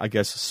one of my, I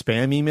guess,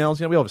 spam emails.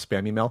 We all have a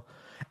spam email.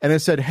 And it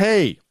said,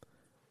 hey,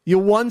 you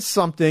won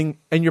something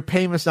and your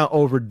payment's now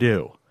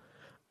overdue.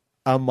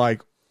 I'm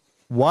like,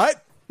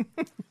 what?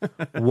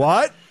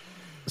 What?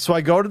 So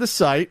I go to the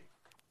site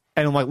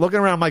and I'm like looking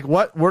around. I'm like,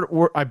 what?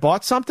 I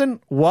bought something?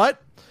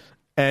 What?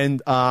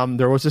 And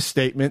there was a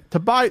statement to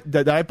buy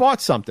that I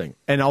bought something,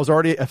 and I was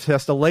already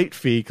assessed a late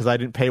fee because I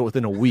didn't pay it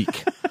within a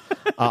week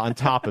on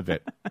top of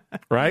it,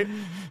 right?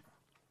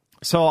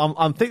 So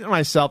I'm thinking to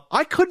myself,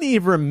 I couldn't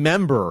even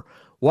remember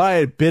what I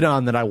had bid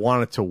on that I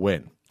wanted to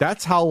win.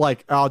 That's how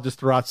I'll just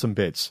throw out some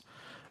bids.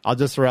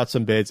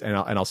 And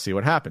I'll see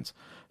what happens.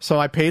 So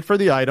I paid for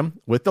the item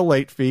with the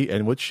late fee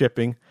and with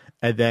shipping,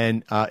 and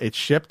then it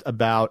shipped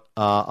about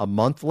a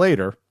month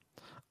later,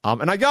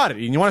 and I got it.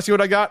 And you want to see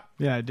what I got?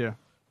 Yeah, I do.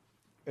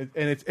 And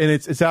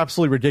it's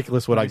absolutely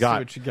ridiculous what I got. See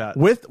what you got.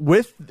 With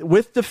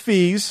the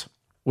fees,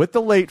 with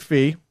the late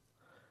fee.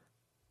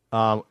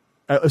 It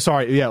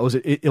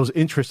was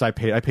interest I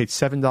paid. I paid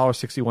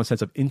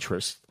 $7.61 of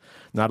interest,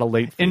 not a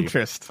late fee.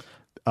 Interest.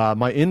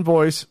 My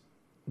invoice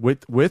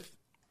with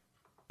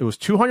it was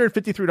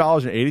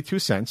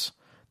 $253.82.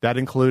 That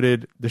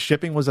included the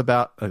shipping was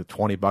about $20,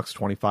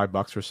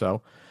 $25 or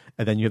so,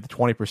 and then you have the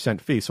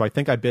 20% fee. So I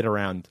think I bid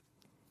around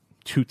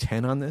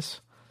 $210 on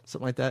this,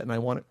 something like that, and I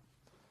won it.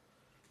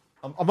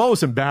 I'm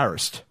almost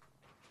embarrassed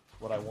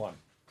what I won.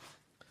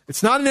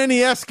 It's not an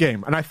NES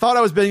game, and I thought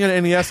I was bidding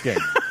an NES game.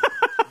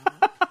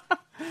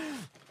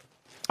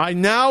 I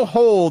now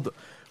hold,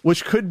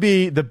 which could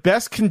be the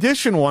best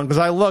condition one, because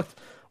I looked,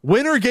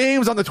 Winter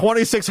Games on the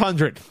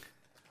 2600.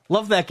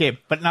 Love that game,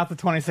 but not the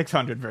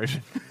 2600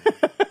 version.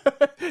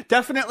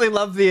 Definitely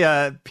love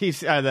the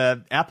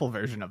the Apple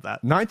version of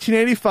that.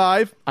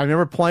 1985. I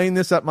remember playing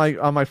this on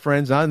my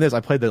friends. Not in this. I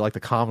played the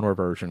Commodore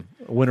version,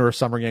 Winter or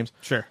Summer Games.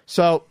 Sure.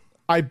 So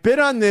I bid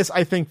on this.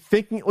 I think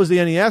thinking it was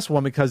the NES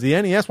one because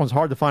the NES one's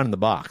hard to find in the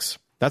box.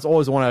 That's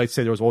always the one I'd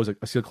say there was always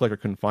a sealed collector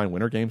couldn't find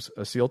Winter Games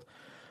sealed.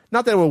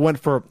 Not that it went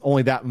for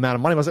only that amount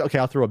of money. I was like, okay,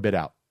 I'll throw a bid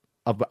out.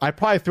 I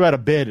probably threw out a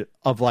bid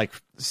of like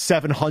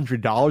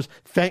 $700.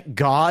 Thank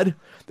God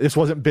this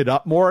wasn't bid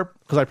up more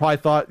because I probably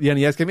thought the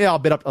NES game, I'll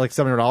bid up like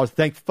 $700.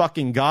 Thank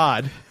fucking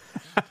God.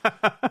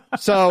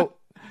 So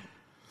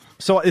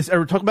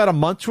we're talking about a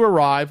month to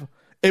arrive.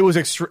 It was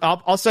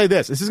I'll say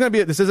this. This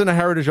isn't a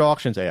Heritage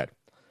Auctions ad.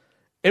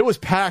 It was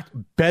packed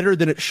better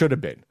than it should have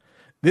been.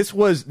 This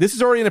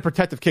is already in a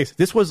protective case.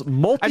 This was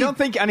I don't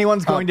think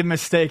anyone's going to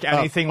mistake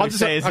anything we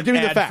say as an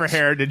ad for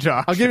Heritage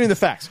Auctions. I'll give you the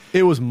facts.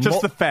 It was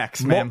just the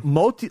facts, man.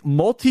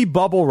 Multi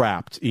bubble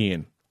wrapped,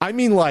 Ian. I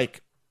mean,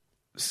 like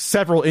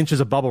several inches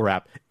of bubble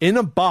wrap in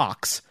a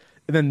box,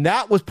 and then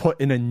that was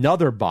put in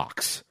another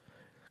box.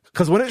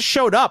 Because when it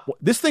showed up,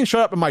 this thing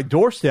showed up on my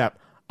doorstep.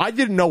 I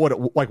didn't know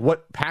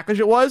what package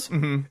it was.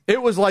 Mm-hmm.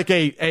 It was like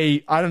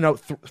a I don't know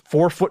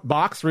 4 foot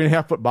box,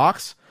 3.5 foot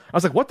box. I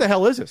was like, what the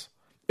hell is this?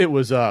 It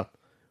was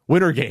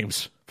Winter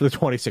Games for the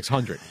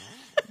 2600.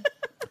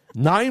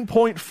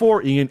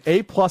 9.4 Ian,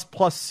 A++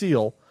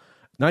 seal,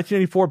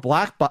 1984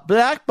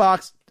 black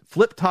box,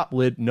 flip top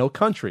lid, no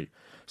country.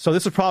 So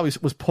this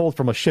was pulled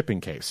from a shipping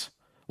case,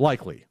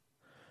 likely.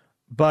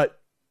 But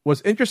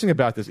what's interesting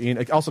about this, Ian,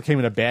 it also came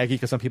in a baggie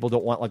because some people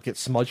don't want get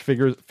smudge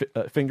fingers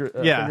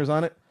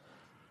on it.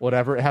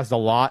 Whatever, it has the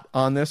lot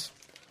on this.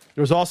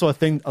 There was also a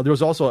thing. There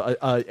was also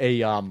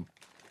a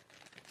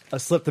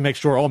slip to make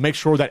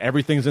sure that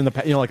everything's in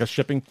the like a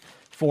shipping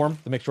form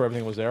to make sure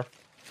everything was there.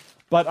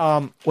 But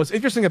what's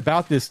interesting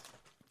about this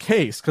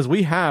case, because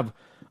we have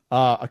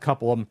a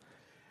couple of them,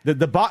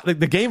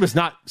 the game is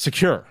not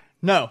secure.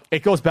 No,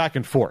 it goes back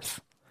and forth.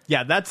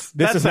 Yeah, this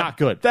is not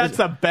good. That's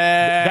a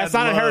bad. That's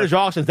not a Heritage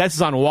Auctions. That's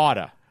on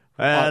WATA.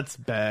 That's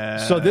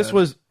bad. So this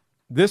was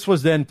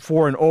then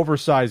for an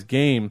oversized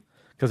game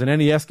because an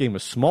NES game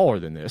was smaller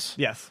than this.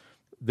 Yes.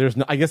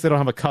 I guess they don't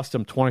have a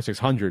custom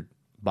 2600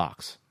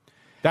 box.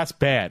 That's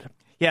bad.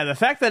 Yeah, the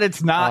fact that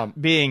it's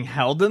not being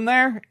held in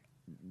there.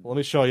 Let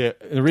me show you.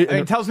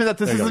 It tells me that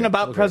this isn't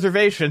about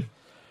preservation.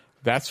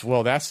 That's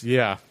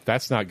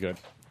not good.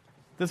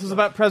 This is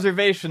about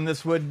preservation.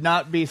 This would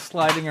not be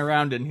sliding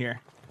around in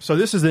here. So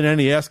this is an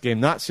NES game,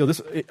 not sealed. This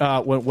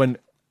when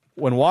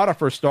WATA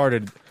first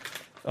started,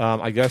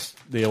 I guess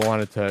they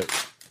wanted to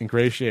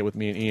ingratiate with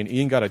me and Ian.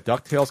 Ian got a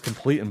DuckTales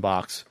complete in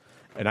box,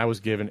 and I was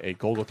given a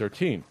Golgo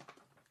 13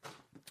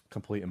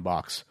 complete in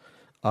box.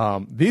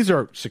 These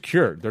are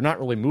secured. They're not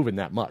really moving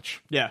that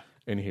much. Yeah.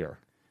 In here.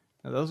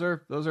 Now those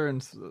are in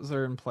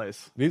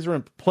place. These are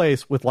in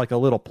place with like a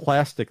little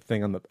plastic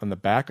thing on the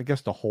back, I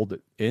guess, to hold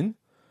it in.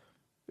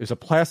 There's a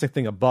plastic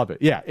thing above it.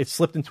 Yeah, it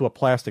slipped into a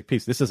plastic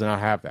piece. This does not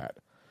have that.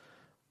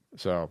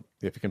 So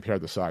if you compare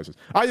the sizes,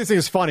 I just think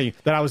it's funny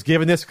that I was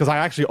given this because I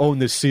actually own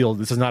this sealed.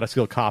 This is not a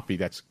sealed copy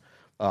that's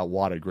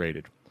WATA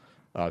graded.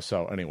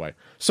 So anyway,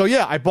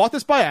 yeah, I bought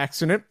this by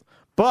accident,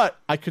 but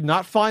I could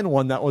not find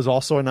one that was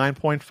also a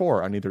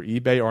 9.4 on either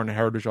eBay or on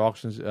Heritage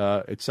Auctions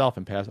itself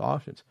in past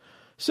auctions.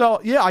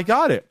 So yeah, I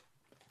got it,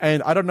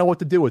 and I don't know what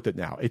to do with it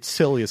now. It's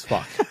silly as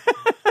fuck.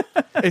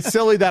 It's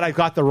silly that I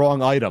got the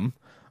wrong item.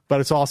 But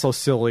it's also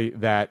silly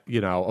that,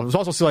 it was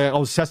also silly I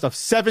was assessed a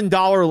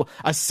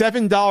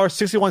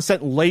 $7.61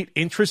 late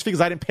interest fee because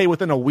I didn't pay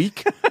within a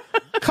week.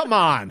 Come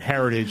on,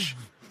 Heritage.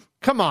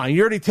 Come on.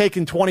 You're already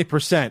taking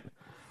 20%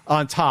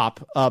 on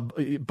top,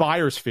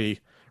 buyer's fee.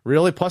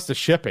 Really? Plus the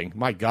shipping.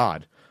 My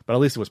God. But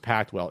at least it was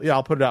packed well. Yeah,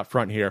 I'll put it out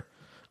front here.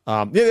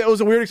 It was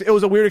a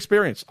weird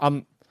experience.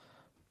 I'm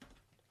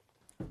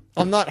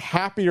not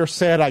happy or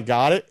sad I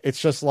got it.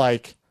 It's just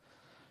like,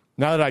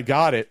 now that I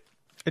got it.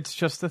 It's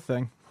just a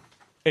thing.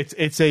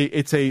 It's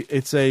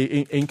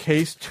a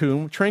encased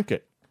tomb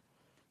trinket.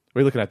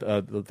 Are you looking at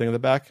the thing in the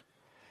back?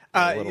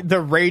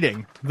 The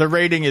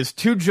rating is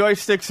 2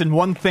 joysticks and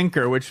 1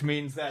 thinker, which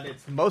means that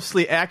it's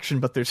mostly action,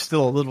 but there's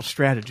still a little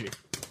strategy.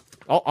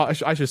 I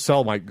should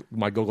sell my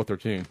Golgo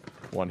 13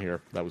 one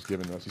here that was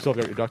given to us. You still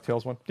got your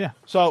DuckTales one? Yeah.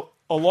 So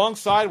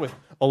alongside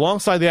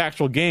the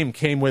actual game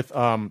came with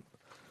the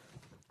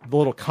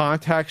little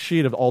contact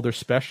sheet of all their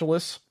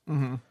specialists.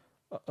 Mm-hmm.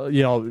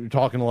 You're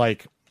talking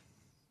like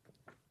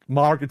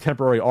modern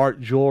contemporary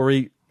art,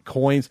 jewelry,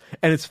 coins.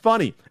 And it's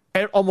funny.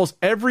 Almost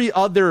every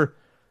other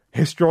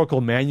historical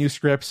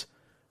manuscripts,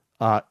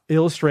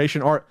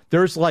 illustration art,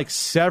 there's like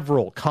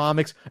several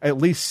comics, at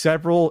least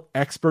several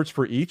experts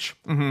for each.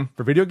 Mm-hmm.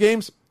 For video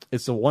games,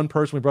 it's the one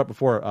person we brought up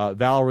before,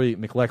 Valerie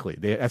McLeckley.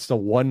 That's the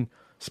one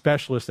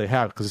specialists they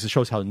have, because it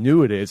shows how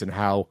new it is and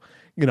how,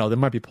 you know, they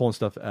might be pulling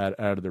stuff out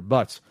of their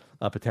butts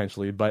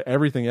potentially. But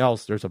everything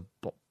else, there's a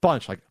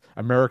bunch, like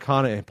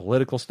Americana and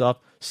political stuff,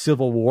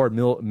 Civil War,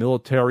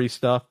 military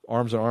stuff,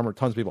 Arms and Armor,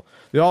 tons of people.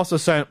 They also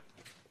sent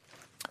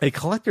a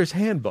collector's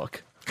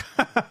handbook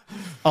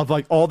of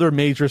like all their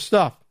major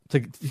stuff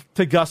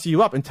to gussy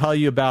you up and tell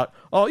you about,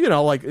 oh, you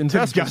know, like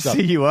investment stuff.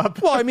 Gussy you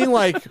up? Well, I mean,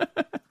 like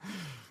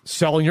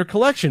selling your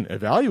collection,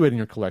 evaluating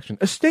your collection,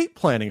 estate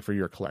planning for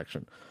your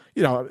collection.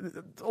 You know,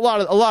 a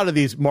lot of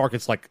these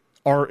markets, like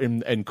art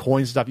and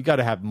coin stuff, you got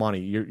to have money.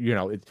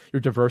 You're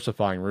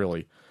diversifying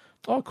really.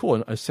 Oh, cool.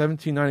 A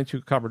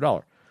 1792 copper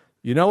dollar.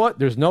 You know what?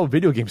 There's no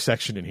video game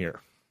section in here.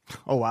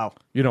 Oh, wow.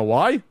 You know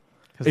why?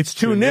 It's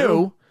too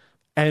new,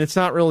 and it's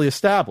not really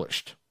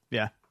established.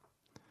 Yeah.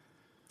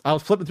 I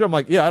was flipping through. I'm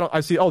like, yeah, I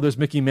see. Oh, there's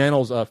Mickey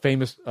Mantle's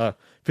famous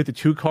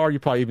 52 card.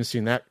 You've probably even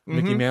seen that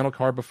Mickey Mantle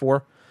card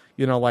before.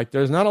 You know, like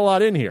there's not a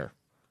lot in here.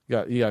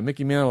 You got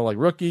Mickey Mantle like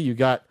rookie. You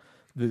got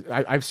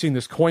I've seen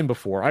this coin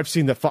before. I've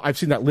seen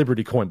that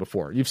Liberty coin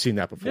before. You've seen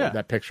that before. Yeah.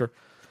 That picture.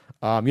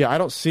 I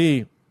don't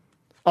see.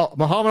 Oh,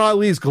 Muhammad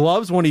Ali's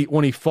gloves when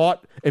he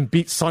fought and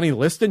beat Sonny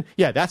Liston.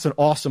 Yeah, that's an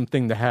awesome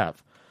thing to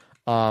have.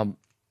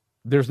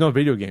 There's no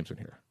video games in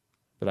here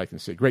that I can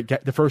see.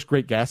 The first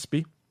Great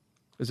Gatsby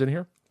is in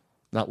here,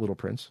 not Little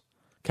Prince.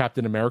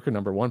 Captain America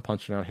 #1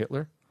 punching out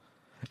Hitler.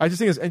 I just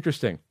think it's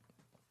interesting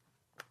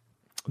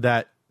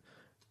that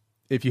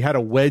if you had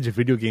to wedge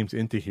video games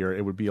into here,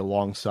 it would be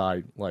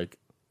alongside like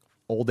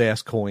old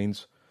ass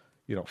coins,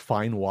 you know,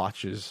 fine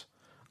watches,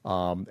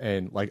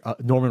 and like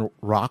Norman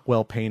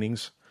Rockwell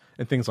paintings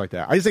and things like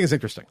that. I just think it's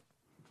interesting,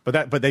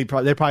 but they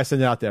probably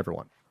send it out to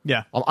everyone.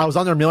 Yeah, I was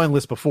on their mailing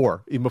list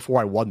before, even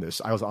before I won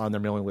this. I was on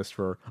their mailing list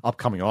for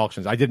upcoming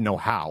auctions. I didn't know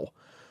how.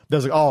 They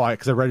was like,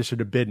 because I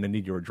registered a bid and I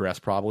need your address.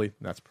 Probably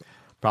that's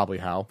probably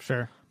how.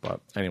 Sure. But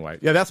anyway,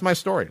 yeah, that's my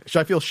story. Should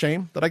I feel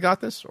shame that I got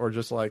this, or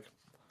just like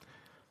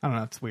I don't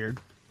know. It's weird.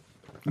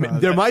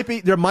 There might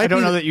be. I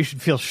don't know that you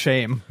should feel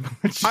shame.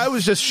 I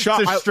was just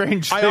shocked. It's a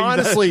strange thing I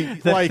honestly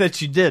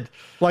that you did.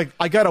 Like,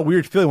 I got a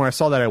weird feeling when I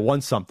saw that I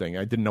won something.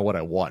 I didn't know what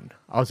I won.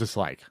 I was just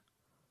like,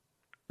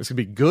 "This could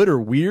be good or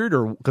weird,"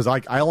 or because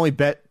I only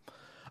bid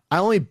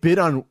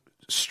on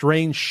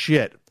strange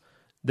shit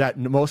that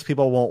most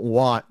people won't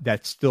want.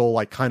 That's still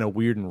like kind of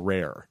weird and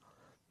rare,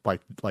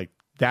 like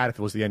that. If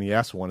it was the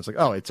NES one, it's like,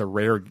 oh, it's a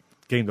rare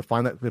game to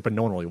find that, but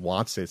no one really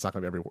wants it. It's not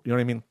going to be everywhere. You know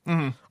what I mean?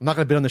 Mm-hmm. I'm not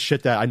going to bid on the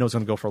shit that I know is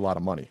going to go for a lot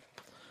of money.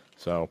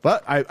 So,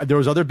 but there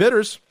was other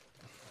bidders.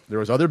 There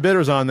was other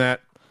bidders on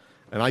that,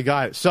 and I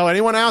got it. So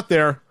anyone out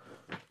there,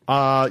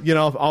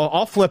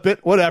 I'll flip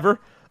it, whatever.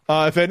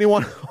 If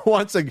anyone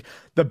wants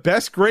the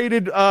best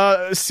graded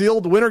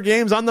sealed winter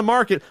games on the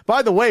market,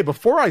 by the way,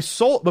 before I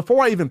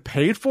even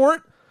paid for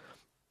it,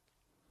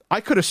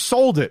 I could have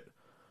sold it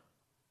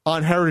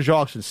on Heritage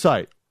Auction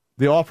site.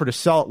 The offer to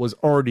sell it was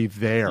already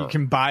there. You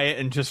can buy it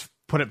and just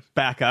put it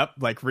back up,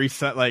 like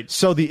reset, like.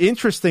 So the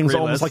interest thing is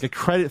almost relist. like a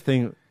credit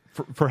thing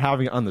for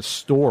having it on the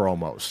store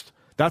almost.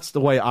 That's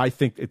the way I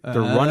think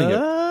they're running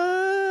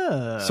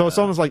it. So it's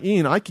almost like,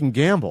 Ian, I can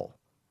gamble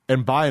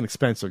and buy an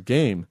expensive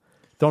game,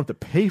 don't have to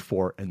pay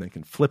for it, and then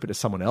can flip it to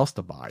someone else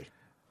to buy.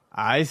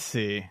 I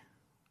see.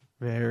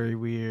 Very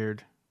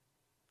weird.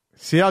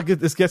 See how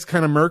this gets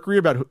kind of murky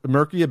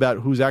about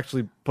who's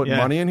actually putting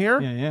money in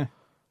here? Yeah.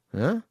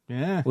 A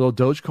little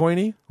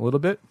Dogecoiny, a little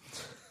bit.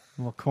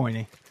 A little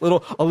coiny.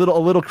 A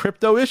little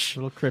crypto-ish. A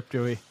little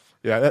crypto-y.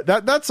 Yeah,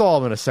 that's all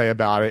I'm going to say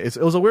about it.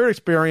 It was a weird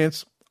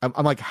experience.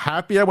 I'm like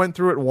happy I went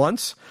through it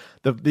once.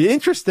 The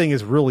interest thing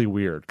is really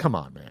weird. Come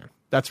on, man.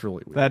 That's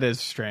really weird. That is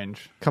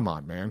strange. Come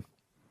on, man.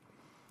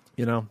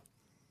 You know,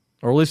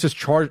 or at least just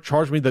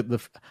charge me how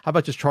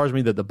about just charge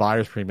me the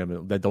buyer's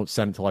premium that don't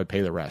send until I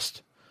pay the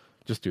rest.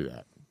 Just do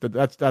that.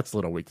 That's a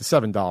little weak. The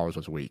 $7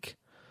 was weak.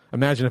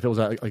 Imagine if it was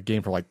a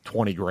game for like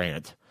 $20,000.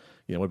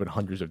 You know, it would have been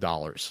hundreds of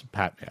dollars.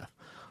 Pat math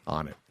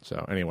on it.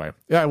 So anyway,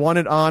 yeah, I won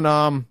it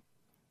on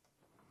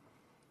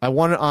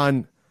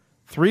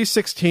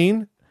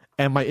 3/16,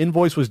 and my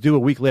invoice was due a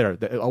week later.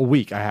 A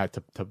week I had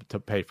to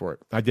pay for it.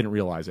 I didn't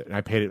realize it, and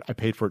I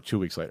paid for it 2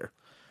 weeks later.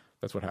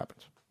 That's what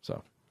happened.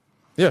 So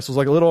yeah, so it was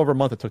like a little over a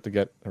month it took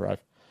to arrive.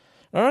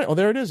 All right, well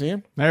there it is,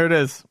 Ian. There it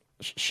is.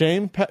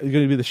 Shame. You're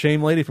going to be the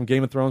shame lady from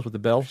Game of Thrones with the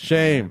bell.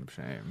 Shame.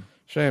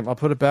 I'll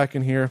put it back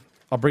in here.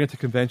 I'll bring it to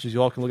conventions.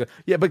 You all can look at.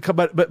 Yeah, but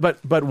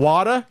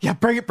WATA. Yeah,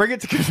 bring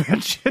it to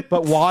convention.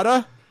 But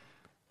WATA,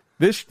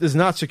 this is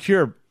not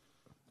secure,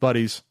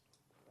 buddies.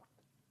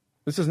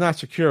 This is not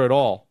secure at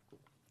all.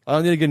 I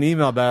don't need to get an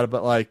email about it,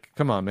 but like,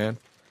 come on, man.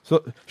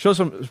 So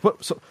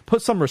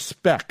put some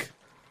respect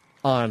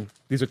on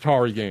these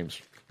Atari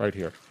games right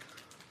here.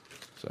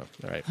 So,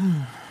 all right.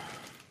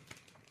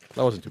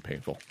 That wasn't too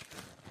painful.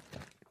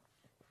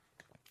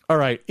 All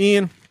right,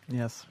 Ian.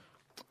 Yes.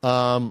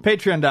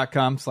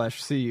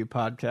 Patreon.com/CU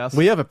podcast.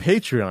 We have a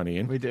Patreon,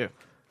 Ian. We do.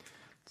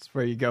 That's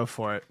where you go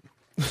for it.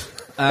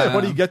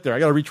 What do you get there? I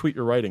got to retweet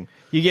your writing.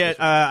 You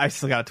get, I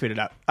still got to tweet it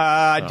out.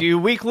 I do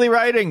weekly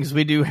writings.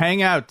 We do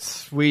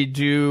hangouts. We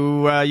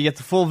do, you get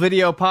the full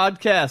video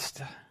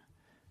podcast.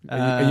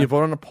 And you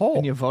vote on a poll.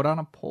 And you vote on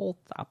a poll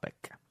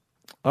topic.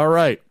 All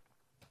right.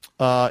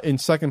 In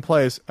second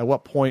place, at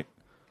what point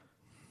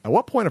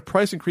of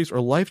price increase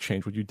or life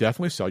change would you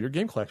definitely sell your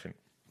game collection?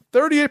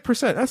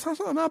 38%. That's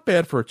not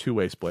bad for a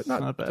two-way split.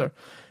 Not bad.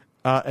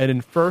 And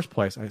in first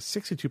place, I have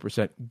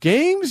 62%.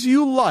 Games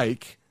you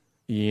like,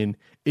 Ian,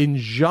 in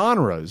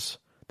genres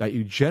that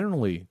you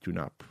generally do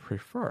not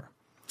prefer.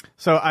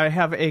 So I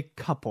have a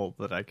couple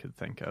that I could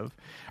think of.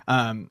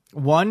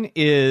 One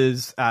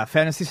is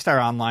Phantasy Star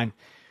Online.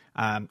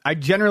 I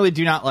generally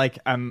do not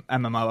like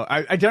MMO.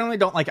 I generally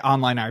don't like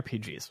online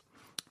RPGs.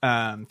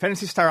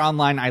 Phantasy Star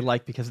Online I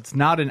like because it's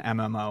not an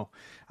MMO.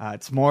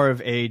 It's more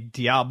of a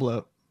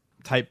Diablo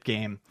type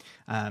game.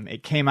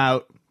 It came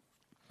out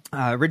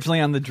originally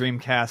on the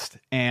Dreamcast,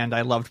 and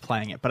I loved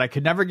playing it. But I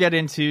could never get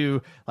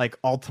into like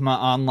Ultima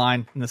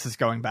Online, and this is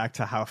going back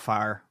to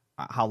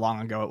how long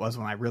ago it was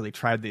when I really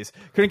tried these.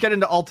 Couldn't get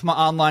into Ultima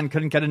Online,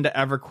 couldn't get into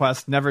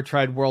EverQuest, never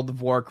tried World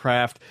of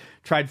Warcraft,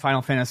 tried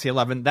Final Fantasy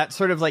XI. That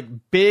sort of like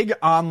big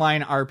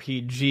online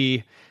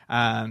RPG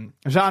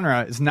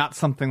genre is not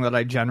something that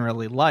I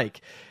generally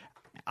like.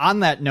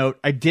 On that note,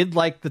 I did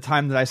like the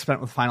time that I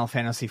spent with Final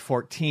Fantasy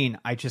XIV.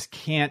 I just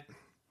can't...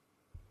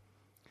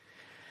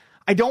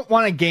 I don't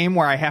want a game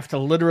where I have to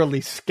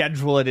literally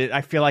schedule it.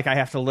 I feel like I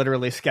have to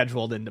literally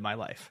schedule it into my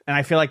life. And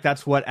I feel like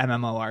that's what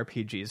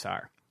MMORPGs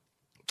are.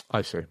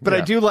 I see. But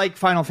I do like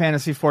Final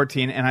Fantasy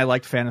XIV, and I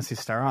liked Phantasy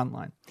Star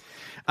Online.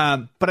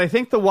 But I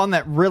think the one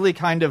that really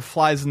kind of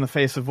flies in the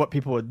face of what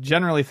people would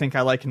generally think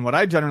I like and what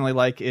I generally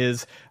like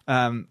is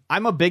I'm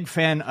a big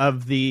fan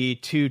of the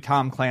two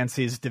Tom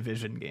Clancy's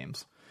Division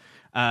games.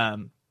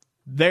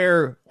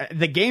 The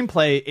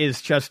gameplay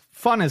is just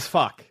fun as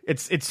fuck.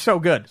 It's so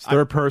good. It's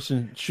third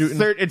person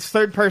shooting. It's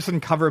third person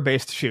cover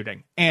based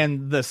shooting,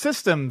 and the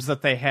systems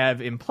that they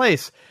have in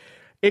place,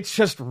 it's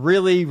just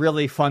really,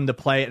 really fun to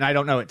play. And I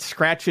don't know, it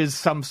scratches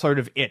some sort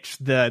of itch.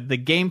 The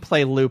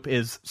gameplay loop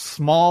is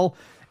small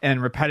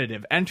and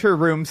repetitive. Enter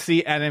room,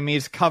 see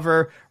enemies,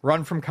 cover,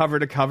 run from cover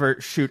to cover,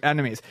 shoot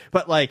enemies.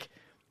 But like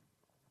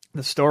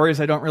the stories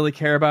I don't really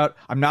care about.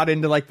 I'm not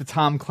into like the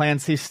Tom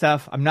Clancy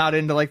stuff. I'm not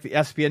into like the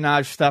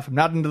espionage stuff. I'm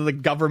not into the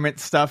government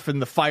stuff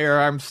and the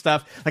firearms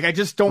stuff. Like I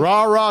just don't...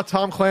 Rah,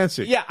 Tom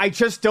Clancy. Yeah, I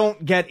just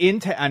don't get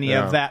into any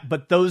of that.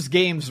 But those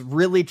games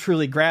really,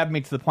 truly grabbed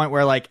me to the point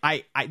where like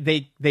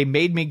they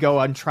made me go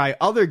and try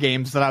other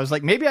games that I was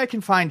like, maybe I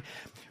can find...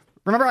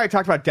 Remember I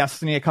talked about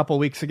Destiny a couple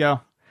weeks ago?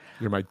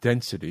 You're my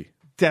density.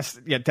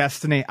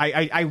 Destiny.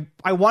 I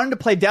wanted to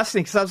play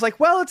Destiny because I was like,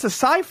 well, it's a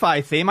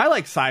sci-fi theme. I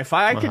like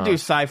sci-fi. I can do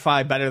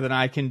sci-fi better than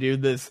I can do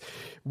this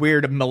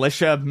weird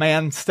militia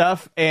man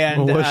stuff.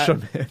 And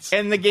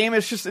and the game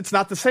is just, it's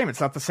not the same.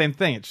 It's not the same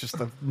thing. It's just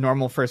a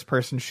normal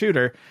first-person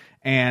shooter.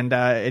 And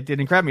it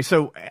didn't grab me.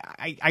 So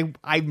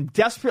I'm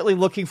desperately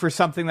looking for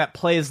something that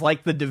plays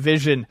like The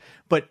Division,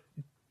 but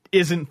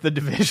isn't The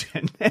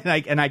Division,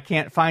 and I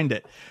can't find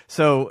it.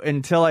 So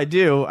until I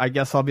do, I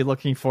guess I'll be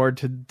looking forward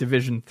to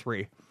Division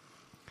 3.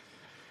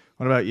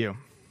 What about you?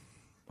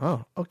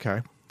 Oh,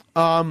 okay.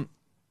 A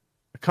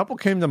couple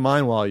came to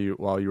mind while you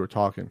were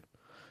talking.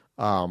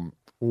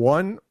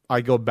 One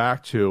I go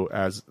back to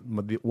as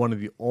one of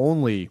the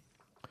only,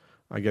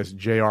 I guess,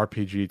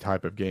 JRPG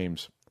type of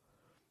games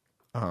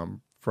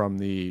from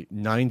the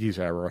 90s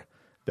era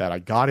that I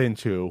got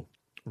into,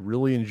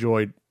 really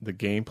enjoyed the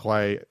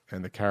gameplay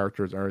and the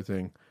characters and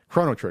everything.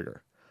 Chrono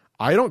Trigger.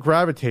 I don't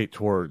gravitate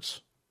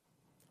towards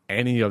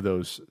any of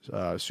those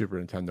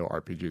Super Nintendo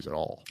RPGs at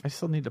all. I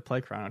still need to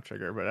play Chrono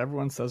Trigger, but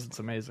everyone says it's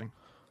amazing.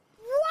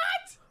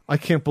 What? I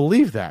can't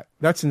believe that.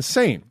 That's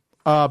insane.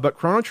 But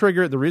Chrono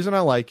Trigger, the reason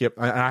I like it,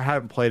 and I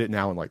haven't played it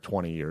now in like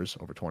 20 years,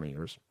 over 20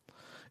 years,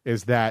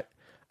 is that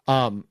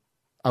I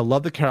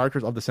love the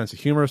characters, I love the sense of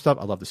humor stuff,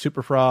 I love the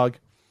Super Frog,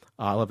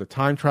 I love the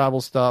time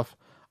travel stuff.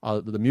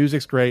 The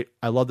music's great.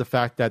 I love the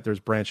fact that there's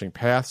branching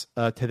paths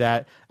to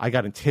that. I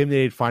got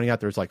intimidated finding out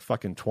there's like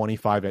fucking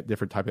 25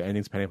 different type of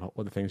endings depending on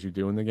what the things you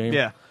do in the game.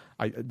 Yeah,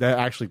 that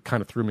actually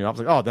kind of threw me off. I was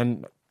like, oh,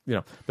 then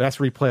but that's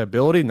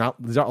replayability. Not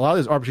a lot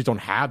of these RPGs don't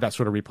have that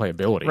sort of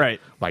replayability, right?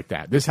 Like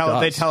that. They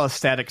tell a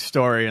static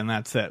story and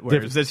that's it.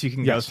 Whereas this, you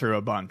can go through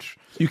a bunch.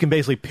 You can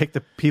basically pick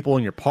the people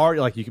in your party.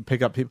 Like you can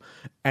pick up people,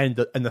 and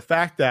the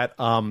fact that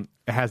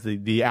it has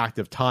the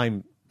active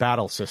time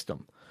battle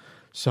system.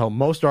 So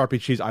most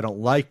RPGs I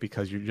don't like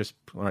because you're just,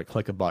 all right,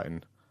 click a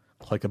button,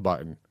 click a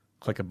button,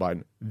 click a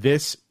button.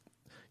 This,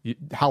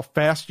 how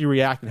fast you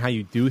react and how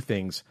you do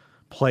things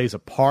plays a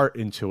part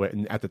into it.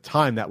 And at the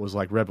time, that was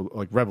like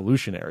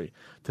revolutionary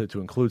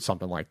to include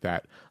something like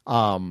that.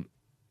 And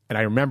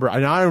I remember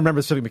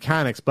specific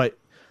mechanics, but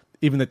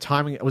even the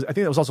timing, I think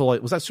it was also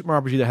like, was that Super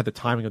Mario RPG that had the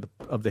timing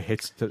of the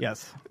hits?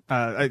 Yes.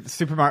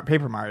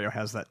 Paper Mario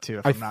has that too,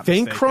 if I'm not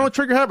think mistaken. Chrono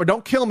Trigger had it, but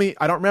don't kill me.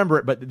 I don't remember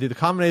it. But the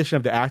combination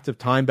of the active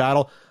time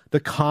battle,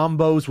 the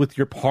combos with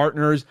your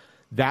partners,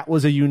 that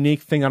was a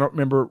unique thing. I don't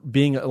remember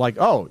being like,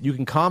 oh, you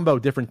can combo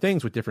different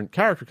things with different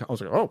characters. I was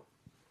like, oh.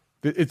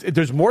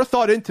 There's more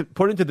thought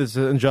put into this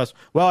than just,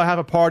 well, I have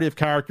a party of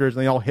characters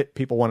and they all hit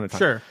people one at a time.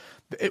 Sure.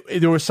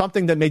 there was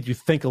something that made you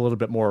think a little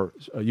bit more,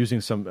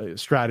 using some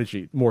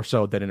strategy more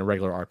so than in a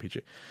regular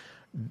RPG.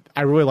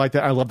 I really like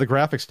that. I love the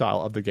graphic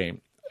style of the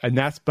game,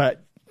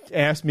 but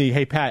ask me,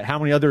 hey Pat, how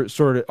many other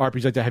sort of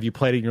RPGs like that have you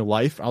played in your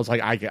life? I was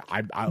like,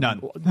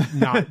 None.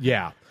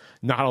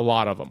 Not a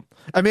lot of them.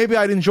 And maybe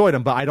I'd enjoyed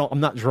them, but I'm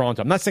not drawn to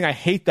them. I'm not saying I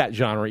hate that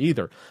genre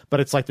either, but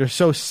it's like they're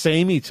so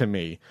samey to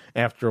me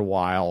after a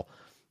while.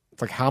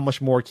 It's like, how much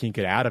more can you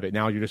get out of it?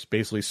 Now you're just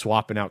basically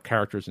swapping out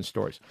characters and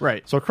stories.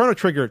 Right. So Chrono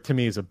Trigger to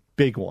me is a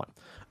big one.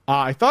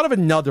 I thought of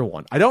another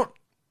one.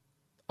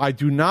 I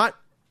do not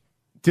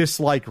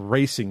dislike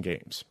racing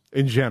games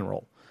in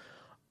general,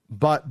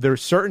 but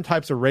there's certain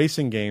types of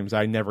racing games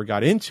I never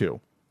got into.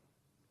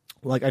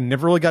 Like, I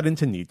never really got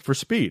into Need for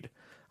Speed.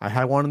 I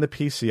had one on the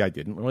PC I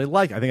didn't really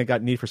like. I think I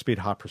got Need for Speed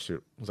Hot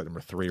Pursuit. It was like number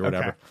 3 or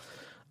whatever.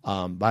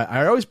 Okay. But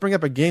I always bring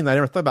up a game that I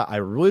never thought about. I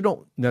really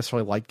don't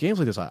necessarily like games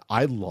like this.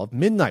 I love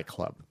Midnight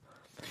Club.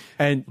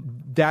 And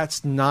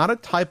that's not a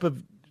type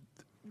of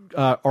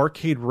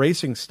arcade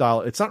racing style.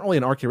 It's not really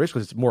an arcade race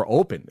because it's more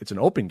open. It's an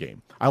open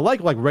game. I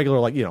like regular,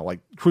 like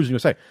Cruising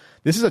USA.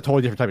 This is a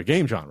totally different type of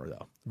game genre,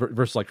 though,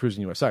 versus like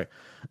Cruising USA.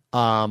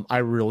 I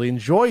really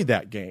enjoyed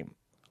that game.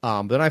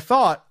 Then I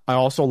thought I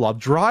also love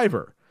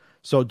Driver.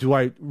 So do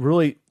I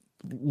really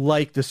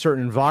like the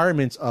certain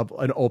environments of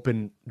an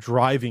open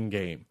driving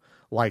game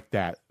like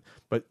that?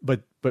 But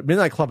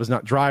Midnight Club is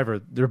not Driver.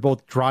 They're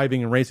both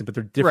driving and racing, but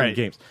they're different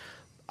games.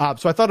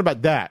 So I thought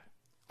about that.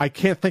 I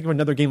can't think of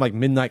another game like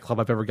Midnight Club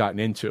I've ever gotten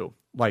into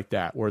like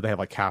that, where they have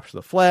like Capture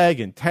the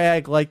Flag and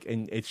Tag,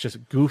 and it's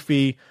just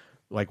goofy,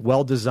 like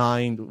well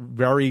designed,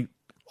 very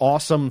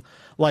awesome,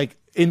 like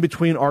in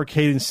between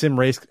arcade and sim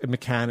race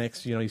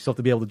mechanics. You still have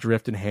to be able to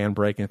drift and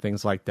handbrake and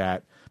things like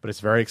that. But it's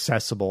very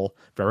accessible,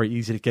 very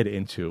easy to get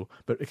into,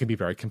 but it can be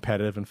very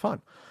competitive and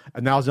fun.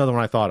 And that was another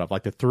one I thought of,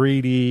 like the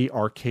 3D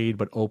arcade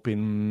but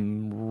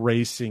open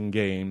racing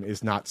game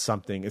is not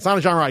something. It's not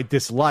a genre I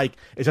dislike.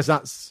 It's just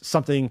not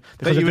something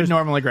that you would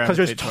normally gravitate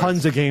because there's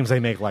tons of games they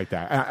make like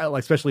that,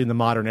 like, especially in the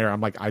modern era.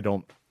 I'm like, I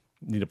don't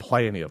need to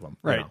play any of them.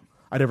 Right.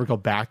 I never go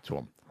back to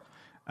them.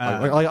 I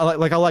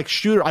like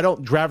shooter. I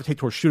don't gravitate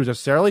towards shooters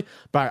necessarily,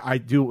 but I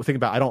do think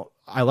about.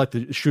 I like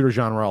the shooter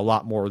genre a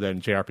lot more than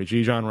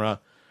JRPG genre.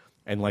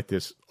 And like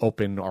this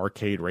open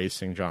arcade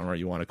racing genre,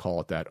 you want to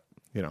call it that,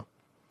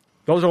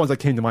 those are ones that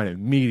came to mind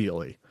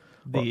immediately.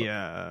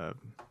 The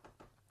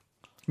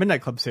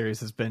Midnight Club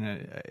series has been,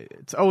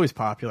 it's always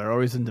popular,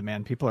 always in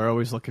demand. People are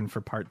always looking for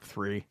part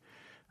 3.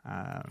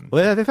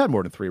 Well, they've had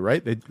more than 3,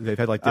 right? They've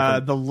had like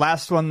different... the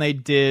last one they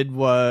did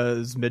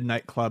was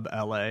Midnight Club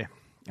LA.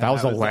 That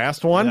was the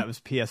last one? That was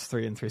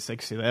PS3 and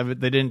 360.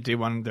 They didn't do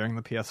one during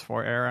the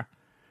PS4 era.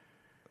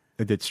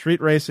 They did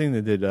Street Racing.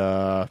 They did...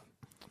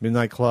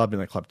 Midnight Club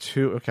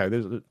 2. Okay,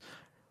 well,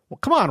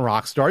 come on,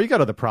 Rockstar. You got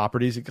other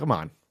properties. Come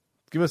on.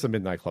 Give us a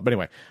Midnight Club. But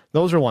anyway,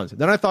 those are ones.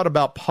 Then I thought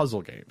about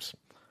puzzle games.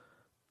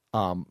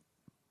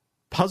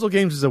 Puzzle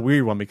games is a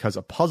weird one because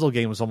a puzzle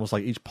game is almost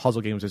like each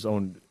puzzle game is its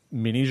own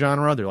mini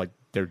genre.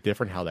 They're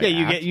different how they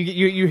act.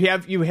 You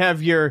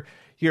have your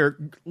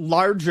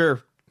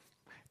larger.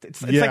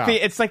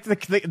 It's like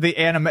the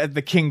anime,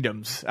 the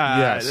kingdoms,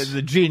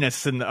 the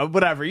genus, and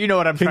whatever. You know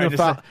what I'm trying to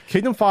say.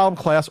 Kingdom, phylum,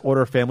 class,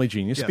 order, family,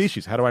 genus, yes.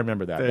 species. How do I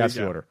remember that? That's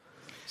the order.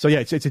 So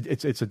yeah,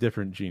 it's a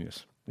different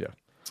genus. Yeah,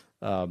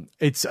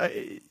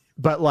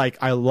 but like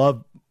I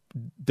love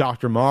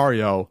Dr.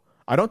 Mario.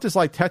 I don't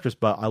dislike Tetris,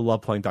 but I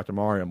love playing Dr.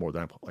 Mario more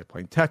than I like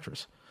playing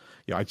Tetris.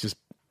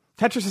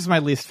 Tetris is my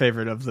least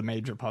favorite of the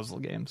major puzzle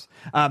games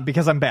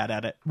because I'm bad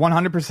at it.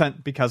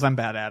 100% because I'm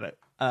bad at it.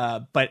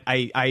 But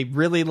I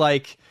really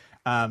like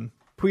Puyo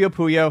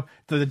Puyo.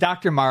 The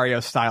Dr. Mario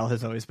style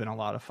has always been a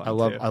lot of fun. I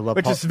love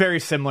which is very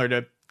similar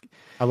to.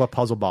 I love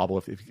Puzzle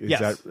Bobble.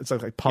 It's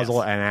like puzzle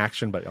yes. and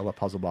action, but I love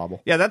Puzzle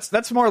Bobble. Yeah,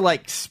 that's more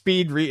like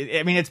speed.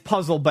 I mean, it's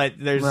puzzle, but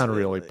there's not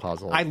really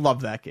puzzle. I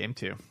love that game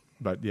too.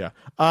 But yeah,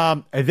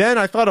 and then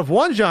I thought of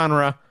one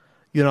genre.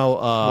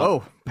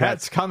 Whoa,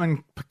 Pat's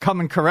coming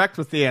correct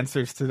with the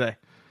answers today.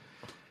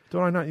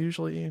 Don't I not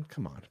usually, Ian?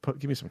 Come on,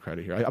 give me some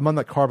credit here. I'm on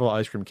that caramel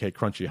ice cream cake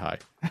crunchy high.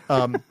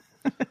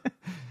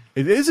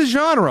 It is a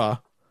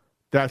genre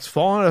that's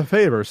fallen out of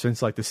favor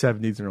since like the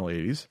 70s and early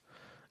 80s.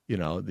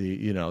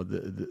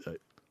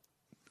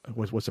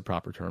 What's the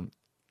proper term?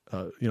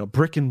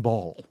 Brick and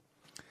ball,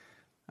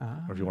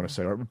 or if you want to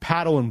say, or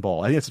paddle and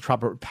ball. I think it's a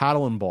proper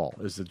paddle and ball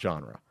is the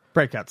genre.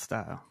 Breakout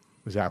style.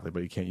 Exactly,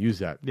 but you can't use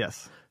that.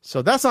 Yes.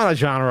 So that's not a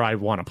genre I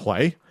want to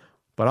play,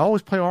 but I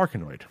always play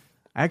Arkanoid.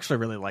 I actually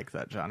really like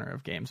that genre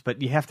of games,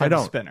 but you have to have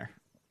a spinner.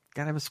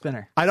 Gotta have a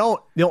spinner. I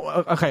don't.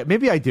 Okay,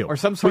 maybe I do. Or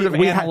some sort of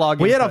analog.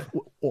 We had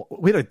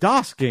a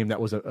DOS game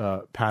that was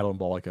a paddle and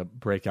ball, like a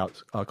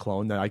breakout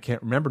clone that I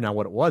can't remember now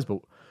what it was, but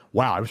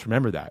wow, I just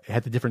remember that. It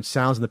had the different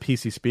sounds in the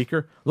PC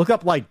speaker. Look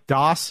up like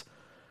DOS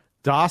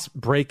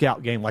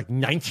breakout game, like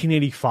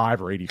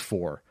 1985 or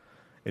 84.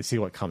 And see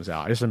what comes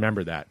out. I just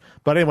remember that.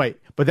 But anyway,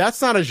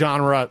 that's not a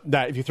genre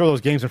that if you throw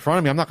those games in front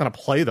of me, I'm not going to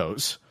play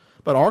those.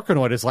 But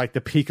Arkanoid is like the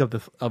peak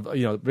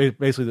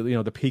basically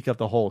the peak of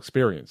the whole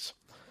experience.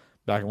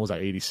 Back in, what was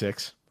that,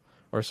 86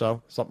 or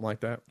so, something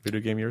like that. Video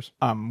game years.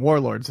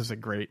 Warlords is a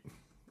great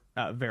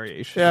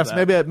variation. Yes,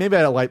 of that. maybe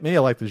I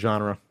like the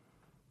genre.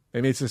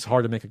 Maybe it's just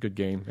hard to make a good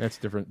game. That's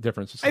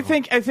difference. I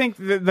think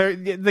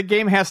the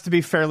game has to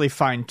be fairly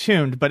fine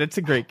tuned, but it's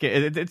a great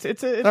game. It's a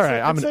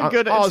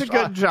good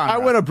genre. I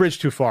went a bridge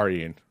too far,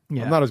 Ian.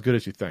 Yeah. I'm not as good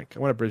as you think. I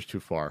went a bridge too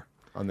far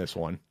on this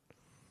one.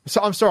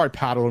 So I'm sorry,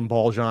 paddle and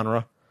ball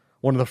genre.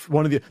 One of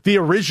the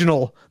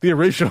original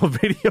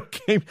video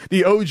game,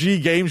 the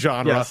OG game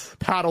genre, yes.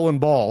 Paddle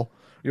and ball,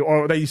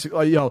 or they used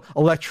to,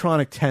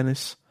 electronic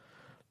tennis.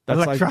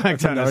 That's electronic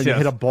tennis. You yes.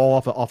 hit a ball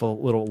off a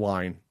little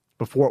line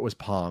before it was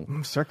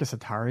Pong. Circus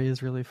Atari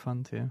is really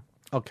fun too.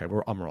 Okay,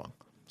 I'm wrong.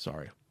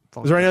 Sorry.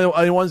 Is there any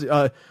other ones?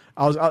 It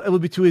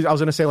would be too easy. I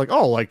was going to say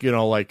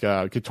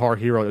Guitar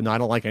Hero. No, I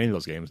don't like any of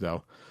those games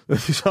though.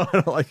 So I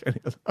don't like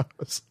any of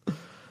those.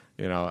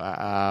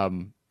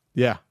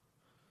 Yeah.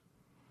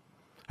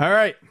 All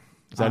right.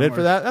 Is that it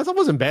for that? That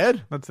wasn't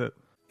bad. That's it.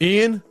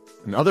 Ian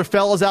and other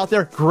fellas out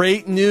there,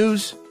 great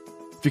news.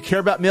 If you care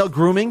about male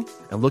grooming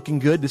and looking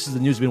good, this is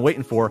the news you've been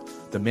waiting for.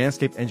 The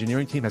Manscaped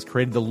engineering team has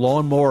created the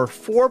Lawnmower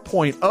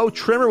 4.0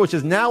 trimmer, which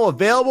is now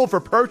available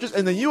for purchase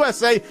in the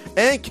USA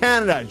and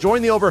Canada.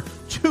 Join the over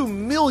 2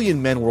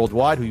 million men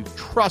worldwide who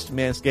trust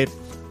Manscaped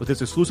with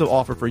this exclusive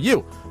offer for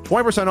you.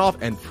 20%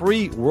 off and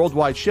free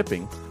worldwide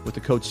shipping with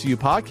the code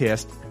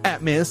CUPodcast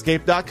at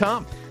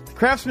manscaped.com.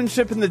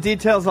 Craftsmanship and the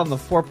details on the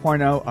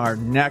 4.0 are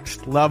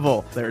next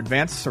level. Their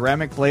advanced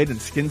ceramic blade and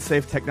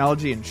skin-safe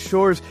technology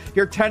ensures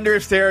your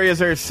tenderest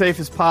areas are as safe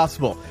as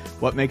possible.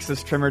 What makes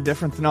this trimmer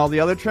different than all the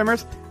other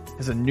trimmers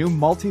is a new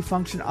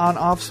multi-function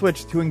on-off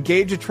switch to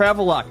engage a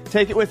travel lock.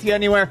 Take it with you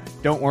anywhere.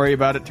 Don't worry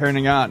about it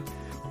turning on.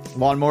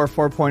 Lawnmower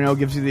 4.0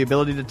 gives you the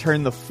ability to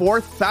turn the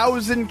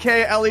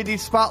 4000K LED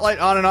spotlight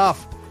on and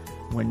off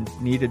when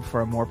needed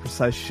for a more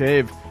precise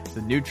shave.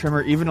 The new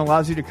trimmer even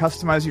allows you to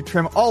customize your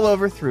trim all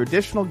over through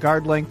additional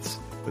guard lengths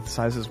with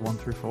sizes 1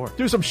 through 4.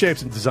 Do some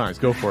shapes and designs.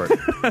 Go for it.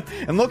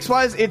 And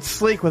looks-wise, it's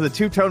sleek with a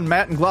two-tone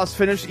matte and gloss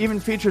finish. Even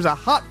features a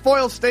hot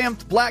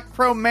foil-stamped black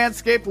chrome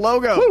Manscaped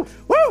logo. Woo!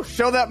 Woo!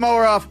 Show that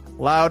mower off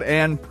loud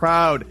and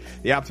proud.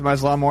 The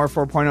Optimized Lawnmower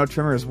 4.0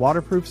 trimmer is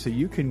waterproof, so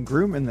you can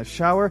groom in the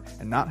shower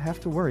and not have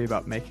to worry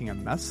about making a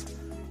mess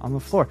on the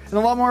floor. And the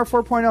Lawnmower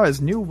 4.0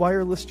 has new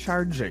wireless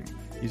charging.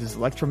 Uses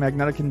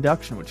electromagnetic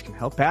induction, which can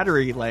help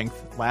battery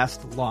length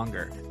last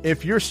longer.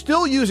 If you're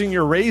still using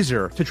your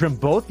razor to trim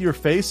both your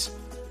face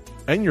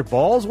and your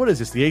balls, what is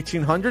this, the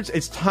 1800s?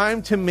 It's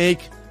time to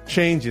make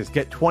changes.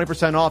 Get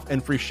 20% off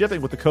and free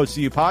shipping with the code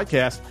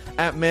CUPodcast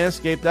at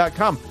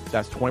manscaped.com.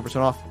 That's 20%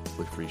 off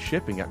with free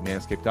shipping at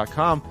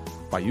manscaped.com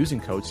by using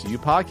code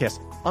CUPodcast.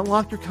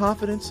 Unlock your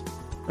confidence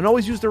and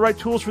always use the right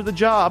tools for the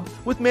job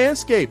with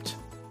Manscaped.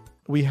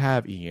 We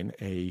have, Ian,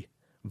 a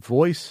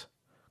voice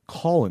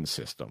call-in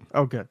system.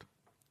 Oh, good.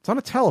 It's on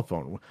a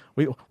telephone.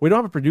 We don't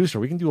have a producer.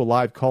 We can do a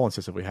live call-in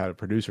system if we had a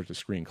producer to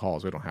screen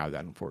calls. We don't have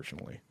that,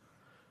 unfortunately.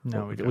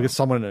 No, we get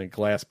someone in a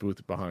glass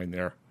booth behind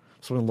there.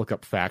 Someone look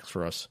up facts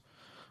for us.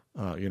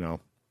 So you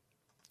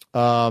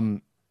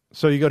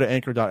go to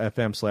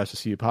anchor.fm/the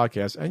CU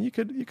podcast, and you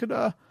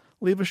could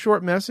leave a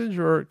short message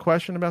or a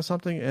question about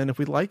something, and if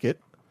we like it,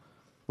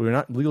 we're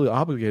not legally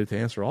obligated to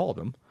answer all of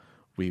them.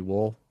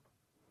 We'll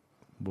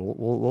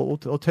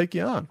take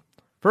you on.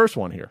 First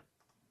one here.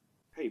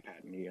 Hey,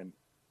 Pat and Ian.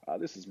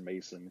 This is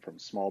Mason from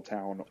small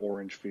town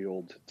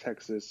Orangefield,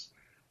 Texas.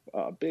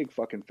 Big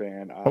fucking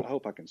fan. I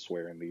hope I can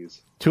swear in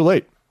these. Too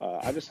late.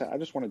 I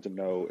just wanted to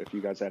know if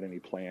you guys had any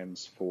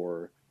plans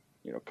for,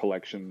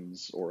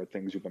 collections or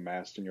things you've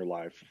amassed in your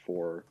life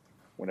for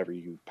whenever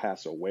you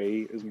pass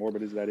away, as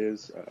morbid as that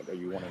is. Are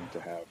you wanting to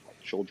have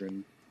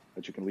children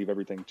that you can leave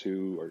everything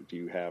to, or do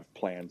you have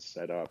plans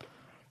set up?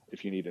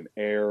 If you need an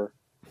heir,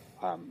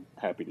 I'm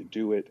happy to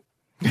do it.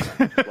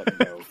 Let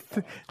me know.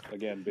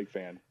 Again, big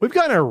fan. We've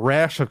gotten a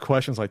rash of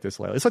questions like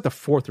this lately. It's like the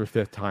fourth or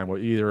fifth time. We're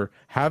either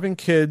having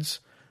kids,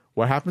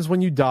 what happens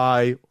when you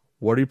die,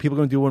 what are people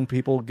going to do when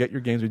people get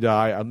your games when you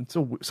die?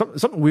 So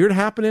something weird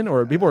happening,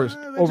 or people are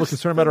over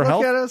concerned about our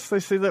health? Look at us. They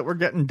see that we're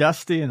getting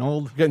dusty and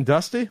old. Getting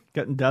dusty?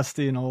 Getting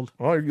dusty and old.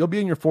 Well, you'll be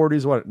in your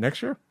 40s, what,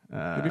 next year?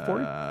 You'll be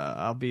 40?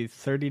 I'll be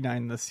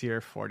 39 this year,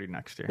 40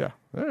 next year.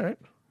 Yeah. All right.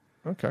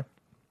 Okay.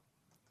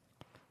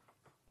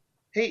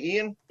 Hey,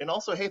 Ian, and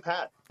also hey,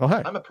 Pat. Oh,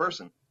 hi. I'm a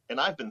person, and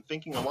I've been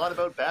thinking a lot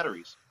about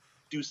batteries.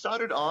 Do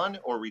soldered on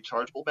or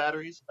rechargeable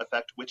batteries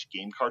affect which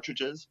game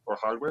cartridges or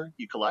hardware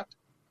you collect?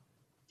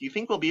 Do you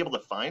think we'll be able to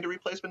find a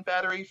replacement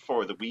battery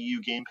for the Wii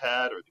U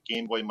gamepad or the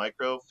Game Boy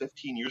Micro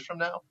 15 years from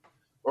now?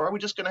 Or are we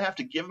just going to have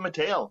to give them a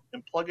tail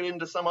and plug it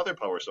into some other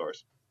power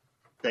source?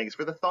 Thanks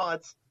for the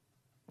thoughts.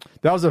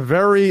 That was a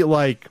very,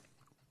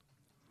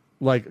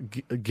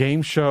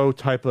 game show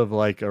type of a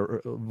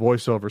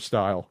voiceover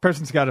style.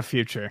 Person's got a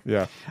future.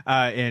 Yeah.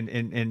 I don't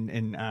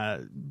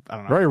know.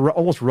 Very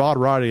almost Rod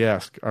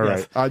Roddy-esque. All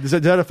Yes. right. Does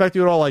that affect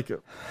you at all?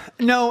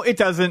 No, it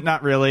doesn't.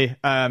 Not really.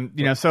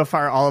 So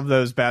far all of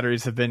those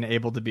batteries have been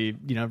able to be,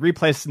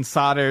 replaced and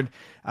soldered.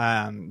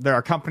 There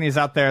are companies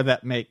out there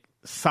that make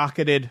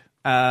socketed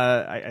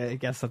I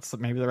guess that's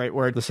maybe the right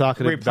word. The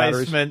socketed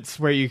batteries. Replacements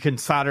where you can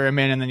solder them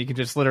in, and then you can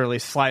just literally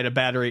slide a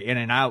battery in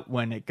and out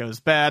when it goes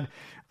bad.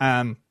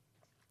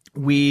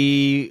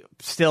 We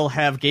still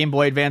have Game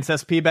Boy Advance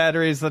SP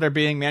batteries that are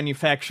being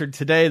manufactured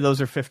today.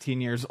 Those are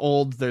 15 years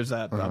old. There's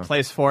a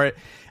place for it.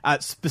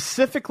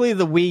 Specifically,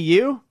 the Wii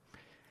U.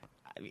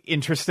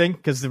 Interesting,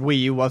 because the Wii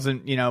U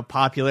wasn't,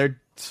 popular.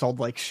 Sold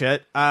like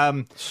shit.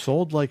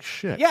 Sold like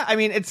shit. Yeah, I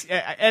mean, it's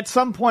at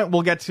some point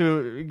we'll get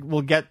to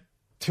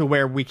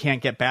where we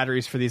can't get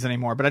batteries for these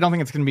anymore. But I don't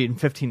think it's going to be in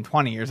 15,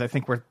 20 years. I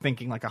think we're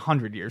thinking like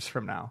 100 years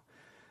from now.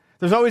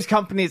 There's always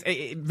companies.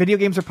 Video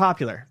games are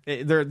popular.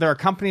 There are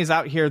companies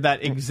out here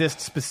that exist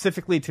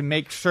specifically to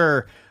make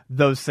sure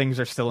those things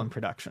are still in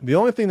production. The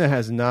only thing that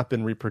has not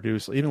been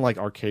reproduced, even like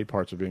arcade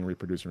parts are being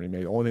reproduced and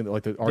remade. The only thing,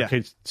 like the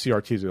arcade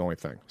CRT is the only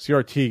thing.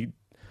 CRT,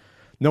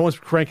 no one's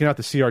cranking out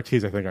the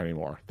CRTs, I think,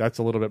 anymore. That's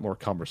a little bit more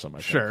cumbersome, I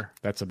think. Sure.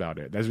 That's about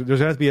it. There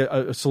has to be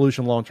a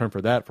solution long term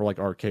for that, for like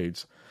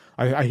arcades.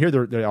 I hear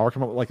they are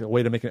coming up with like a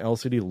way to make an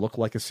LCD look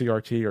like a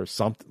CRT or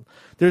something.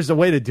 There's a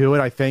way to do it,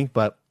 I think,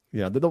 but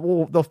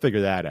they'll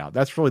figure that out.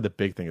 That's really the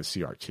big thing is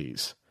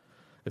CRTs.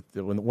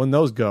 When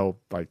those go,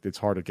 like, it's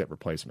hard to get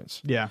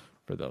replacements. Yeah.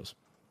 For those.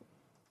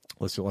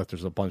 Let's see,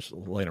 there's a bunch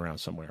laying around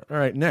somewhere. All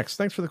right, next.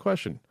 Thanks for the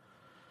question.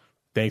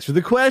 Thanks for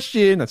the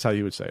question. That's how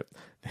you would say it.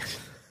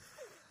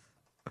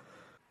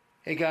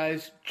 Hey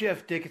guys,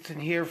 Jeff Dickinson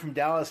here from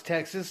Dallas,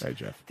 Texas. Hey,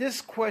 Jeff.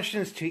 This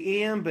question is to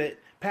Ian, but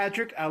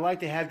Patrick, I'd like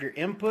to have your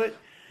input.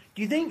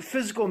 Do you think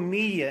physical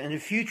media in the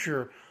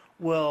future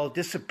will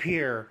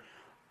disappear?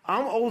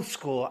 I'm old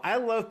school. I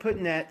love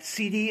putting that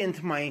CD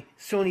into my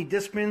Sony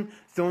Discman,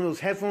 throwing those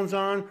headphones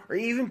on, or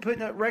even putting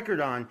that record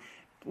on.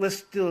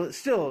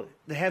 Still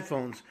the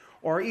headphones,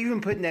 or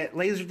even putting that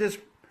Laserdisc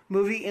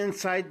movie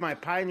inside my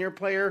Pioneer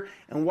player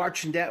and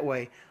watching that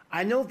way.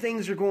 I know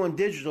things are going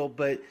digital,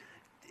 but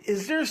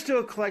is there still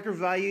a collector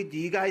value? Do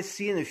you guys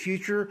see in the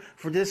future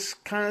for this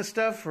kind of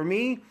stuff? For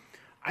me,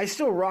 I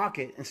still rock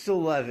it and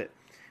still love it.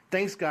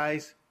 Thanks,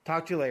 guys.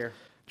 Talk to you later.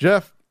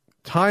 Jeff,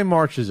 time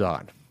marches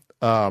on.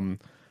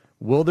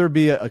 Will there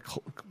be it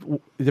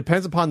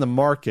depends upon the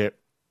market,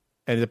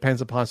 and it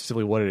depends upon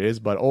specifically what it is,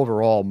 but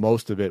overall,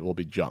 most of it will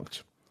be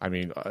junked. I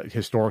mean,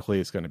 historically,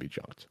 it's going to be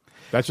junked.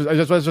 That's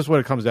just what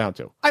it comes down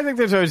to. I think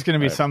there's always going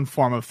to be some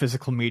form of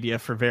physical media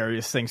for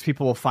various things.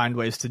 People will find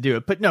ways to do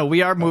it. But no,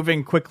 we are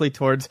moving quickly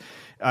towards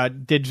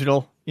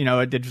digital,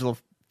 a digital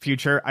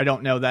future. I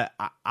don't know that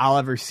I'll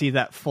ever see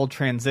that full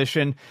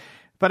transition.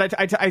 But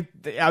I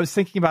was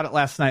thinking about it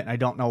last night, and I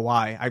don't know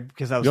why.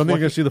 Because I was. You don't think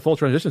you're going to see the full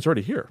transition? It's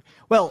already here.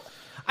 Well,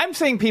 I'm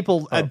saying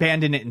people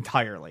abandon it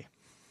entirely.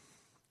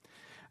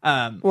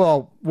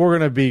 Well, we're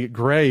going to be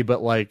gray,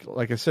 but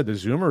like I said, the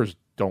Zoomers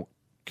don't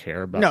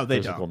care about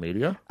physical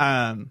media.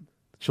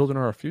 Children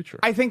are our future.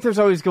 I think there's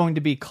always going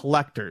to be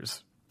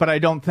collectors, but I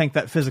don't think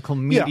that physical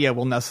media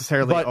will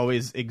necessarily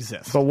always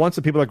exist. But once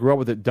the people that grew up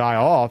with it die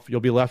off, you'll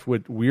be left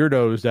with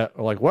weirdos that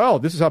are like, well,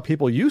 this is how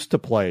people used to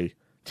play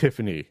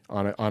Tiffany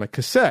on a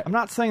cassette. I'm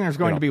not saying there's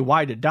going to be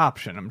wide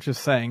adoption. I'm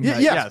just saying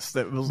that, yes,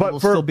 that will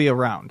still be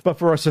around. But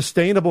for a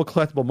sustainable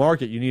collectible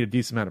market, you need a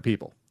decent amount of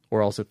people,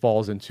 or else it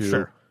falls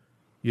into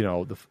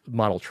the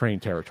model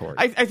train territory.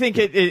 I think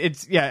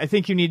it's I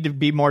think you need to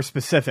be more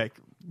specific.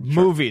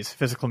 Sure. Movies,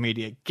 physical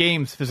media.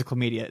 Games, physical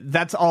media.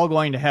 That's all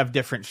going to have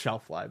different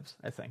shelf lives,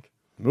 I think.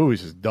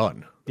 Movies is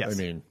done. Yes. I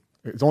mean,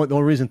 the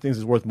only reason things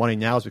is worth money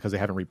now is because they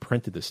haven't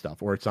reprinted this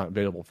stuff, or it's not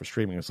available for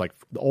streaming. It's like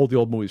the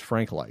old movies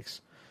Frank likes.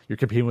 You're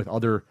competing with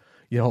other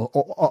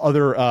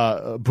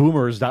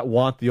boomers that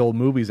want the old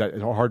movies that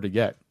are hard to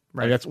get.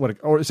 Right. And that's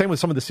or same with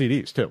some of the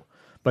CDs too.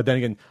 But then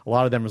again, a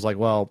lot of them is like,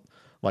 well,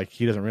 like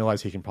he doesn't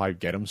realize he can probably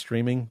get them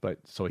streaming, but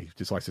so he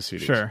just likes the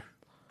CDs. Sure.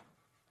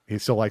 He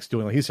still likes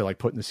doing. He still like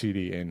putting the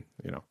CD in,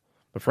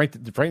 But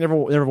Frank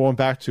never went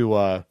back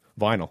to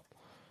vinyl.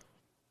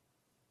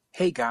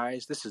 Hey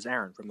guys, this is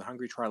Aaron from the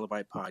Hungry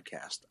Trilobite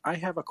podcast. I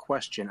have a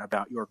question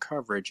about your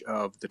coverage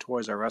of the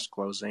Toys R Us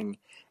closing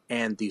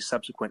and the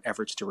subsequent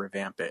efforts to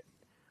revamp it.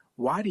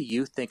 Why do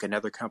you think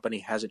another company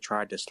hasn't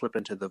tried to slip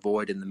into the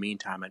void in the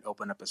meantime and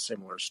open up a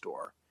similar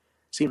store?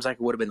 Seems like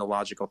it would have been the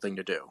logical thing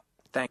to do.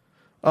 Thanks.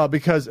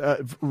 Because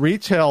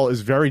retail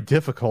is very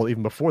difficult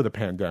even before the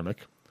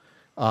pandemic.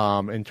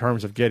 In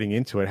terms of getting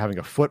into it, having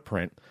a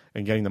footprint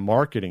and getting the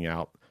marketing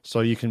out.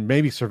 So you can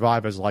maybe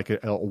survive as like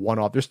a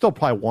one-off. There's still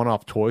probably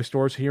one-off toy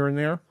stores here and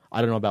there.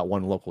 I don't know about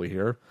one locally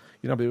here.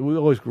 But we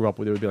always grew up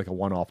with it would be like a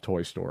one-off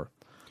toy store.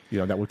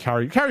 That would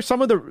carry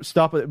some of the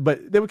stuff,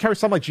 but they would carry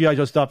some like G.I.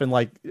 Joe stuff and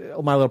like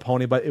My Little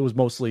Pony, but it was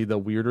mostly the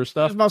weirder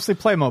stuff. It was mostly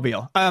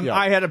Playmobil.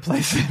 I had a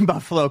place in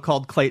Buffalo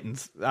called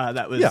Clayton's.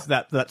 That was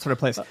that sort of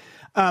place.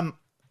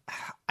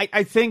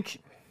 I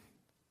think...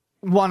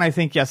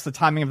 yes, the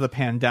timing of the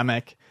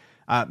pandemic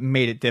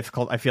made it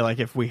difficult. I feel like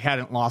if we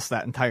hadn't lost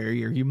that entire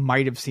year, you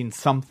might have seen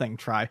something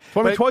try.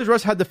 But Toys R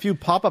Us had the few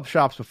pop-up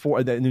shops before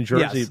in New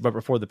Jersey, but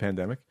before the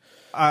pandemic.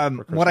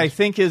 What I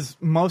think is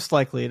most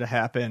likely to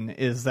happen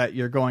is that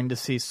you're going to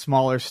see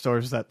smaller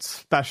stores that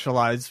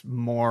specialize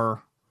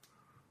more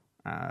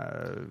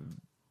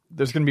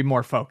there's going to be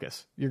more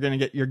focus. You're going to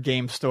get your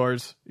game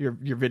stores, your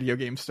video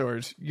game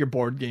stores, your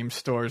board game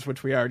stores,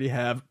 which we already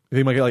have. You think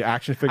you might get like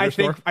action figure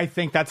store? I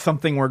think that's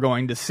something we're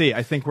going to see.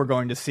 I think we're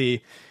going to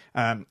see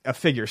a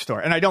figure store,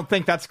 and I don't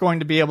think that's going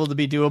to be able to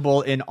be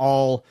doable in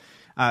all.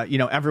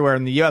 Everywhere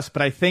in the U.S.,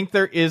 but I think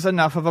there is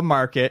enough of a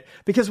market,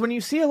 because when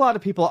you see a lot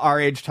of people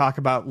our age talk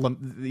about,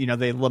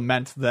 they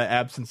lament the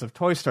absence of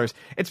toy stores,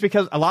 it's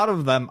because a lot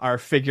of them are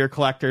figure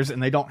collectors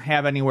and they don't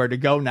have anywhere to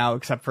go now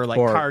except for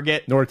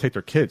Target. In order to take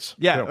their kids.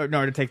 Yeah, in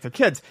order to take their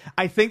kids.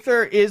 I think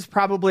there is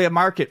probably a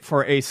market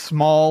for a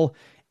small,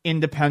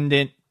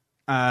 independent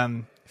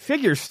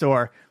figure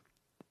store.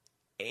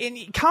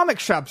 And comic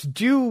shops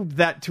do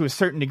that to a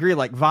certain degree.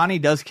 Like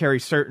Vani does carry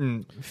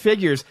certain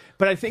figures,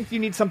 but I think you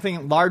need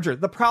something larger.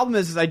 The problem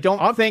is I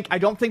don't think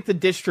the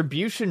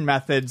distribution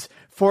methods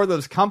for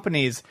those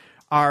companies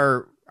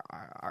are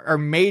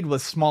made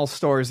with small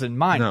stores in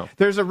mind. No.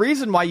 There's a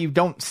reason why you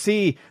don't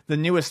see the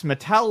newest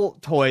Mattel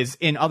toys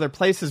in other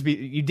places.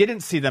 You didn't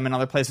see them in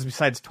other places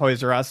besides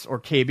Toys R Us or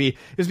KB.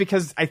 Is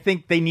because I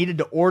think they needed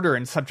to order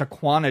in such a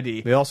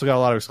quantity. They also got a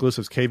lot of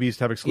exclusives. KB used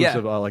to have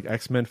exclusive like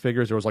X-Men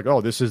figures. There was like,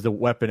 oh, this is the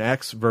Weapon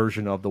X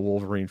version of the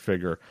Wolverine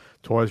figure.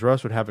 Toys R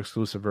Us would have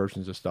exclusive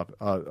versions of stuff.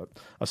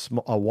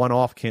 A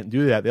one-off can't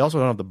do that. They also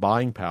don't have the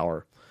buying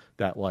power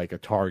that like a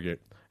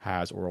Target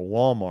has or a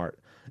Walmart.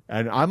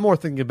 And I'm more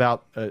thinking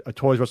about a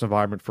Toys R Us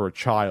environment for a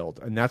child,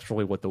 and that's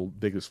really what the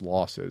biggest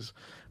loss is.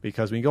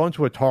 Because when you go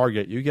into a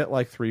Target, you get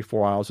like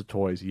 3-4 aisles of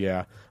toys,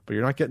 but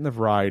you're not getting the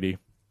variety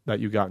that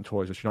you got in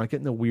Toys R Us. You're not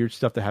getting the weird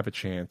stuff to have a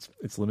chance.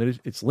 It's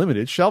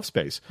limited shelf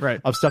space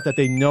of stuff that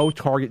they know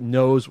Target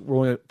knows we're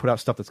only going to put out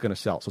stuff that's going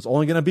to sell. So it's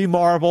only going to be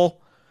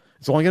Marvel.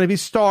 It's only going to be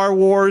Star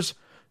Wars.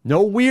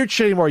 No weird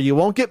shit anymore. You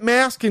won't get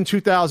Mask in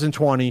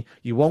 2020.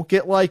 You won't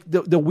get like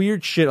the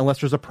weird shit unless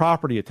there's a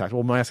property attached.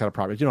 Well, Mask had a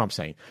property. You know what I'm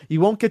saying? You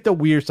won't get the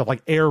weird stuff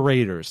like Air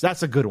Raiders.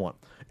 That's a good one.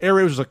 Air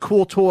Raiders was a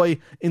cool toy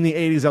in the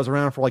 80s that was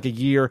around for like a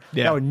year.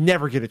 Yeah. That would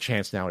never get a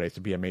chance nowadays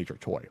to be a major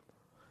toy.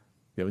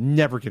 They would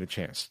never get a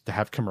chance to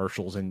have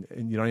commercials. And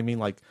you know what I mean?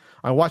 Like,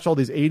 I watch all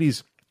these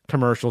 80s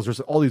commercials. There's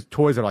all these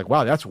toys that are like,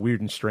 wow, that's weird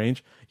and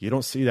strange. You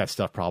don't see that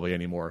stuff probably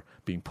anymore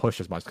being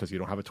pushed as much because you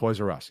don't have a Toys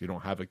R Us. You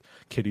don't have a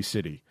Kitty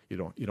City. You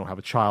don't have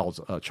a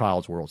Child's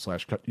World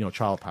 /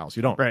 Child Pals.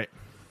 You don't. Right.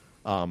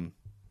 You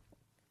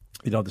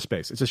don't have the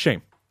space. It's a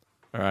shame.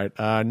 All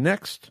right.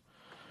 Next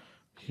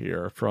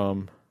here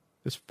from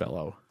this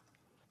fellow.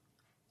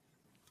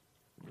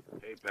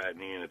 Hey, Pat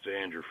and Ian. It's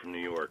Andrew from New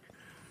York.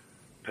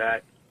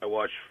 Pat, I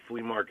watched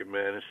Flea Market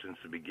Madness since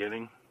the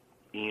beginning.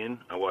 Ian,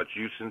 I watched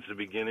you since the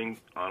beginning.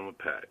 On with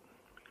Pat.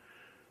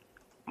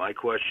 My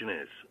question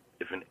is,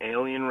 if an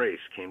alien race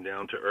came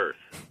down to Earth,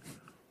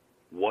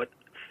 what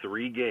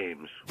 3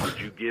 games would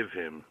you give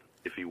him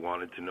if he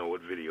wanted to know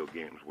what video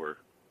games were?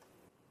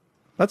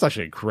 That's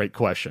actually a great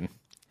question.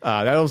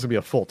 That was going to be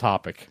a full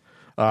topic.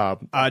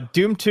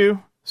 Doom 2,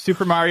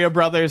 Super Mario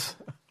Brothers.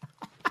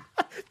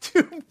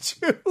 Doom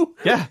 2?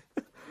 Yeah.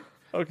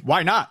 Okay.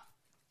 Why not?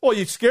 Well,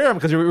 you'd scare them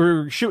because we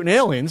were shooting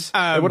aliens.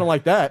 They wouldn't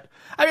like that.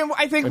 I mean,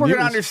 I think we're going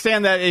to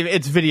understand that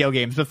it's video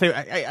games, but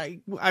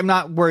I'm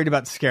not worried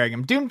about scaring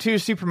them. Doom 2,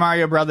 Super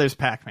Mario Brothers,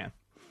 Pac-Man.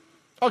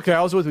 Okay,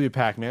 I was with you,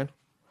 Pac-Man.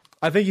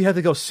 I think you have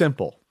to go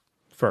simple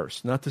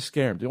first, not to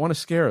scare them. Do you want to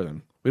scare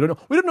them? We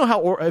don't know how,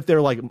 or if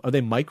they're like, are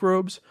they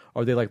microbes?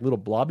 Are they like little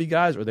blobby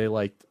guys? Or they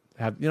like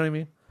have, you know what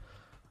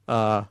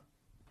I mean?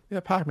 Yeah,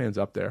 Pac-Man's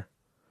up there.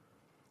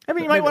 I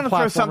mean, you might want to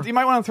throw something. You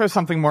might want to throw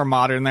something more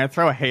modern there.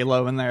 Throw a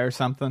Halo in there or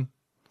something.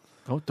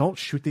 Don't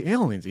shoot the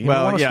aliens. You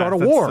well, want to start a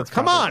war. That's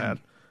Come on. Bad.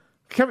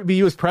 Can't be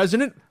you as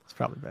president. It's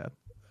probably bad.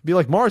 Be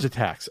like Mars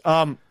attacks.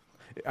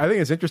 I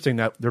think it's interesting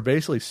that they're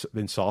basically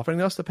been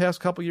softening us the past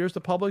couple years, the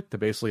public, to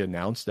basically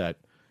announce that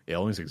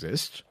aliens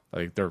exist.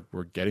 Like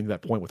we're getting to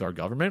that point with our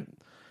government.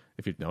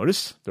 If you'd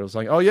notice, they're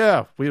like, oh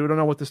yeah, we don't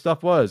know what this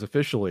stuff was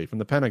officially from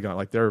the Pentagon.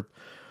 Like they're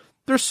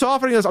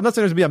softening us. I'm not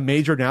saying there's gonna be a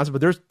major announcement,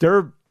 but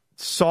they're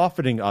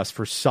softening us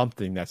for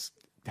something that's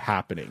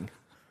happening.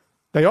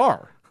 They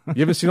are.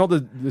 You haven't seen all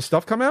the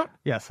stuff come out?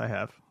 Yes, I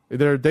have.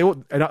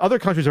 And other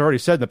countries have already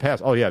said in the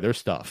past, oh yeah, there's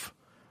stuff.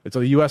 And so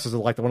the U.S. is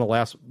like one of the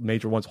last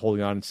major ones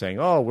holding on and saying,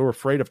 oh, we're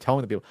afraid of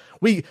telling the people.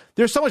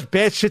 There's so much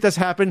bad shit that's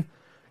happened.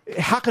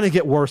 How can it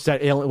get worse?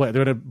 That alien,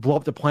 they're going to blow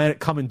up the planet?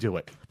 Come and do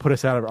it. Put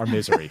us out of our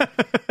misery.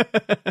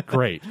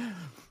 Great.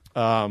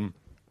 All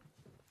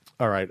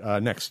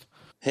right, next.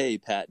 Hey,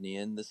 Pat and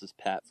Ian. This is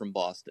Pat from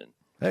Boston.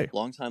 Hey.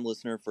 Long-time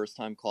listener,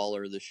 first-time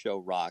caller. This show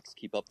rocks.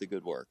 Keep up the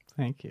good work.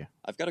 Thank you.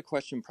 I've got a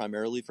question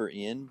primarily for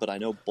Ian, but I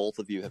know both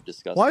of you have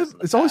discussed Why? this in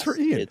the It's always past.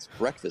 for Ian. It's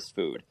breakfast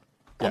food.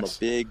 I'm a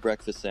big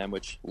breakfast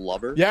sandwich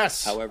lover.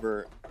 Yes.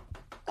 However,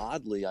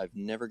 oddly, I've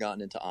never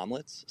gotten into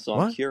omelets, so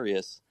What? I'm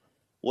curious,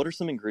 what are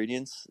some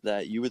ingredients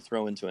that you would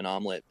throw into an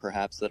omelet,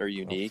 perhaps that are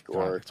unique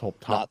or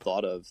not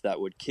thought of,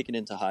 that would kick it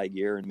into high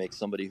gear and make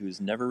somebody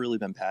who's never really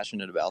been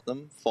passionate about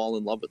them fall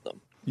in love with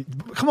them?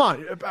 Come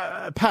on,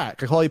 Pat.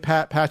 I call you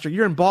Pat, Patrick.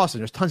 You're in Boston.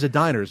 There's tons of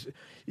diners.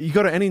 You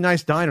go to any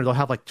nice diner, they'll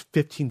have like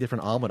 15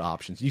 different omelet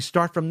options. You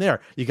start from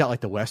there. You got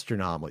like the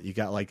Western omelet. You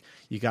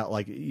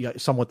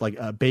got some with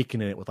like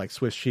bacon in it with like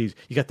Swiss cheese.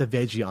 You got the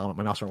veggie omelet.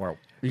 My mouth's running.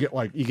 You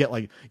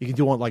can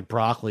do one with like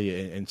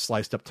broccoli and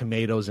sliced up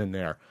tomatoes in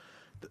there.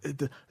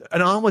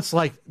 An omelet's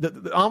like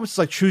the omelet's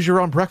like choose your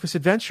own breakfast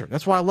adventure.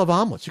 That's why I love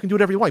omelets. You can do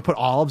whatever you want. You put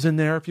olives in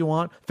there if you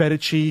want. Feta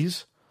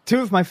cheese.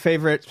 Two of my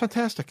favorite. It's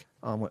fantastic.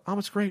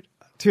 Omelet's great.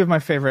 Two of my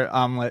favorite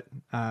omelet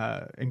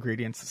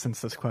ingredients,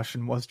 since this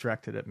question was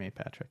directed at me,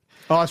 Patrick.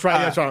 Oh, that's right.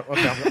 That's right.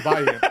 Okay, bye.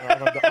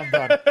 I'm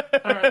done.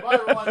 All right, bye,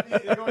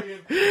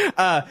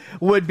 everyone.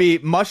 Would be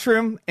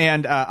mushroom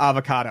and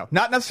avocado.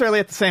 Not necessarily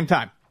at the same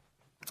time,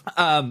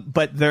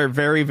 but they're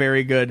very,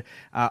 very good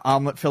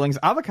omelet fillings.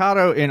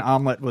 Avocado in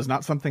omelet was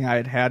not something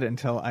I had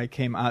until I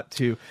came out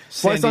to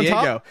San Sliced on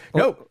Diego. top?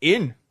 No,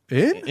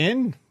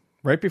 in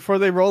right before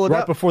they roll it up.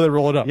 Right before they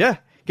roll it up. Yeah.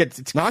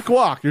 It's not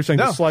guac. You're saying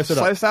just slice it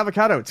up. Sliced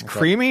avocado. It's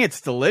creamy.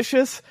 It's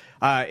delicious.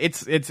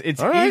 It's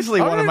right, easily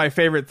one right. of my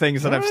favorite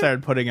things that I've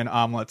started putting in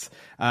omelets.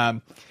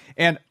 And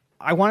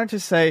I wanted to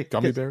say,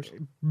 gummy bears.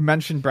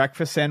 Mentioned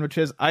breakfast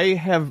sandwiches. I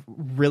have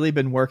really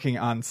been working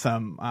on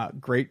some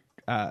great.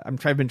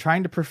 I've been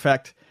trying to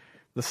perfect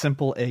the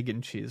simple egg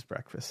and cheese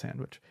breakfast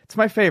sandwich. It's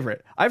my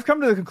favorite. I've come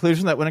to the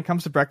conclusion that when it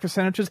comes to breakfast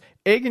sandwiches,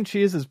 egg and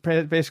cheese is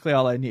basically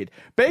all I need.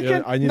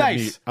 Bacon, I need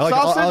nice. I like,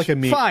 sausage, I like a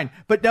meat. fine.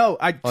 But no,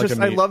 I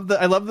love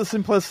the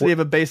simplicity of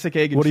a basic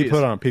egg and cheese. What do you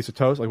put on a piece of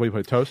toast? Like what do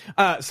you put on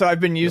toast? So I've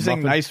been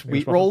using nice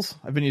wheat rolls.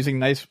 I've been using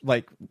nice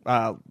I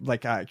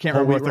can't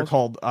remember what they're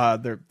called.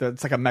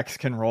 It's like a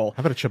Mexican roll.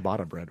 How about a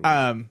ciabatta bread?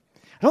 I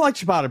don't like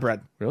ciabatta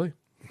bread. Really?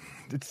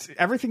 It's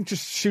everything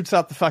just shoots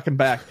out the fucking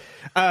back.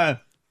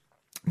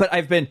 But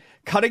I've been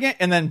cutting it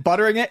and then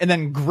buttering it and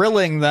then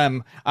grilling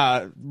them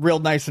real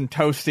nice and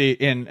toasty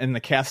in the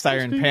cast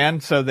iron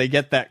pan, so they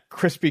get that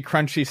crispy,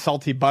 crunchy,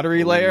 salty,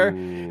 buttery layer.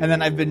 And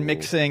then I've been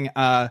mixing.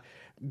 I've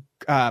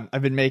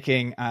been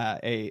making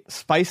a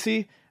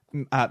spicy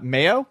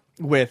mayo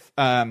with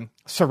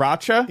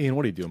sriracha. Ian,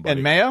 what are you doing, buddy?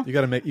 And mayo. You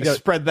got to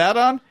spread that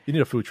on. You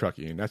need a food truck,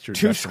 Ian. That's your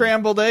two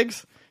scrambled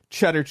eggs,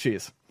 cheddar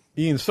cheese.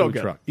 Ian's so food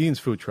good. truck. Ian's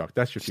food truck.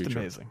 That's your Just future.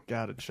 amazing.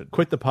 God, it should.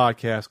 Quit the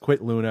podcast.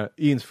 Quit Luna.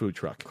 Ian's food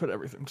truck. Quit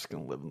everything. I'm just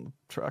gonna live in the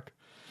truck.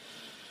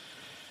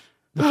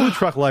 The food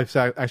truck life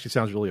actually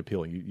sounds really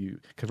appealing.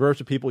 You converse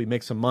with people. You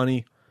make some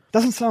money.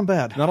 Doesn't sound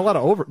bad. Not a lot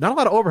of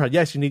overhead.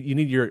 Yes, you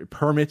need your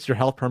permits, your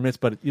health permits,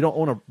 but you don't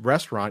own a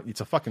restaurant. It's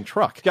a fucking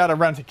truck. Got to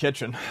rent a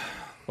kitchen.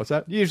 What's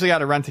that? You usually got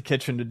to rent a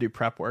kitchen to do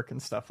prep work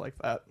and stuff like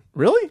that.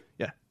 Really?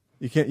 Yeah.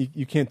 You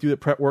can't do the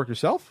prep work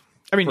yourself?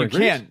 I mean, you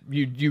can.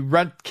 You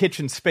rent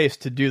kitchen space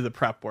to do the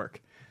prep work.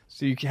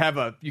 So you can have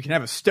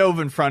a stove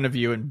in front of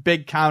you and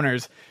big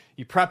counters.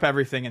 You prep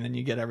everything and then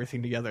you get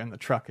everything together in the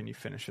truck and you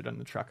finish it in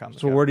the truck on the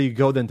So go. where do you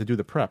go then to do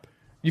the prep?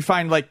 You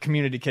find like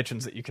community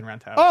kitchens that you can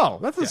rent out. Oh,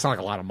 that doesn't sound like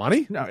a lot of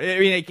money. No, I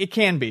mean it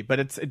can be, but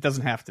it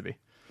doesn't have to be.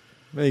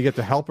 Then you get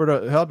the helper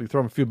to help. You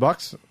throw them a few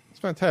bucks. It's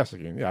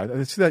fantastic. Yeah,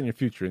 I see that in your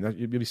future. And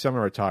you'll be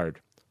semi-retired.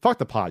 Fuck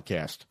the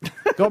podcast.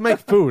 Go make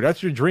food.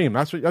 That's your dream.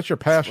 That's your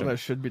passion. That's what I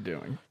should be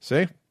doing.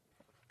 See?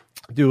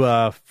 Do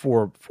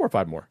 4 or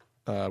 5 more.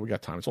 We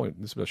got time.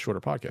 This is a shorter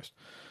podcast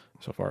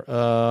so far.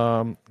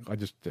 I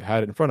just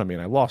had it in front of me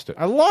and I lost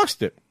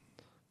it.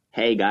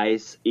 Hey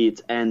guys,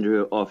 it's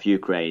Andrew of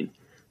Ukraine.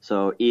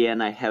 So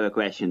Ian, I have a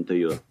question to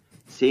you.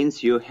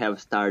 Since you have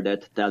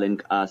started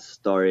telling us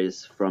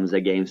stories from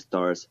the game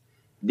stores,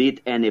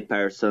 did any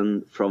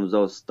person from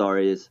those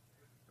stories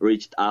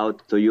reached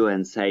out to you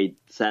and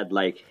said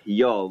like,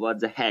 yo, what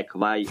the heck?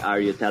 Why are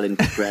you telling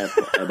crap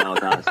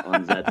about us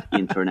on that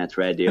internet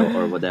radio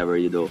or whatever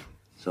you do?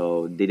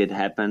 So did it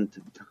happen?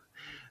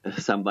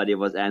 Somebody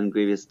was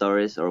angry with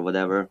stories or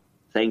whatever?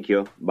 Thank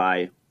you.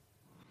 Bye.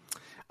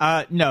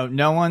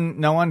 No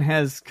one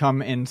has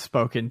come and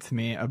spoken to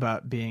me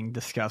about being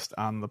discussed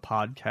on the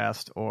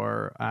podcast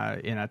or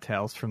in a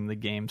Tales from the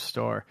Game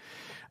Store.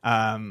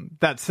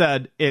 That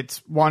said, it's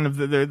one of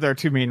there are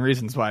two main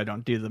reasons why I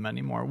don't do them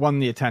anymore. One,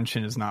 the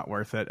attention is not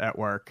worth it at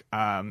work.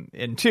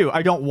 And two,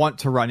 I don't want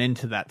to run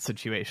into that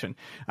situation.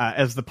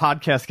 As the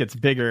podcast gets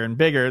bigger and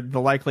bigger,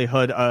 the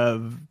likelihood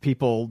of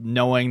people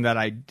knowing that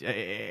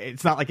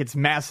it's not like it's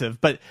massive,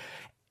 but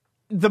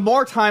the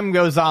more time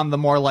goes on, the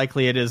more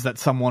likely it is that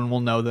someone will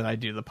know that I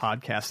do the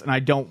podcast. And I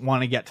don't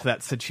want to get to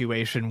that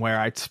situation where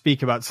I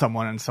speak about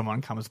someone and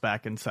someone comes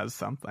back and says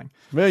something.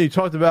 Man, you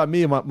talked about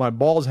me and my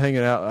balls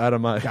hanging out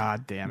of my...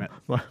 God damn it.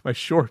 My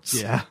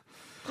shorts. Yeah.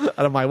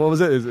 Out of my... What was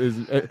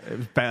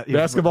it?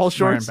 Basketball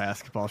shorts? Wearing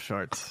basketball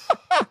shorts.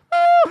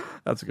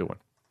 That's a good one.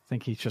 I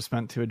think he just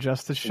meant to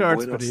adjust his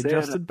shorts, but he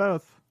adjusted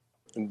both.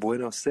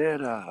 Buenos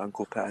sera,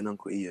 Uncle Pat and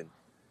Uncle Ian.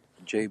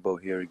 J-Bo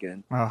here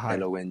again. Oh, hi.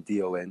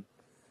 L-O-N-D-O-N.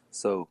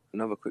 So,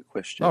 another quick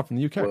question. Oh, from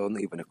the UK. Well, not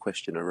even a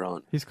question, a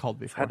rant. He's called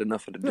before. I've had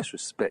enough of the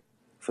disrespect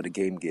for the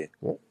Game Gear.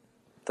 What?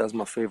 That was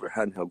my favourite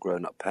handheld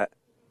growing up, Pat.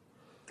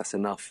 That's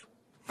enough.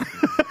 All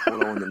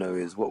I want to know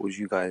is, what was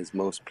you guys'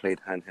 most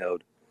played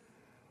handheld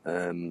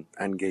and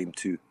Game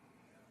 2?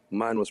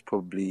 Mine was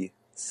probably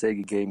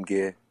Sega Game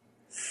Gear,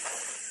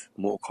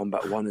 Mortal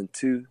Kombat 1 and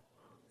 2,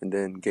 and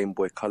then Game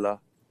Boy Color,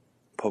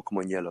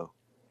 Pokemon Yellow.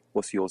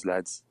 What's yours,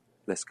 lads?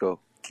 Let's go.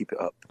 Keep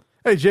it up.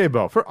 Hey,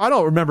 J-Bo, I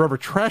don't remember ever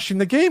trashing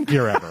the Game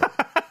Gear ever.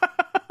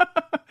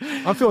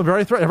 I'm feeling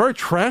very threatened. Have I ever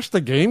trashed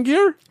the Game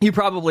Gear? You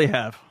probably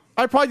have.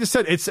 I probably just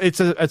said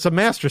it's a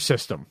Master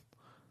System.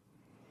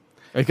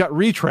 It got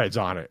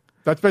retreads on it.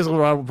 That's basically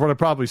what I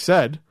probably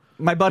said.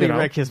 My buddy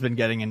Rick has been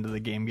getting into the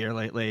Game Gear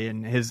lately,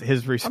 and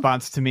his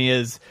response to me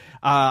is,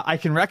 I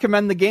can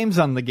recommend the games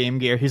on the Game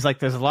Gear. He's like,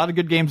 there's a lot of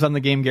good games on the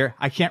Game Gear.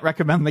 I can't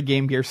recommend the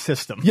Game Gear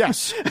system.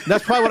 Yes,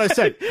 that's probably what I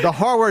said. The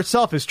hardware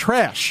itself is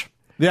trash.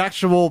 The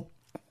actual,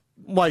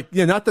 not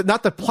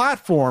the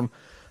platform,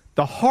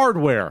 the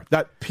hardware,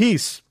 that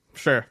piece,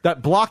 sure,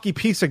 that blocky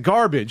piece of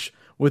garbage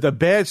with a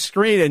bad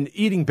screen and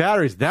eating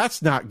batteries,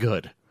 that's not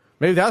good.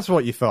 Maybe that's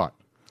what you thought.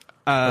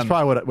 That's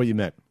probably what you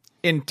meant.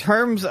 In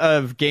terms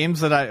of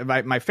games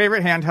that my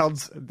favorite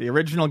handhelds, the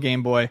original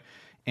Game Boy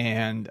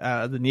and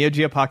the Neo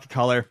Geo Pocket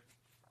Color.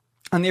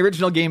 On the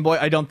original Game Boy,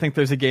 I don't think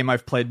there's a game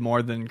I've played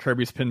more than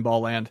Kirby's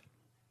Pinball Land.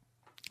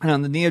 And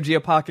on the Neo Geo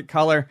Pocket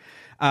Color,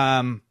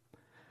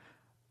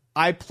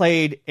 I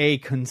played a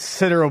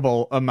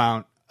considerable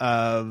amount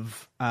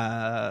of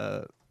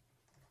Bust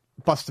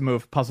a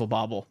Move Puzzle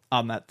Bobble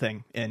on that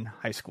thing in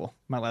high school,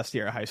 my last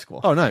year of high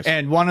school. Oh, nice.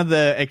 And one of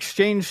the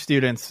exchange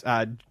students,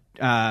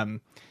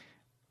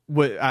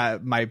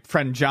 my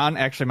friend John,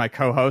 actually my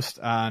co-host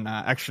on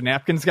Extra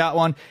Napkins, got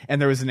one, and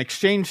there was an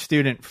exchange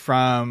student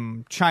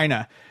from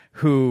China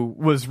who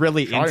was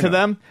really into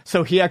them,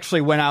 so he actually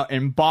went out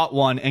and bought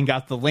one and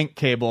got the link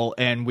cable,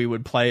 and we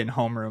would play in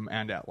homeroom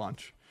and at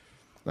lunch.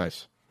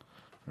 Nice.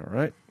 All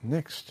right,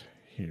 next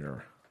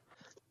here.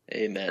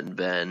 Hey, Matt and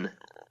Ben.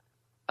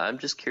 I'm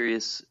just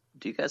curious,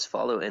 do you guys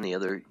follow any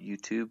other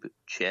YouTube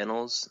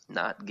channels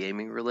not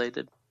gaming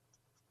related?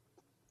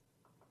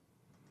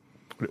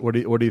 What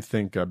do you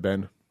think,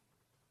 Ben?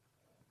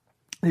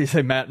 You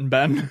say Matt and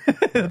Ben?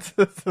 that's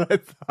what I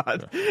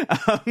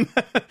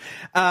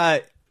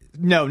thought.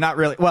 No, not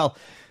really. Well,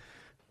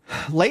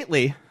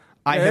 lately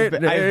I've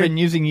been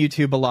using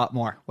YouTube a lot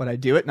more. What I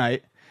do at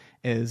night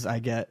is I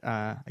get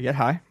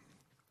high,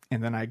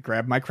 and then I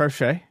grab my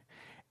crochet,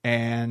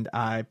 and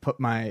I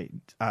put my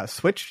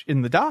Switch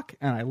in the dock,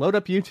 and I load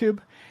up YouTube,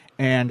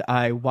 and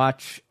I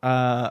watch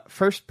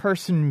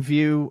first-person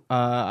view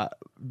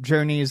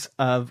journeys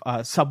of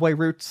subway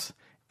routes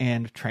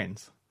and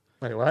trains.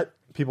 Wait, what?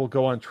 People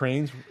go on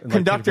trains? And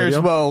Conductors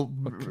will,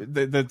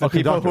 the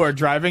people who are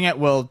driving it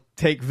will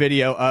take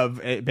video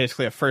of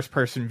basically a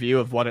first-person view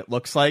of what it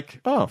looks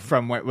like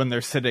from when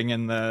they're sitting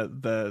in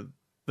the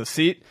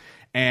seat.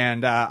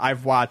 And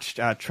I've watched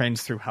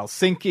trains through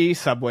Helsinki,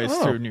 subways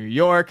through New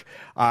York.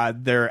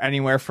 They're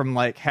anywhere from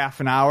like half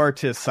an hour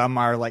to some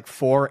are like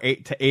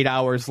 8 to 8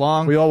 hours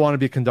long. We all want to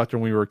be a conductor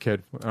when we were a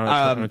kid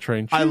on a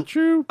train.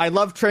 Choo-choo. I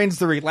love trains.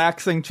 They're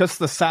relaxing, just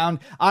the sound.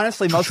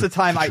 Honestly, most of the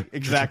time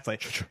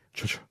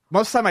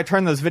most of the time I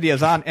turn those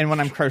videos on, and when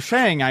I'm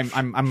crocheting,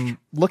 I'm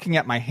looking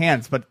at my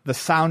hands, but the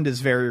sound is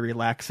very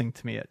relaxing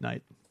to me at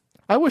night.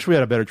 I wish we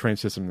had a better train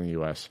system in the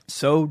U.S.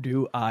 So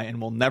do I, and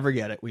we'll never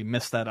get it. We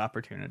missed that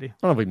opportunity. I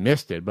don't know if we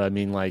missed it, but I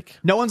mean, like...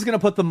 No one's going to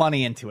put the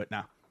money into it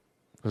now.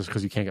 It's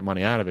because you can't get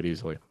money out of it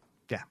easily.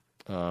 Yeah.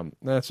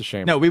 That's a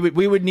shame. No, we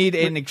would need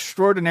an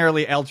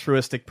extraordinarily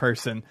altruistic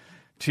person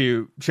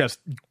to just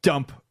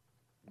dump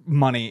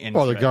money into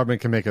it. Well, the government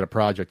can make it a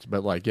project,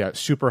 but like,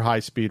 super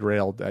high-speed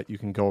rail that you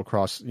can go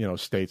across,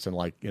 states in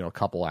like, a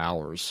couple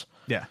hours.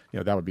 Yeah.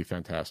 That would be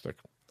fantastic.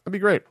 That'd be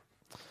great.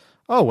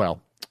 Oh,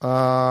 well.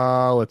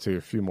 Let's see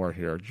a few more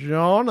here.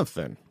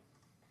 Jonathan.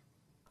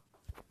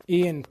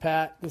 Ian,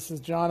 Pat, this is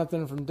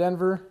Jonathan from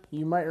Denver.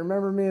 You might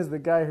remember me as the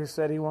guy who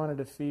said he wanted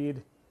to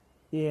feed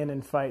Ian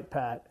and fight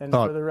Pat. And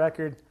for the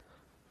record,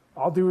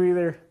 I'll do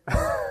either.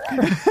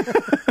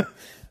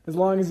 As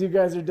long as you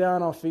guys are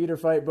down, I'll feed or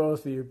fight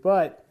both of you.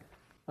 But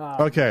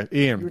okay,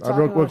 Ian,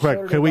 real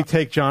quick, can we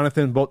take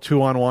Jonathan both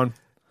 2-on-1?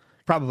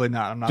 Probably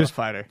not. I'm not a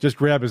fighter. Just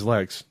grab his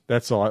legs.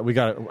 That's all. We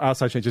got it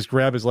outside change. Just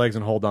grab his legs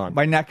and hold on.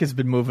 My neck has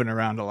been moving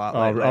around a lot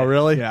lately. Oh,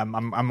 really? Yeah,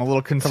 I'm a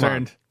little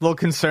concerned. A little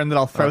concerned that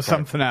I'll throw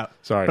something out.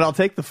 Sorry. But I'll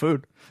take the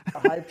food. A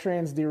hype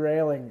train's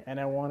derailing, and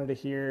I wanted to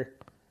hear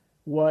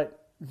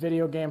what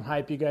video game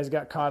hype you guys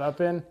got caught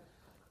up in,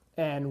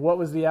 and what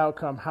was the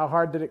outcome? How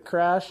hard did it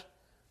crash,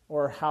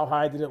 or how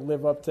high did it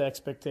live up to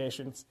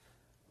expectations?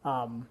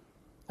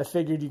 I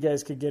figured you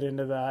guys could get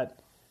into that.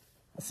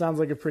 It sounds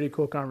like a pretty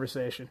cool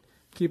conversation.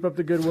 Keep up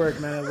the good work,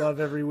 man. I love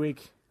every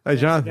week. Hey,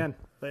 John. Again,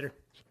 later.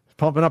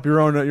 Pumping up your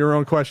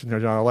own question here,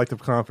 John. I like the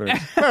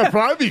confidence. It'd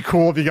probably be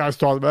cool if you guys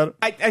talked about it.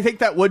 I think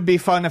that would be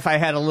fun if I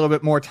had a little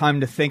bit more time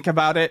to think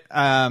about it.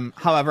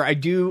 However,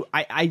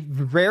 I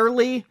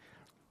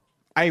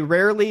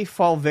rarely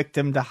fall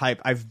victim to hype.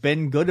 I've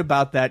been good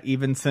about that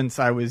even since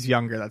I was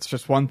younger. That's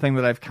just one thing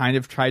that I've kind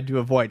of tried to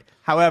avoid.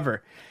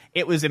 However,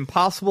 it was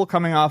impossible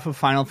coming off of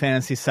Final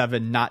Fantasy VII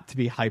not to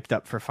be hyped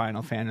up for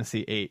Final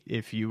Fantasy VIII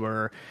if you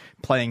were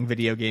playing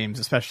video games,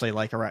 especially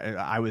like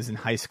I was in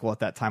high school at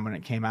that time when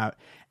it came out.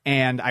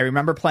 And I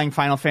remember playing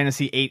Final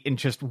Fantasy VIII and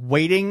just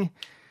waiting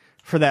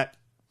for that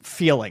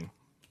feeling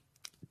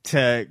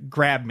to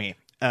grab me,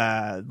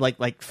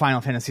 like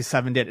Final Fantasy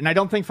VII did. And I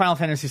don't think Final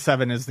Fantasy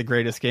VII is the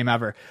greatest game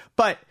ever,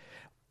 but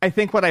I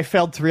think what I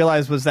failed to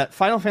realize was that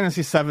Final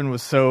Fantasy VII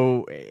was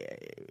so...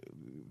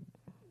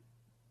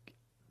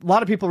 A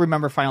lot of people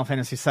remember Final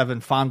Fantasy VII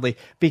fondly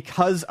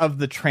because of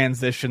the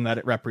transition that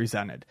it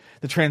represented.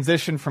 The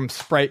transition from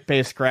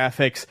sprite-based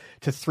graphics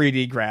to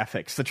 3D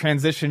graphics. The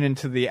transition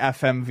into the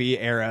FMV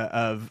era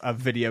of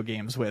video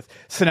games with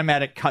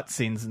cinematic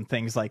cutscenes and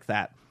things like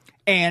that.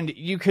 And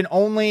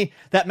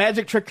that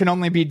magic trick can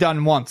only be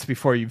done once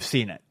before you've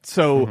seen it.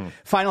 So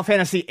Final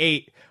Fantasy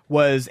VIII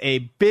was a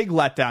big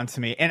letdown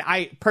to me. And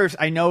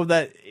I know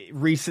that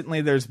recently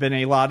there's been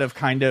a lot of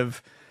kind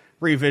of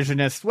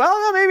revisionist,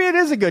 well, maybe it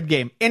is a good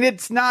game. And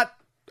it's not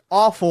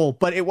awful,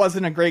 but it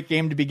wasn't a great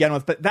game to begin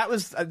with. But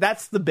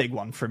that's the big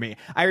one for me.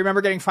 I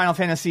remember getting Final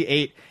Fantasy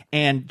VIII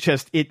and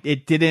just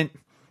it didn't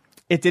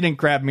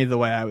grab me the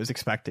way I was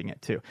expecting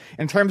it to.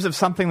 In terms of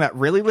something that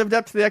really lived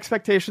up to the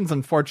expectations,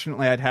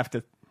 unfortunately, I'd have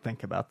to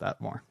think about that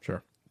more.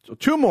 Sure. So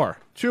two more.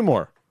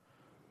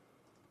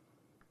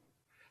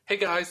 Hey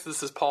guys,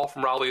 this is Paul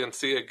from Raleigh,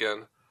 NC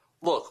again.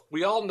 Look,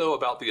 we all know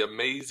about the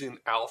amazing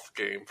ALF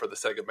game for the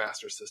Sega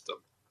Master System.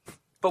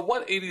 But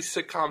what 80s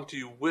sitcom do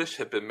you wish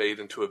had been made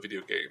into a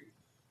video game?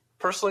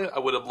 Personally, I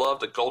would have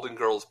loved a Golden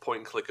Girls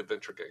point-and-click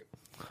adventure game.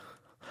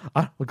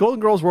 The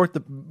Golden Girls worked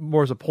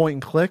more as a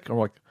point-and-click, or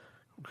like,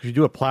 could you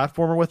do a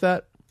platformer with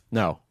that?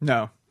 No.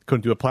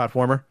 Couldn't do a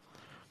platformer.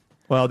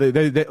 Well,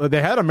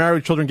 they had a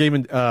Married Children game,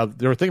 and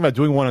they were thinking about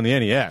doing one on the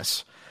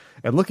NES.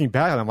 And looking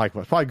back, I'm like,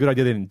 well, it's probably a good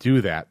idea they didn't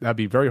do that. That'd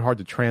be very hard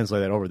to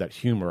translate that over, that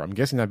humor. I'm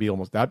guessing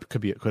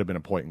could have been a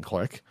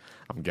point-and-click.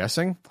 I'm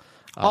guessing.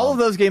 All of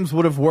those games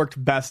would have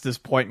worked best as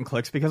point and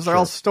clicks because they're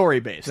all story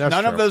based.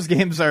 None of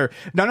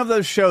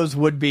those shows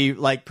would be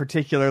like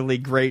particularly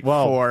great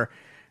for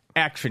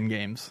action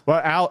games.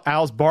 Well,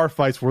 Al's bar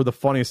fights were the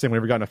funniest thing we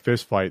ever got in a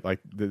fist fight. Like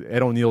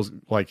Ed O'Neill's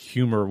like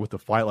humor with the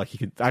fight, like he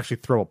could actually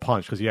throw a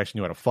punch because he actually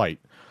knew how to fight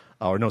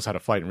or knows how to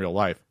fight in real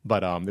life.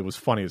 But it was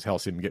funny as hell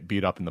seeing him get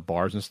beat up in the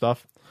bars and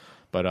stuff.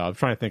 But I'm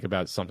trying to think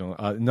about something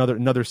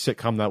another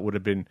sitcom that would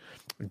have been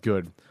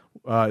good.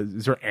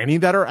 Is there any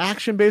that are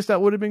action based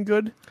that would have been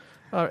good?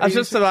 I was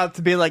just about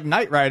to be like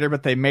Knight Rider,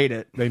 but they made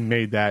it. They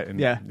made that, and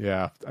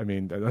yeah. I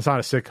mean, that's not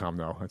a sitcom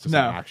though. It's just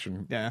an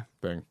action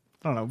thing.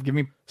 I don't know. Give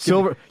me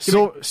Silver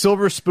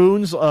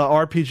Spoons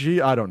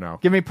RPG. I don't know.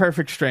 Give me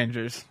Perfect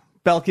Strangers.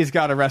 Belky's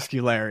got to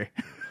rescue Larry.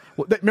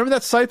 Well, remember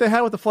that site they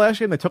had with the Flash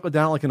game? They took it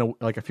down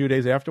like a few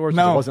days afterwards.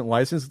 No, it wasn't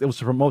licensed. It was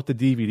to promote the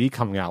DVD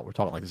coming out. We're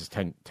talking like this is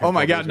 10 oh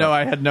my god, no,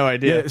 I had no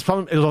idea.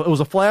 Yeah, it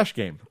was a Flash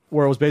game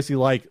where it was basically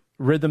like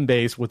rhythm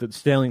based with it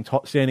standing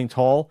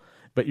tall.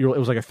 But it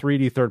was like a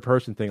 3D third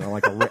person thing on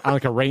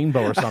like a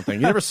rainbow or something.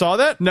 You never saw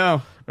that?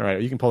 No. All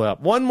right, you can pull it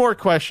up. One more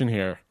question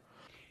here.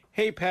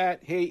 Hey,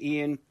 Pat. Hey,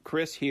 Ian.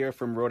 Chris here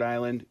from Rhode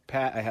Island.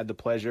 Pat, I had the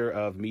pleasure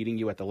of meeting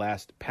you at the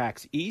last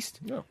PAX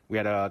East. Oh. We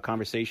had a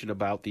conversation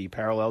about the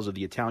parallels of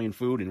the Italian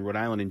food in Rhode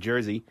Island and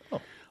Jersey.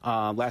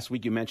 Last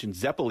week you mentioned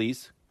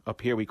Zeppelis.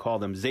 Up here we call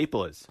them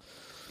Zapelas.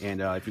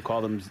 And if you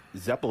call them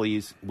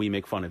Zeppelis, we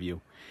make fun of you.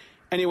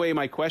 Anyway,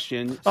 my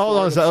question...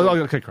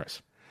 Okay,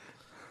 Chris.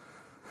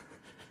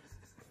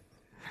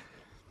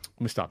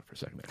 Let me stop it for a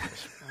second there,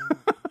 Chris.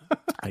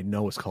 I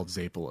know it's called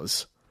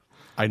Zapelas.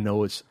 I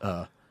know it's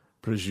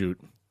prosciutto.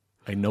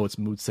 I know it's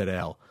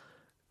mozzarella.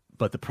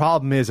 But the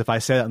problem is, if I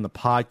say that on the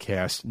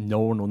podcast,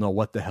 no one will know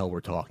what the hell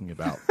we're talking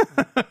about.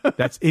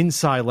 That's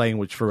inside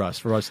language for us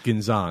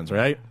Ginzans,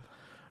 right?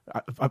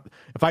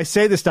 If I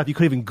say this stuff, you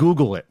could even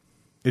Google it.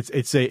 It's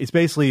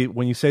basically,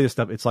 when you say this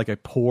stuff, it's like a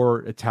poor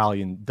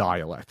Italian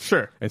dialect.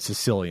 Sure. It's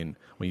Sicilian.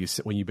 When you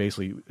say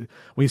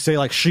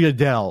like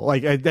Schiadelle,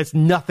 like that's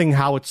nothing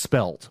how it's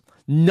spelled.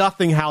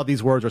 Nothing how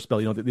these words are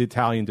spelled. You know, the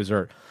Italian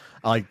dessert.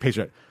 Like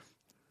Patriot.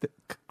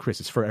 Chris,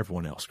 it's for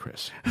everyone else,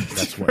 Chris.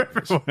 That's what it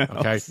is.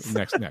 Okay?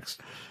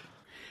 Next.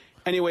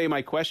 Anyway,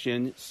 my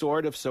question,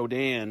 Sword of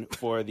Sodan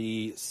for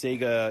the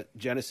Sega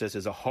Genesis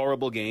is a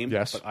horrible game,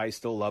 but I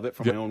still love it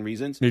for my own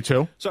reasons. Me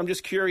too. So I'm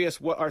just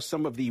curious, what are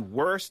some of the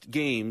worst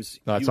games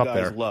you up guys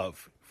there.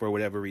 love for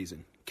whatever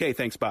reason? Okay,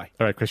 thanks, bye.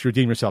 All right, Chris,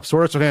 redeem yourself.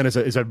 Sword of Sodan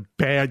is a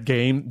bad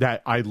game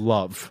that I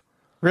love.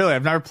 Really?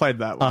 I've never played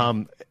that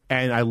one.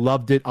 And I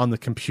loved it on the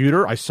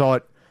computer. I saw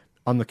it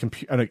on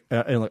the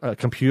in a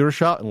computer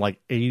shop in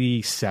like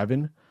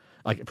 87.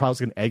 Like it probably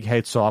was an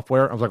Egghead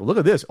software. I was like, look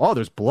at this. Oh,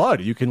 there's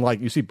blood. You can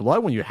you see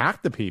blood when you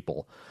hack the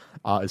people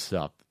and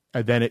stuff.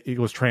 And then it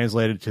was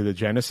translated to the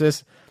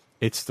Genesis.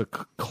 It's the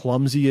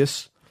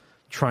clumsiest,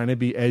 trying to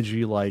be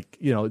edgy,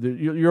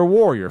 you're a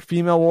warrior,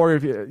 female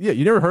warrior. Yeah,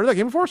 you never heard of that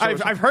game before?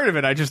 I've heard of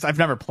it. I've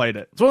never played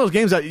it. It's one of those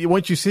games that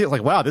once you see it,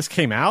 like, wow, this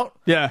came out?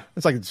 Yeah.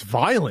 It's like, it's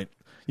violent.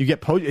 You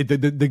get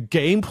the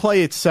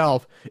gameplay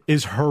itself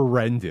is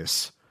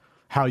horrendous.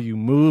 How you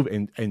move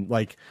and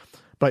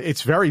but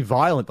it's very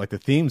violent, like the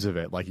themes of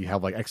it. Like you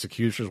have like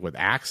executioners with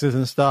axes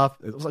and stuff.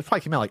 It was probably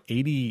came out like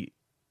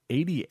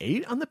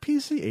 88 on the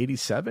PC,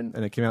 87,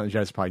 and it came out in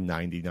Genesis probably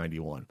 90,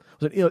 91.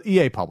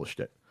 EA published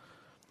it.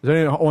 Is there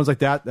any ones like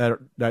that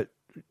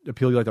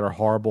appeal to you like that are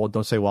horrible,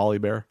 don't say Wally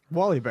Bear.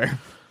 Wally Bear.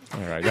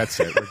 All right, that's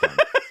it. We're done.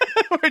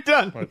 We're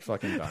done. We're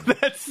fucking done.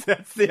 That's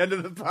the end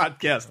of the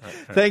podcast.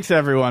 Thanks,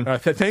 everyone.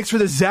 Thanks for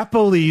the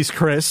Zeppelis,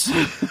 Chris.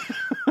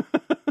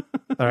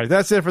 All right,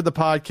 that's it for the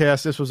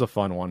podcast. This was a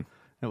fun one.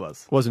 It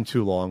was. Wasn't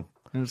too long.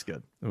 It was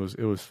good. It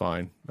was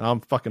fine.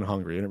 I'm fucking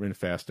hungry. I've been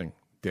fasting.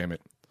 Damn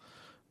it.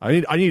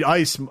 I need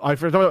ice. I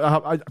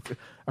forgot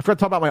to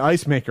talk about my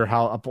ice maker.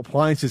 How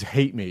appliances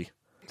hate me.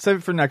 Save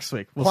it for next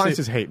week.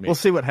 Appliances hate me. We'll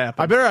see what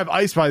happens. I better have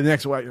ice by the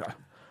next week.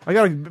 I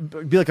gotta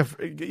be like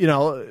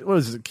what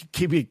is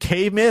it? Be a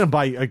caveman and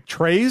buy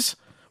trays.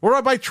 Where do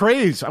I buy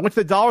trays? I went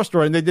to the dollar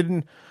store and they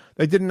didn't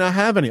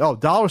have any. Oh,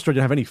 dollar store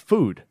didn't have any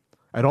food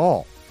at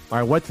all.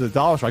 I went to the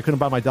dollar store. I couldn't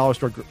buy my dollar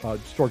store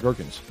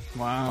gherkins.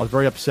 Wow. I was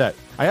very upset.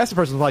 I asked the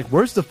person, like,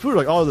 "Where's the food?"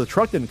 Like, "Oh, the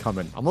truck didn't come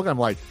in." I'm looking. I'm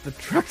like, "The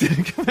truck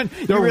didn't come in."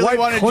 They're really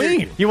wiped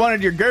clean. You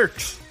wanted your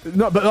gherks.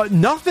 No, but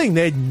nothing.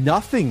 They had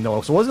nothing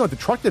though. So it wasn't like the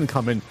truck didn't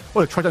come in.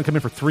 Well, the truck didn't come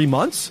in for 3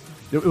 months.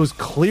 It was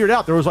cleared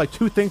out. There was like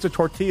 2 things of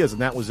tortillas,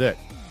 and that was it.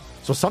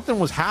 So something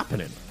was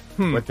happening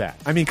with that.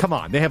 I mean, come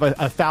on. They have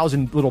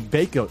 1,000 little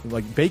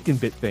bacon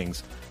bit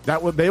things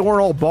they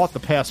weren't all bought the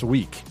past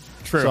week.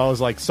 True. So I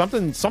was like,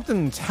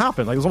 something's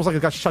happened. Like it was almost like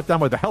it got shut down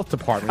by the health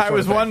department. I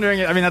was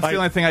wondering. I mean, that's the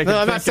only thing I could.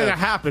 I'm think not saying of. it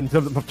happened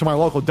to my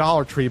local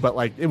Dollar Tree, but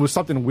like it was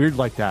something weird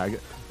like that.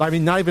 I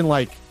mean, not even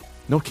like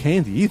no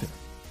candy either.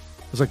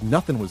 It was like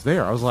nothing was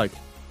there. I was like,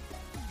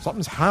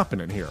 something's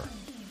happening here.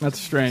 That's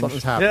strange.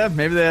 Something's happening. Yeah,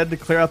 maybe they had to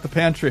clear out the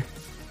pantry.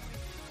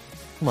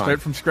 Come on.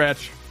 Straight from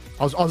scratch.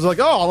 I was like,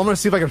 oh, I'm going to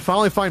see if I can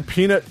finally find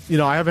peanut.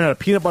 I haven't had a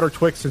peanut butter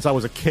Twix since I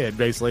was a kid,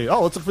 basically.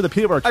 Oh, let's look for the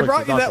peanut butter Twix. I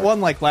brought you that one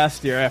like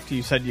last year after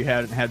you said you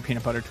hadn't had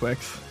peanut butter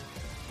Twix.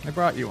 I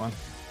brought you one.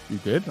 You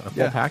did? A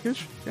full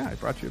package? Yeah, I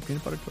brought you a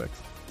peanut butter Twix.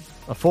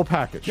 A full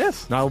package?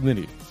 Yes. Not a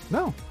mini?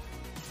 No.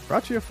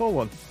 Brought you a full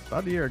one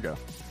about a year ago.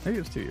 Maybe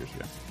it was 2 years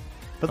ago.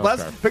 But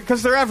Okay.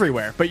 because they're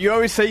everywhere. But you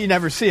always say you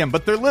never see them,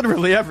 but they're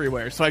literally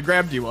everywhere. So I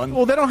grabbed you one.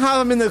 Well, they don't have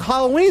them in the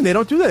Halloween. They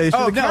don't do that. They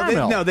Oh do the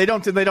caramel. no, they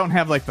don't. They don't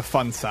have like the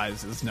fun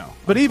sizes. No.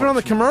 But even on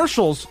the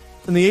commercials,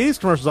 in the 80s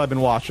commercials I've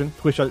been watching,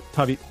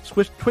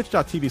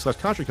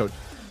 twitch.tv/Country Code,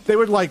 they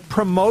would like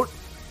promote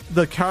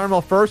the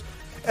caramel first,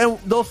 and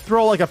they'll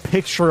throw like a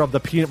picture of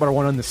the peanut butter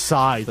one on the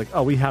side, like,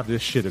 oh, we have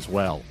this shit as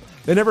well.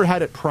 They never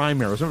had it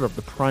primary. It was never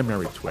the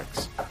primary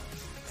Twix.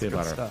 Peanut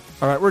butter.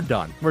 Stuff. All right, we're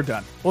done. We're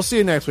done. We'll see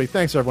you next week.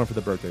 Thanks, everyone, for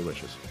the birthday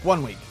wishes.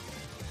 1 week.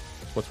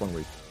 What's 1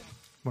 week?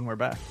 When we're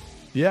back.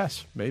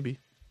 Yes, maybe.